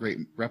great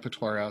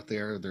repertoire out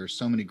there. There's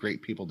so many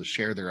great people to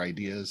share their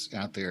ideas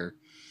out there.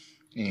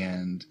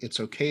 And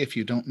it's okay if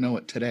you don't know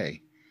it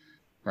today.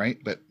 Right.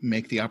 But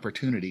take the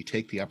opportunity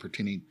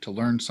to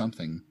learn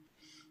something.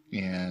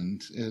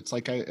 And it's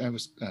like I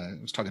was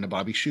talking to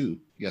Bobby Shue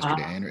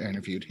yesterday. I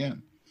interviewed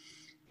him.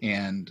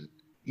 And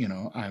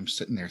I'm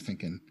sitting there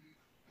thinking,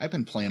 I've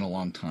been playing a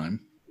long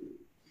time,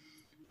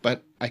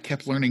 but I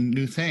kept learning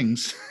new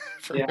things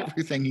from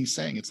everything he's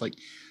saying. It's like,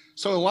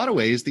 so a lot of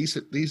ways,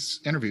 these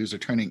interviews are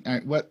turning,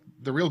 what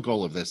the real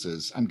goal of this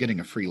is, I'm getting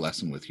a free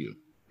lesson with you.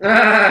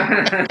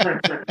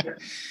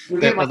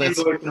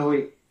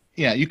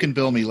 Yeah, you can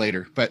bill me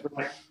later, but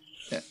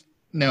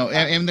no,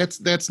 and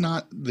that's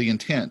not the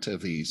intent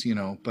of these,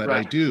 but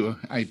right.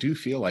 I do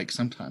feel like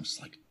sometimes,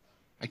 like,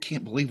 I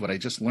can't believe what I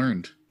just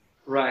learned.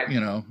 Right.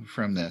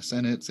 From this,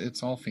 and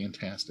it's all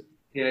fantastic.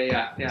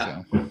 Yeah.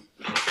 So,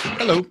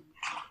 hello.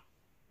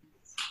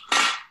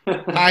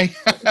 Hi.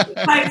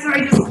 Hi.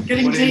 Sorry, just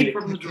getting tape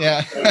from the door.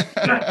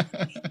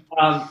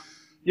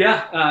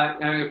 Yeah. I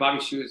mean,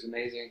 Bobby Shue is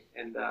amazing,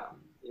 and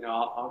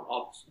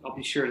I'll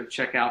be sure to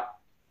check out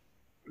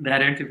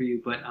that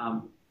interview. But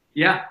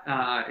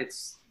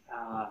it's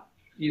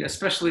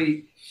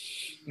especially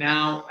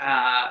now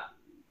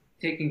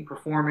taking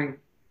performing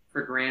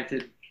for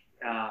granted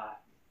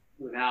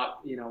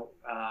without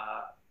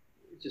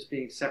just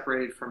being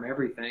separated from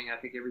everything. I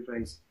think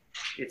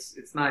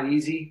it's not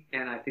easy,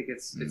 and I think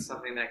it's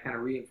something that kind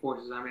of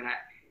reinforces. I mean,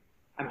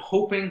 I'm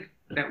hoping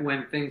that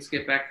when things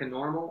get back to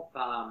normal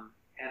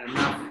and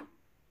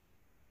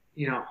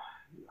enough,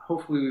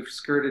 hopefully we've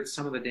skirted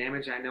some of the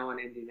damage. I know in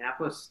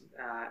Indianapolis,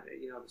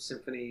 the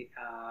symphony,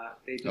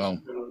 they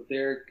just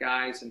their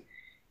guys, and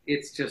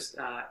it's just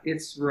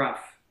it's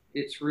rough.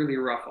 It's really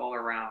rough all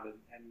around,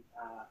 and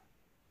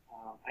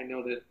I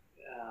know that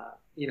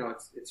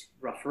it's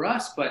rough for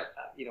us, but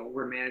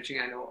we're managing.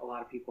 I know a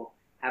lot of people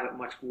have it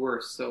much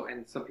worse. So,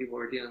 and some people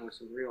are dealing with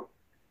some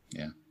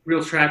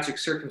real tragic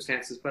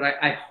circumstances. But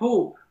I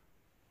hope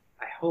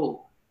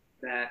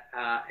that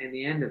in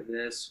the end of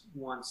this,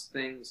 once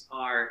things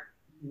are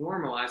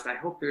normalized, I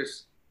hope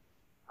there's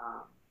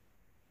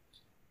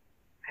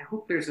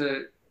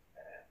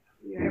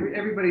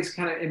everybody's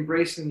kind of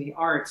embracing the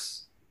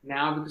arts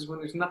now, because when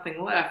there's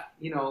nothing left,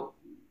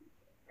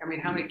 I mean,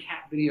 how many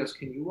cat videos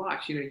can you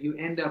watch? You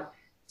end up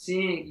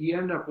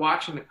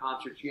watching the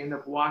concerts, you end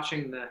up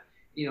watching the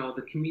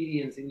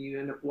comedians, and you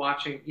end up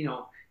watching,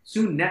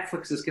 soon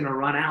Netflix is going to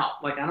run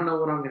out. Like, I don't know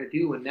what I'm going to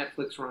do when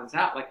Netflix runs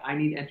out. Like, I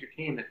need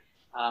entertainment.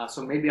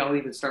 So maybe I'll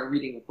even start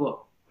reading a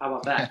book. How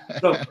about that?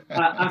 So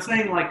I'm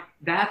saying, like,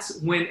 that's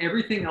when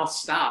everything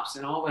else stops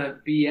and all the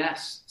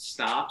BS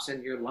stops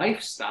and your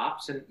life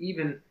stops. And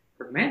even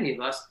for many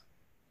of us,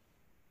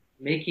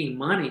 making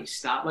money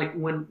stop. Like,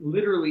 when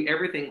literally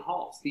everything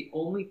halts, the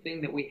only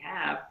thing that we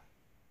have,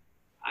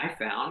 I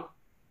found,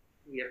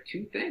 we have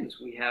two things.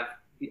 We have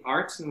the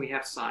arts and we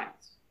have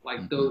science,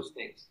 like those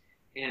things.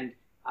 And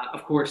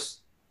of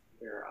course,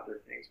 there are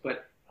other things,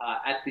 but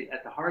at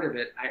the heart of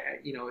it,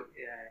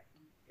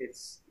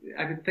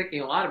 I've been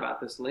thinking a lot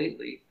about this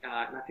lately,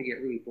 not to get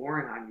really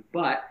boring on you,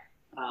 but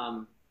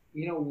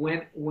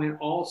when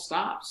all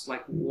stops,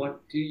 like,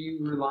 what do you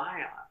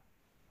rely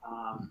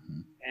on?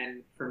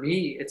 And for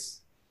me, it's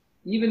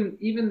even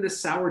the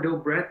sourdough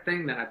bread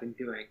thing that I've been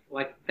doing,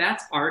 like,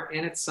 that's art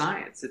and it's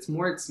science. It's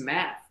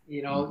math,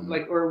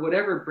 like, or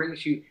whatever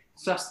brings you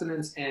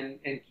sustenance and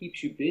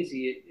keeps you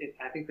busy.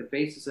 I think the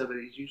basis of it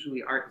is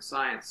usually art and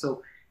science.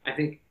 So I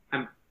think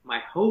my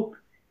hope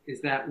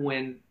is that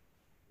when,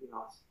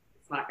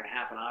 it's not going to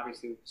happen,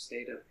 obviously, with the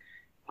state of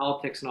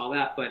politics and all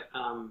that, but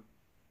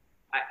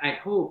I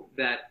hope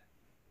that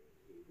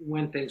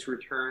when things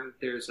return,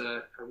 there's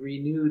a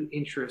renewed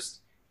interest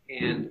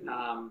and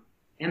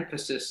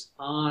emphasis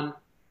on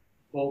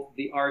both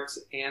the arts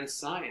and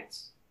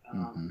science.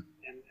 And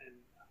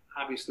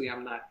obviously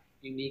I'm not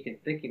unique in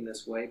thinking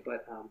this way,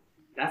 but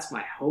that's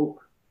my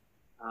hope.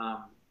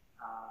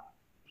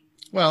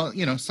 Well,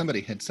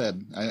 somebody had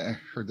said, I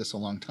heard this a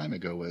long time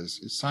ago, was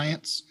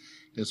science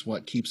is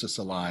what keeps us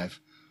alive.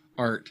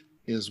 Art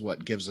is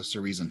what gives us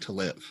a reason to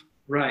live.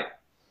 Right.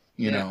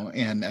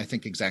 And I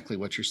think exactly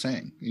what you're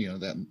saying,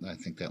 that I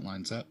think that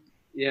lines up.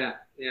 Yeah.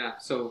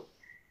 So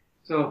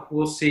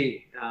we'll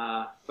see.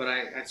 But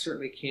I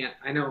certainly can't.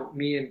 I know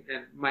me and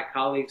my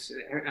colleagues,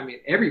 I mean,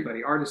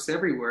 everybody, artists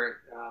everywhere,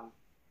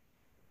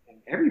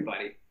 and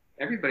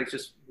everybody's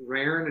just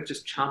raring and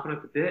just chomping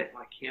at the bit.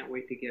 I can't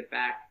wait to get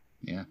back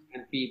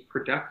and be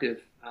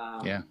productive.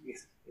 I'm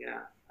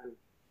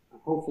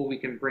hopeful we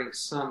can bring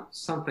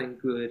something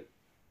good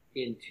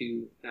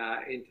into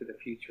the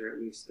future, at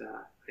least.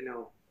 I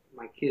know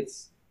my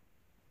kids,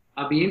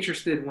 I'll be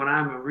interested when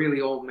I'm a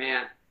really old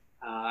man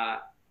to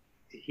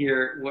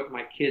hear what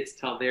my kids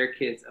tell their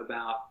kids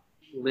about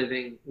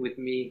living with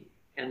me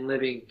and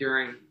living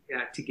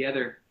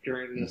together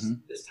during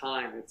this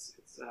time. It's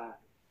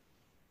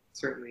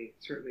certainly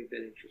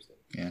been interesting.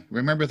 Yeah.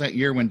 Remember that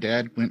year when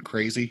Dad went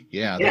crazy?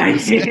 Yeah. Yeah.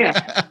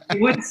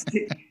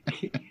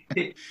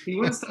 He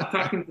wouldn't stop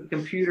talking to the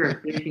computer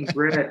and baking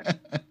bread.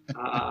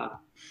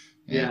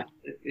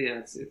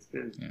 It's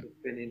been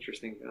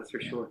interesting. That's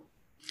for sure.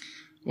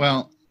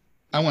 Well,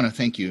 I want to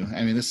thank you.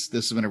 I mean, this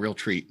has been a real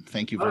treat.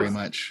 Thank you very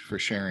much for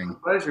sharing.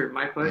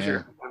 My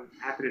pleasure. Yeah. I'm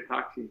happy to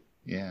talk to you.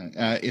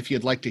 Yeah. If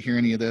you'd like to hear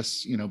any of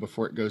this,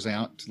 before it goes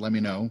out, let me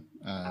know.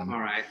 I'm all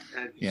right.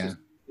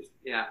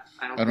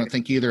 I don't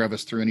think either of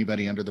us threw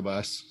anybody under the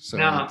bus. So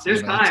no,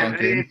 there's time.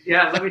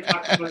 Let me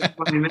talk for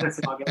 20 minutes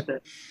and I'll get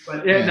there.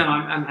 But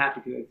I'm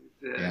happy to.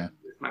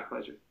 It's my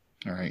pleasure.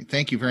 All right.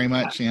 Thank you very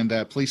much. And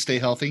please stay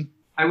healthy.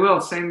 I will.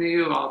 Same to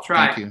you. I'll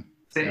try. Thank you.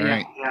 All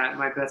right. Yeah,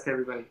 my best to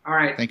everybody. All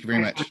right. Thank you very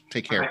much.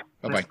 Take care. Right.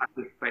 Bye-bye.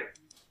 Bye.